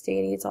genderless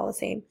deity, it's all the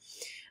same.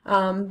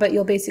 But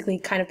you'll basically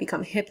kind of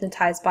become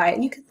hypnotized by it,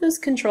 and you can lose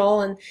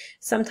control. And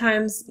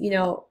sometimes, you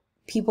know,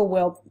 people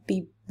will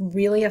be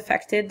really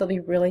affected. They'll be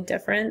really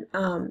different.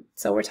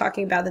 So we're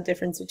talking about the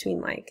difference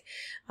between like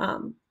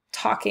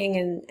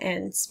talking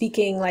and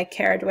speaking like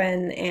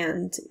Caradwen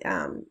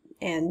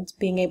and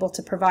being able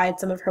to provide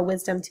some of her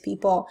wisdom to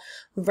people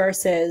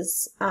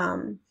versus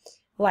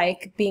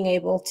like being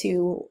able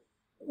to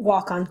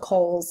walk on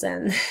coals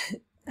and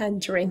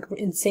drink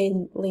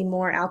insanely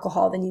more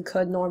alcohol than you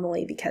could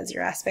normally because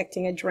you're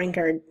aspecting a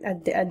drinker, a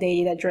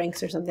deity that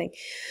drinks or something.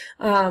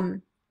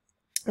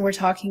 We're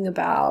talking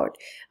about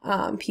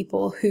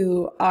people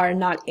who are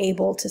not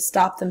able to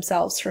stop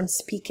themselves from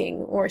speaking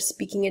or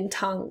speaking in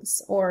tongues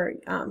or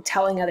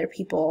telling other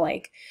people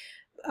like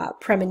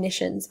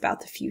premonitions about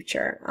the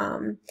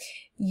future.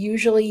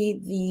 Usually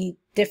the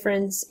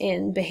difference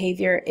in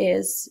behavior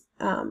is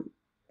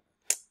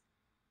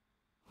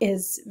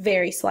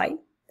very slight.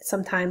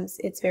 Sometimes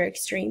it's very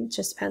extreme. It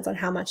just depends on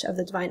how much of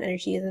the divine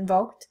energy is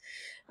invoked.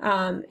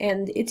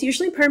 And it's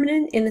usually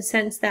permanent in the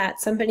sense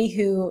that somebody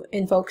who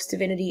invokes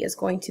divinity is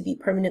going to be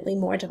permanently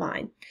more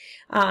divine.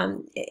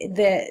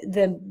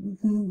 The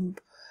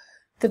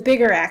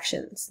bigger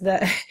actions,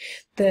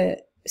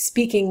 the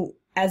speaking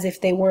as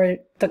if they were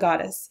the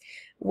goddess,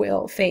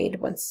 will fade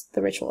once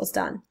the ritual is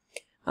done.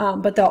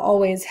 But they'll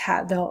always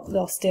have,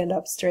 they'll stand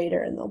up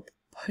straighter, and they'll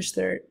push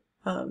their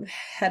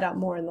head up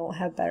more, and they'll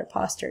have better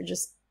posture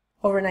just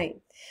overnight,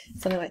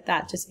 something like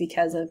that, just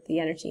because of the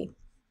energy.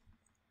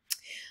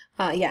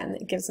 Yeah, and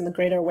it gives them a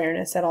greater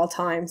awareness at all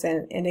times,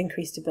 and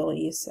increased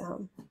abilities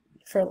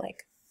for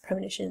like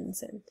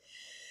premonitions and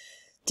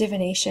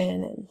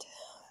divination,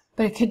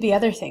 but it could be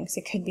other things.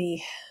 It could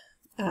be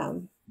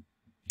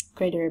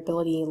greater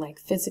ability like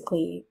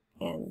physically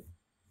and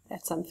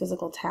at some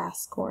physical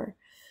task, or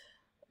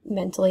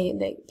mentally,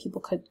 that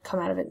people could come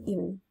out of it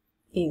even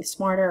being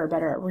smarter or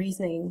better at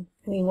reasoning.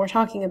 I mean, we're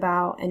talking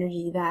about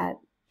energy that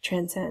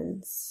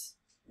transcends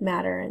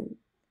matter and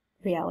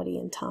reality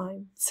and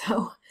time.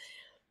 So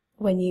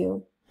when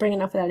you bring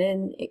enough of that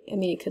in,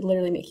 it could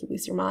literally make you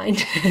lose your mind.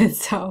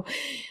 So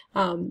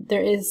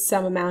there is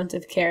some amount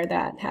of care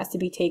that has to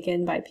be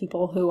taken by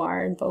people who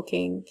are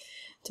invoking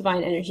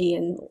divine energy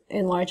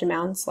in large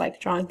amounts. Like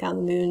drawing down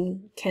the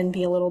moon can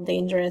be a little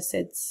dangerous.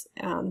 It's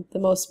the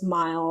most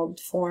mild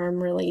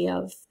form, really,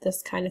 of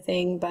this kind of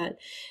thing. But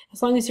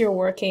as long as you're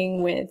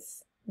working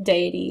with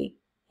deity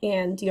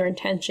and your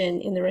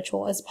intention in the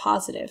ritual is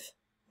positive,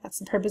 that's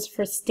the purpose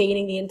for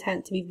stating the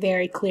intent, to be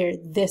very clear,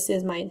 this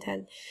is my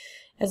intent.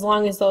 As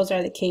long as those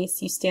are the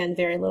case, you stand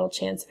very little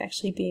chance of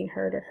actually being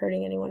hurt or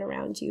hurting anyone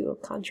around you,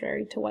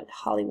 contrary to what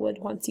Hollywood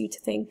wants you to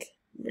think.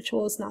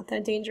 Ritual is not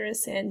that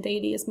dangerous, and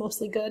deity is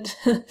mostly good.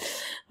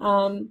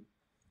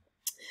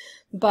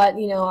 But,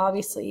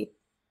 obviously,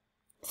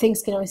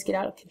 things can always get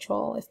out of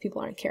control if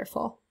people aren't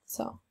careful.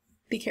 So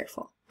be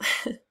careful.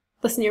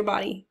 Listen to your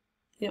body.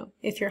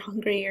 If you're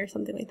hungry or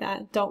something like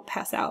that, don't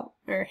pass out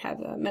or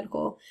have a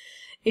medical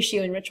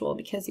issue in ritual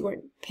because you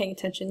weren't paying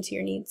attention to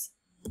your needs.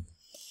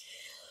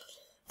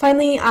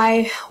 Finally,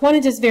 I want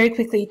to just very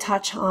quickly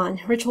touch on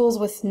rituals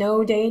with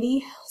no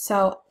deity.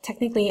 So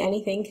technically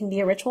anything can be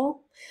a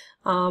ritual.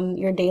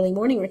 Your daily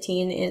morning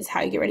routine is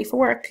how you get ready for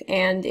work.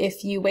 And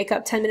if you wake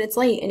up 10 minutes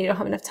late and you don't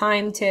have enough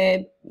time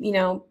to,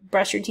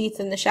 brush your teeth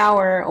in the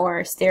shower,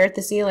 or stare at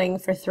the ceiling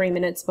for 3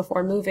 minutes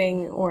before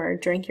moving, or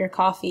drink your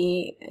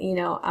coffee,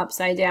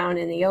 upside down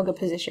in a yoga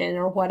position,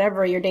 or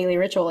whatever your daily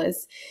ritual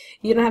is,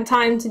 you don't have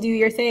time to do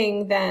your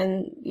thing,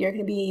 then you're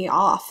going to be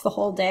off the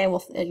whole day.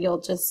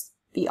 You'll just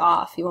be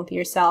off. You won't be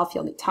yourself.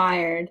 You'll be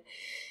tired.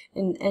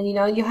 And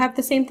you have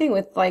the same thing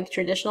with like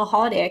traditional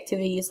holiday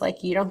activities.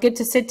 Like, you don't get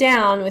to sit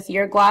down with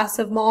your glass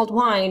of mulled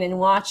wine and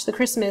watch the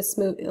Christmas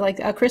movie, like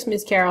a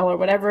Christmas Carol or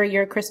whatever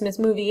your Christmas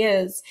movie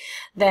is.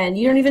 Then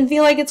you don't even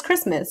feel like it's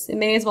Christmas. It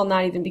may as well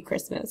not even be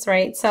Christmas,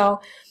 right?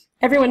 So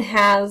everyone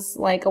has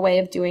like a way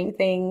of doing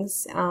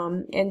things.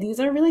 And these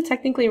are really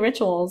technically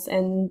rituals,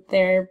 and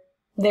they're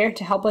there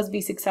to help us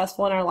be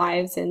successful in our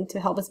lives, and to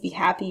help us be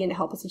happy, and to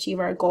help us achieve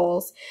our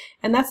goals.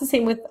 And that's the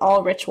same with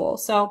all ritual.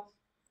 So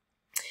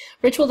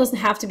ritual doesn't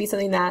have to be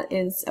something that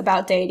is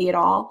about deity at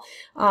all.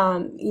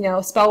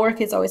 Spell work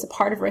is always a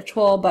part of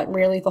ritual, but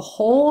rarely the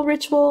whole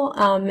ritual.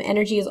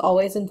 Energy is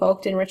always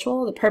invoked in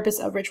ritual. The purpose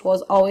of ritual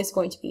is always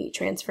going to be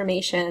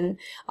transformation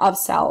of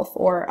self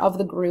or of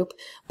the group,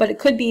 but it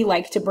could be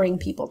like to bring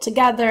people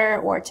together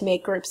or to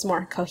make groups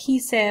more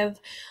cohesive.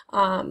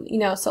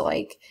 So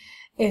like,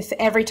 if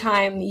every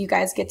time you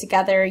guys get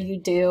together, you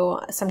do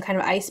some kind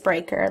of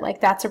icebreaker,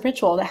 like that's a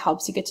ritual that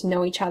helps you get to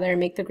know each other and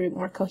make the group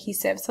more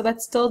cohesive. So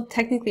that's still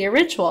technically a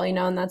ritual,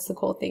 and that's the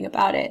cool thing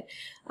about it,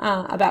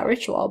 about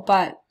ritual.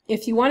 But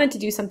if you wanted to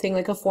do something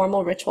like a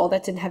formal ritual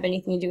that didn't have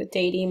anything to do with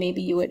deity,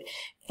 maybe you would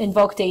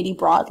invoke deity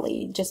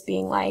broadly, just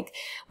being like,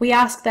 we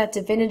ask that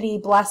divinity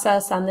bless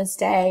us on this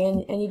day,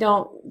 and you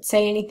don't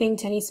say anything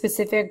to any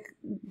specific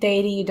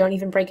deity. You don't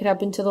even break it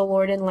up into the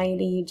Lord and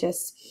Lady. You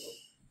just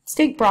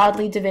state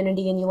broadly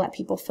divinity, and you let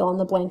people fill in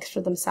the blanks for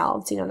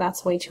themselves.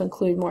 That's a way to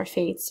include more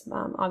faiths.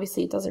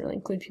 Obviously, it doesn't really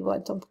include people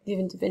that don't believe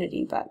in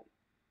divinity, but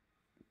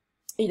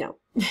you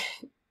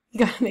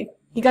gotta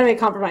make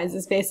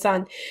compromises based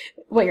on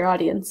what your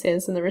audience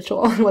is and the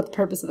ritual, and what the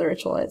purpose of the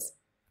ritual is.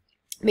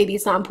 Maybe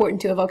it's not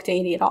important to evoke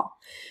deity at all.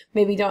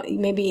 Maybe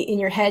in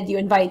your head you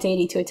invite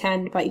deity to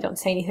attend, but you don't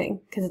say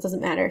anything because it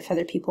doesn't matter if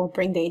other people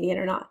bring deity in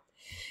or not.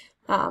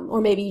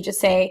 Or maybe you just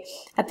say,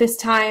 at this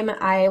time,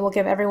 I will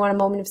give everyone a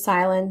moment of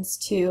silence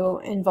to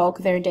invoke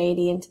their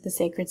deity into the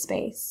sacred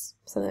space.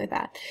 Something like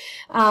that.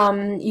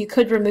 You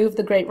could remove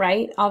the Great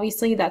Rite.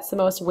 Obviously, that's the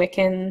most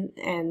Wiccan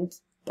and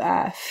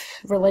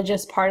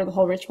religious part of the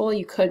whole ritual,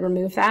 you could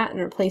remove that and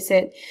replace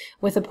it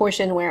with a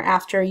portion where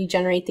after you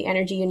generate the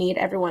energy you need,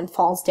 everyone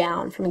falls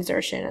down from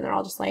exertion and they're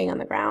all just laying on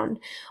the ground.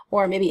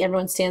 Or maybe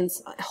everyone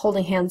stands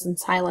holding hands in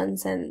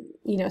silence and,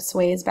 you know,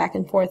 sways back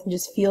and forth and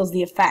just feels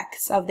the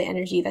effects of the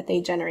energy that they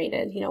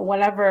generated. You know,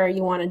 whatever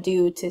you want to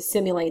do to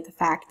simulate the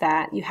fact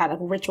that you had a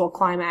ritual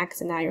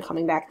climax and now you're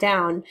coming back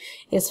down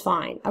is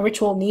fine. A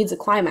ritual needs a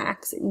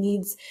climax. It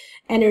needs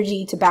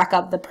energy to back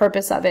up the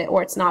purpose of it,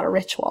 or it's not a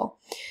ritual.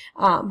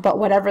 But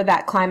whatever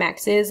that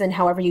climax is, and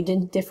however you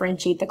didn't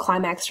differentiate the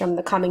climax from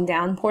the coming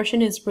down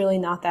portion, is really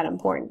not that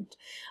important.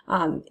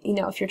 You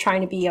know, if you're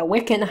trying to be a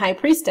Wiccan high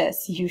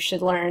priestess, you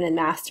should learn and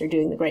master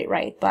doing the Great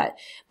Rite. But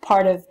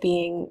part of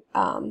being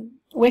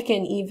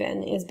Wiccan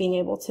even is being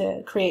able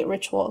to create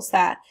rituals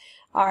that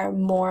are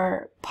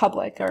more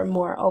public or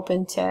more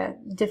open to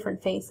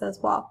different faiths as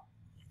well,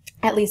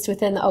 at least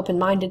within the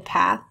open-minded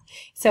path.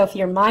 So if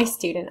you're my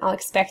student, I'll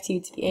expect you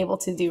to be able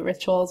to do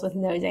rituals with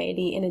no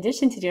deity in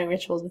addition to doing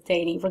rituals with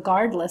deity,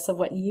 regardless of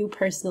what you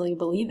personally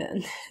believe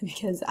in,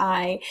 because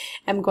I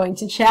am going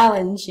to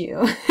challenge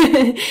you.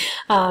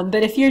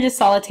 But if you're just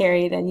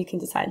solitary, then you can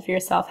decide for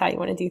yourself how you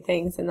want to do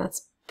things, and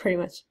that's pretty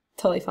much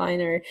totally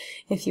fine. Or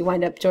if you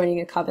wind up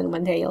joining a coven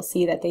one day, you'll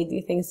see that they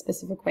do things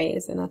specific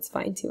ways, and that's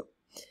fine too.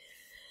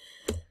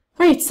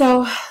 All right,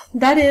 so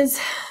that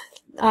is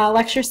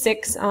Lecture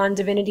 6 on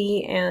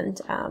divinity and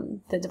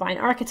the divine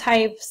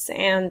archetypes,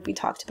 and we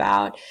talked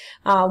about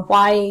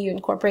why you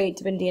incorporate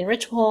divinity in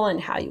ritual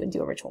and how you would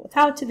do a ritual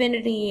without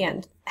divinity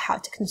and how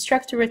to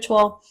construct a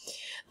ritual.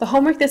 The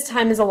homework this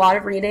time is a lot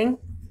of reading.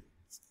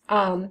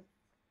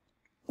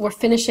 We're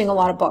finishing a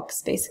lot of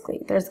books,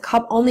 basically. There's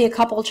only a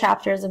couple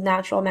chapters of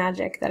natural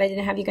magic that I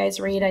didn't have you guys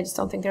read. I just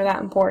don't think they're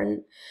that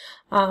important.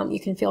 You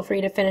can feel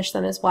free to finish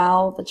them as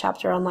well. The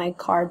chapter on like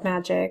card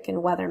magic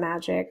and weather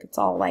magic, it's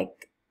all like,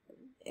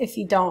 if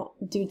you don't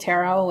do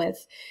tarot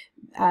with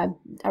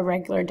a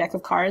regular deck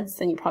of cards,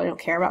 then you probably don't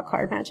care about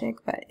card magic.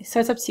 But so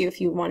it's up to you if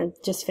you want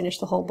to just finish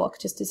the whole book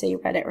just to say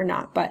you read it or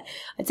not. But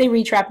I'd say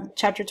read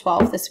chapter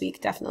 12 this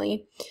week,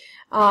 definitely.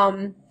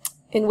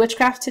 In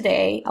Witchcraft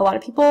today, a lot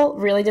of people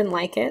really didn't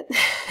like it,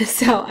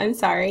 so I'm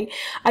sorry.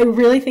 I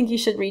really think you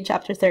should read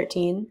chapter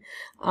 13.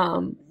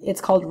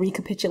 It's called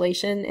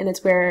Recapitulation, and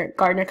it's where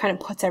Gardner kind of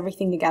puts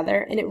everything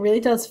together, and it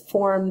really does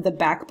form the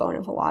backbone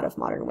of a lot of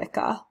modern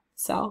Wicca.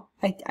 So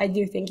I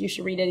do think you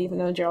should read it, even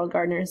though Gerald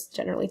Gardner is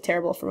generally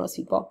terrible for most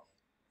people.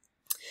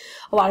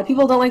 A lot of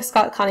people don't like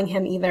Scott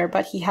Cunningham either,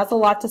 but he has a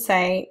lot to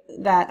say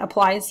that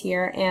applies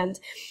here, and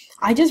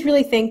I just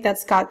really think that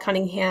Scott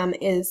Cunningham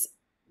is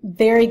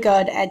very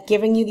good at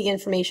giving you the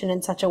information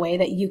in such a way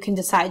that you can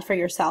decide for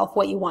yourself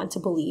what you want to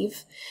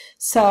believe.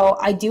 So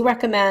I do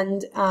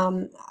recommend,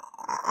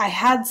 I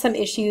had some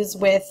issues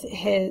with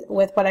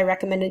what I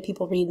recommended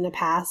people read in the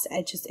past.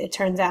 It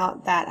turns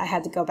out that I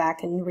had to go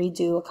back and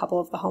redo a couple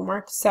of the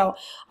homework. So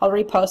I'll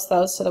repost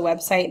those to the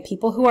website.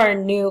 People who are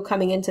new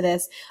coming into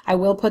this, I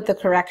will put the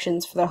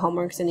corrections for the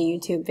homeworks in the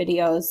YouTube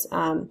videos,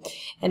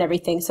 and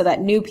everything, so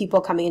that new people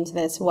coming into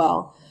this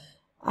will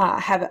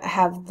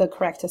have the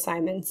correct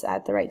assignments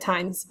at the right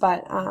times.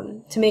 But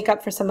to make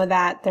up for some of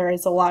that, there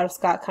is a lot of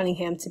Scott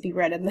Cunningham to be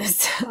read in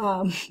this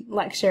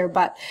lecture.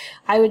 But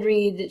I would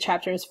read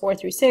chapters 4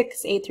 through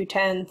 6, 8 through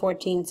 10,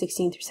 14,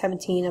 16 through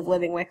 17 of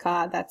Living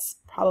Wicca. That's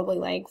probably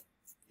like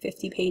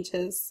 50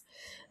 pages.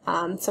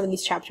 Some of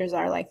these chapters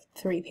are like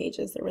 3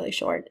 pages. They're really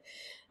short.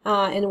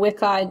 In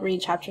Wicca, I'd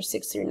read chapter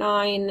 6 through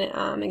 9.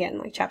 Again,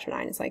 like chapter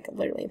 9 is like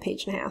literally a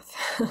page and a half.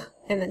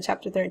 And then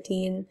chapter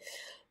 13.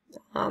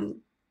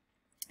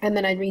 And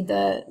then I'd read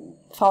the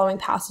following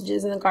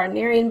passages in the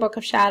Gardnerian Book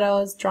of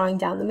Shadows: Drawing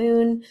Down the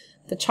Moon,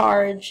 The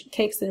Charge,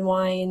 Cakes and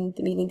Wine,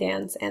 The Meeting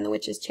Dance, and The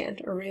Witch's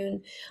Chant or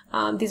Rune.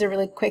 These are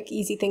really quick,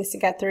 easy things to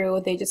get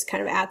through. They just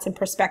kind of add some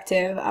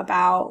perspective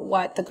about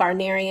what the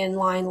Gardnerian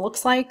line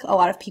looks like. A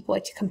lot of people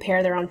like to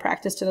compare their own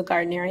practice to the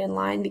Gardnerian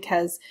line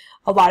because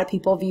a lot of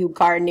people view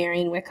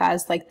Gardnerian Wicca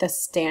as like the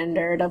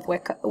standard of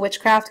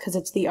witchcraft because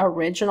it's the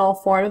original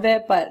form of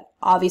it, but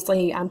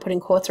obviously I'm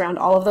putting quotes around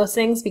all of those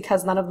things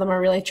because none of them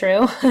are really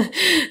true.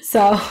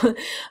 So,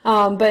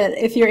 but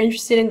if you're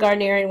interested in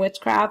Gardnerian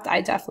witchcraft, I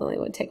definitely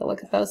would take a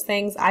look at those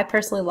things. I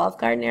personally love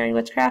Gardnerian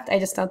witchcraft. I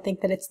just don't think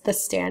that it's the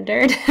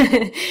standard.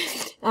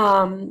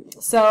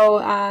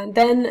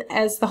 Then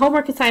as the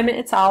homework assignment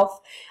itself,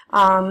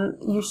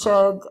 you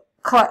should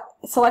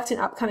select an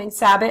upcoming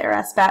Sabbat or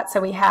Esbat. So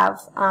we have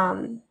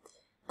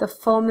the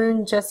full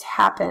moon just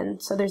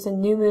happened, so there's a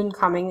new moon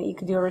coming that you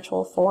could do a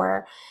ritual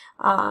for.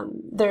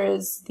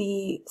 There's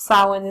the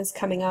Samhain is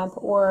coming up,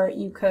 or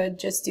you could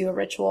just do a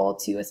ritual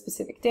to a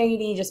specific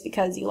deity just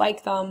because you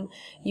like them.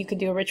 You could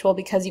do a ritual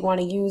because you want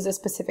to use a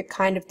specific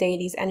kind of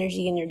deity's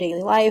energy in your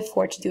daily life,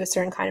 or to do a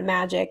certain kind of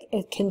magic.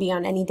 It can be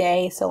on any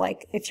day. So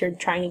like if you're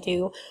trying to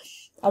do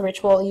a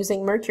ritual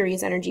using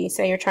Mercury's energy,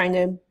 say you're trying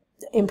to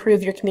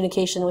improve your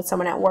communication with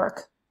someone at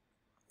work,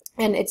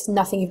 and it's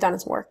nothing you've done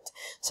has worked.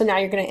 So now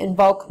you're going to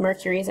invoke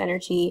Mercury's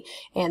energy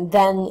and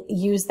then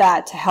use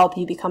that to help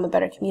you become a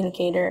better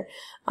communicator.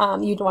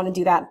 You'd want to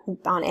do that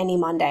on any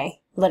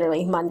Monday.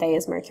 literally Monday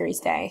is Mercury's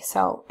day,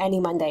 so any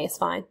Monday is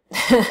fine.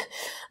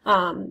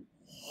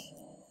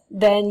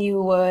 Then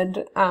you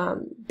would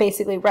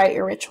basically write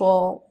your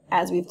ritual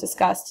as we've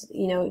discussed,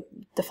 you know,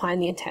 define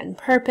the intent and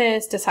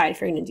purpose, decide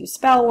if you're going to do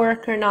spell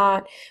work or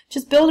not.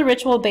 Just build a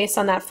ritual based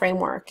on that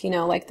framework, you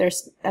know, like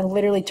I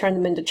literally turn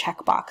them into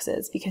check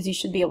boxes, because you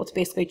should be able to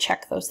basically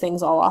check those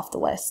things all off the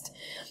list.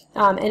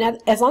 And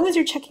as long as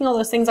you're checking all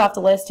those things off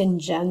the list in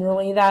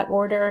generally that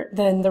order,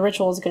 then the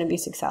ritual is going to be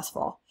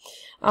successful.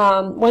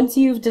 Once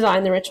you've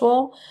designed the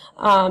ritual,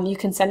 you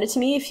can send it to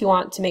me if you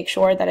want to make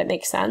sure that it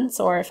makes sense,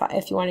 or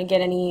if you want to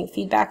get any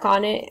feedback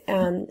on it.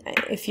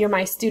 If you're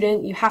my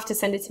student, you have to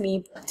send it to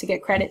me to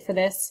get credit for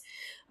this.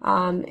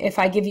 If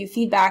I give you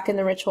feedback in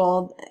the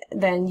ritual,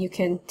 then you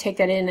can take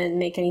that in and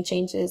make any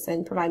changes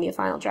and provide me a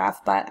final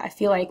draft. But I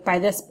feel like by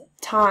this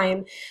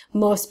time,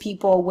 most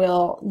people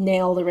will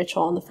nail the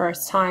ritual on the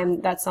first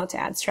time. That's not to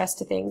add stress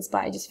to things,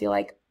 but I just feel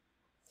like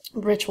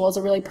ritual is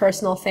a really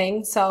personal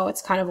thing. So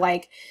it's kind of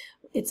like,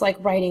 it's like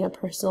writing a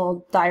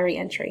personal diary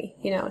entry,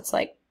 you know, it's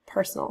like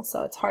personal,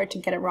 so it's hard to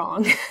get it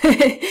wrong.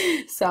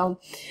 So,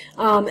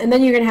 and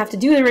then you're going to have to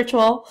do the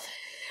ritual.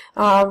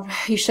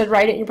 You should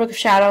write it in your Book of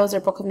Shadows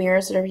or Book of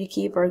Mirrors, whatever you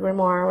keep, or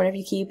Grimoire, whatever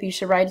you keep. You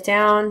should write it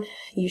down.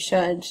 You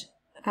should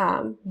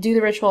do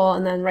the ritual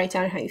and then write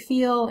down how you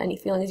feel, any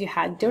feelings you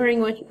had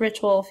during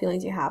ritual,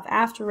 feelings you have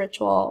after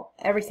ritual,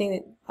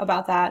 everything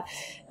about that.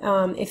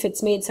 If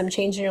it's made some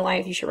change in your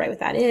life, you should write what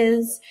that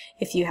is.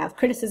 If you have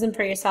criticism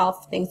for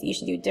yourself, things that you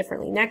should do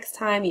differently next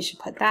time, you should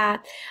put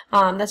that.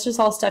 That's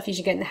just all stuff you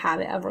should get in the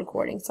habit of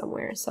recording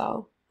somewhere.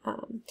 So,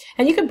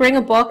 and you can bring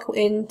a book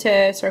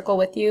into circle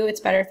with you. It's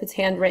better if it's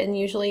handwritten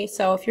usually.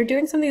 So if you're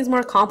doing some of these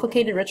more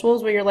complicated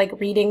rituals where you're like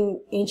reading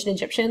ancient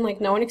Egyptian,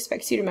 like no one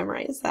expects you to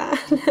memorize that.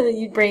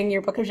 You bring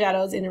your Book of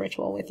Shadows in a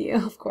ritual with you,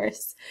 of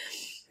course.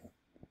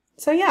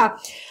 So yeah,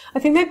 I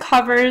think that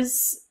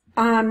covers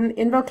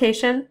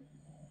invocation.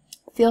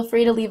 Feel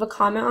free to leave a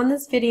comment on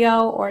this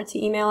video or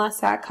to email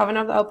us at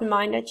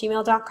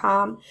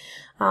covenantoftheopenmind@gmail.com.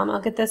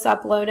 I'll get this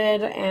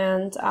uploaded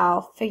and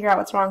I'll figure out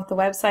what's wrong with the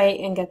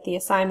website and get the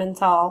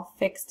assignments all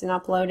fixed and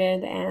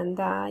uploaded. And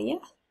yeah,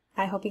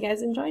 I hope you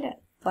guys enjoyed it.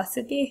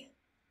 Blessed be.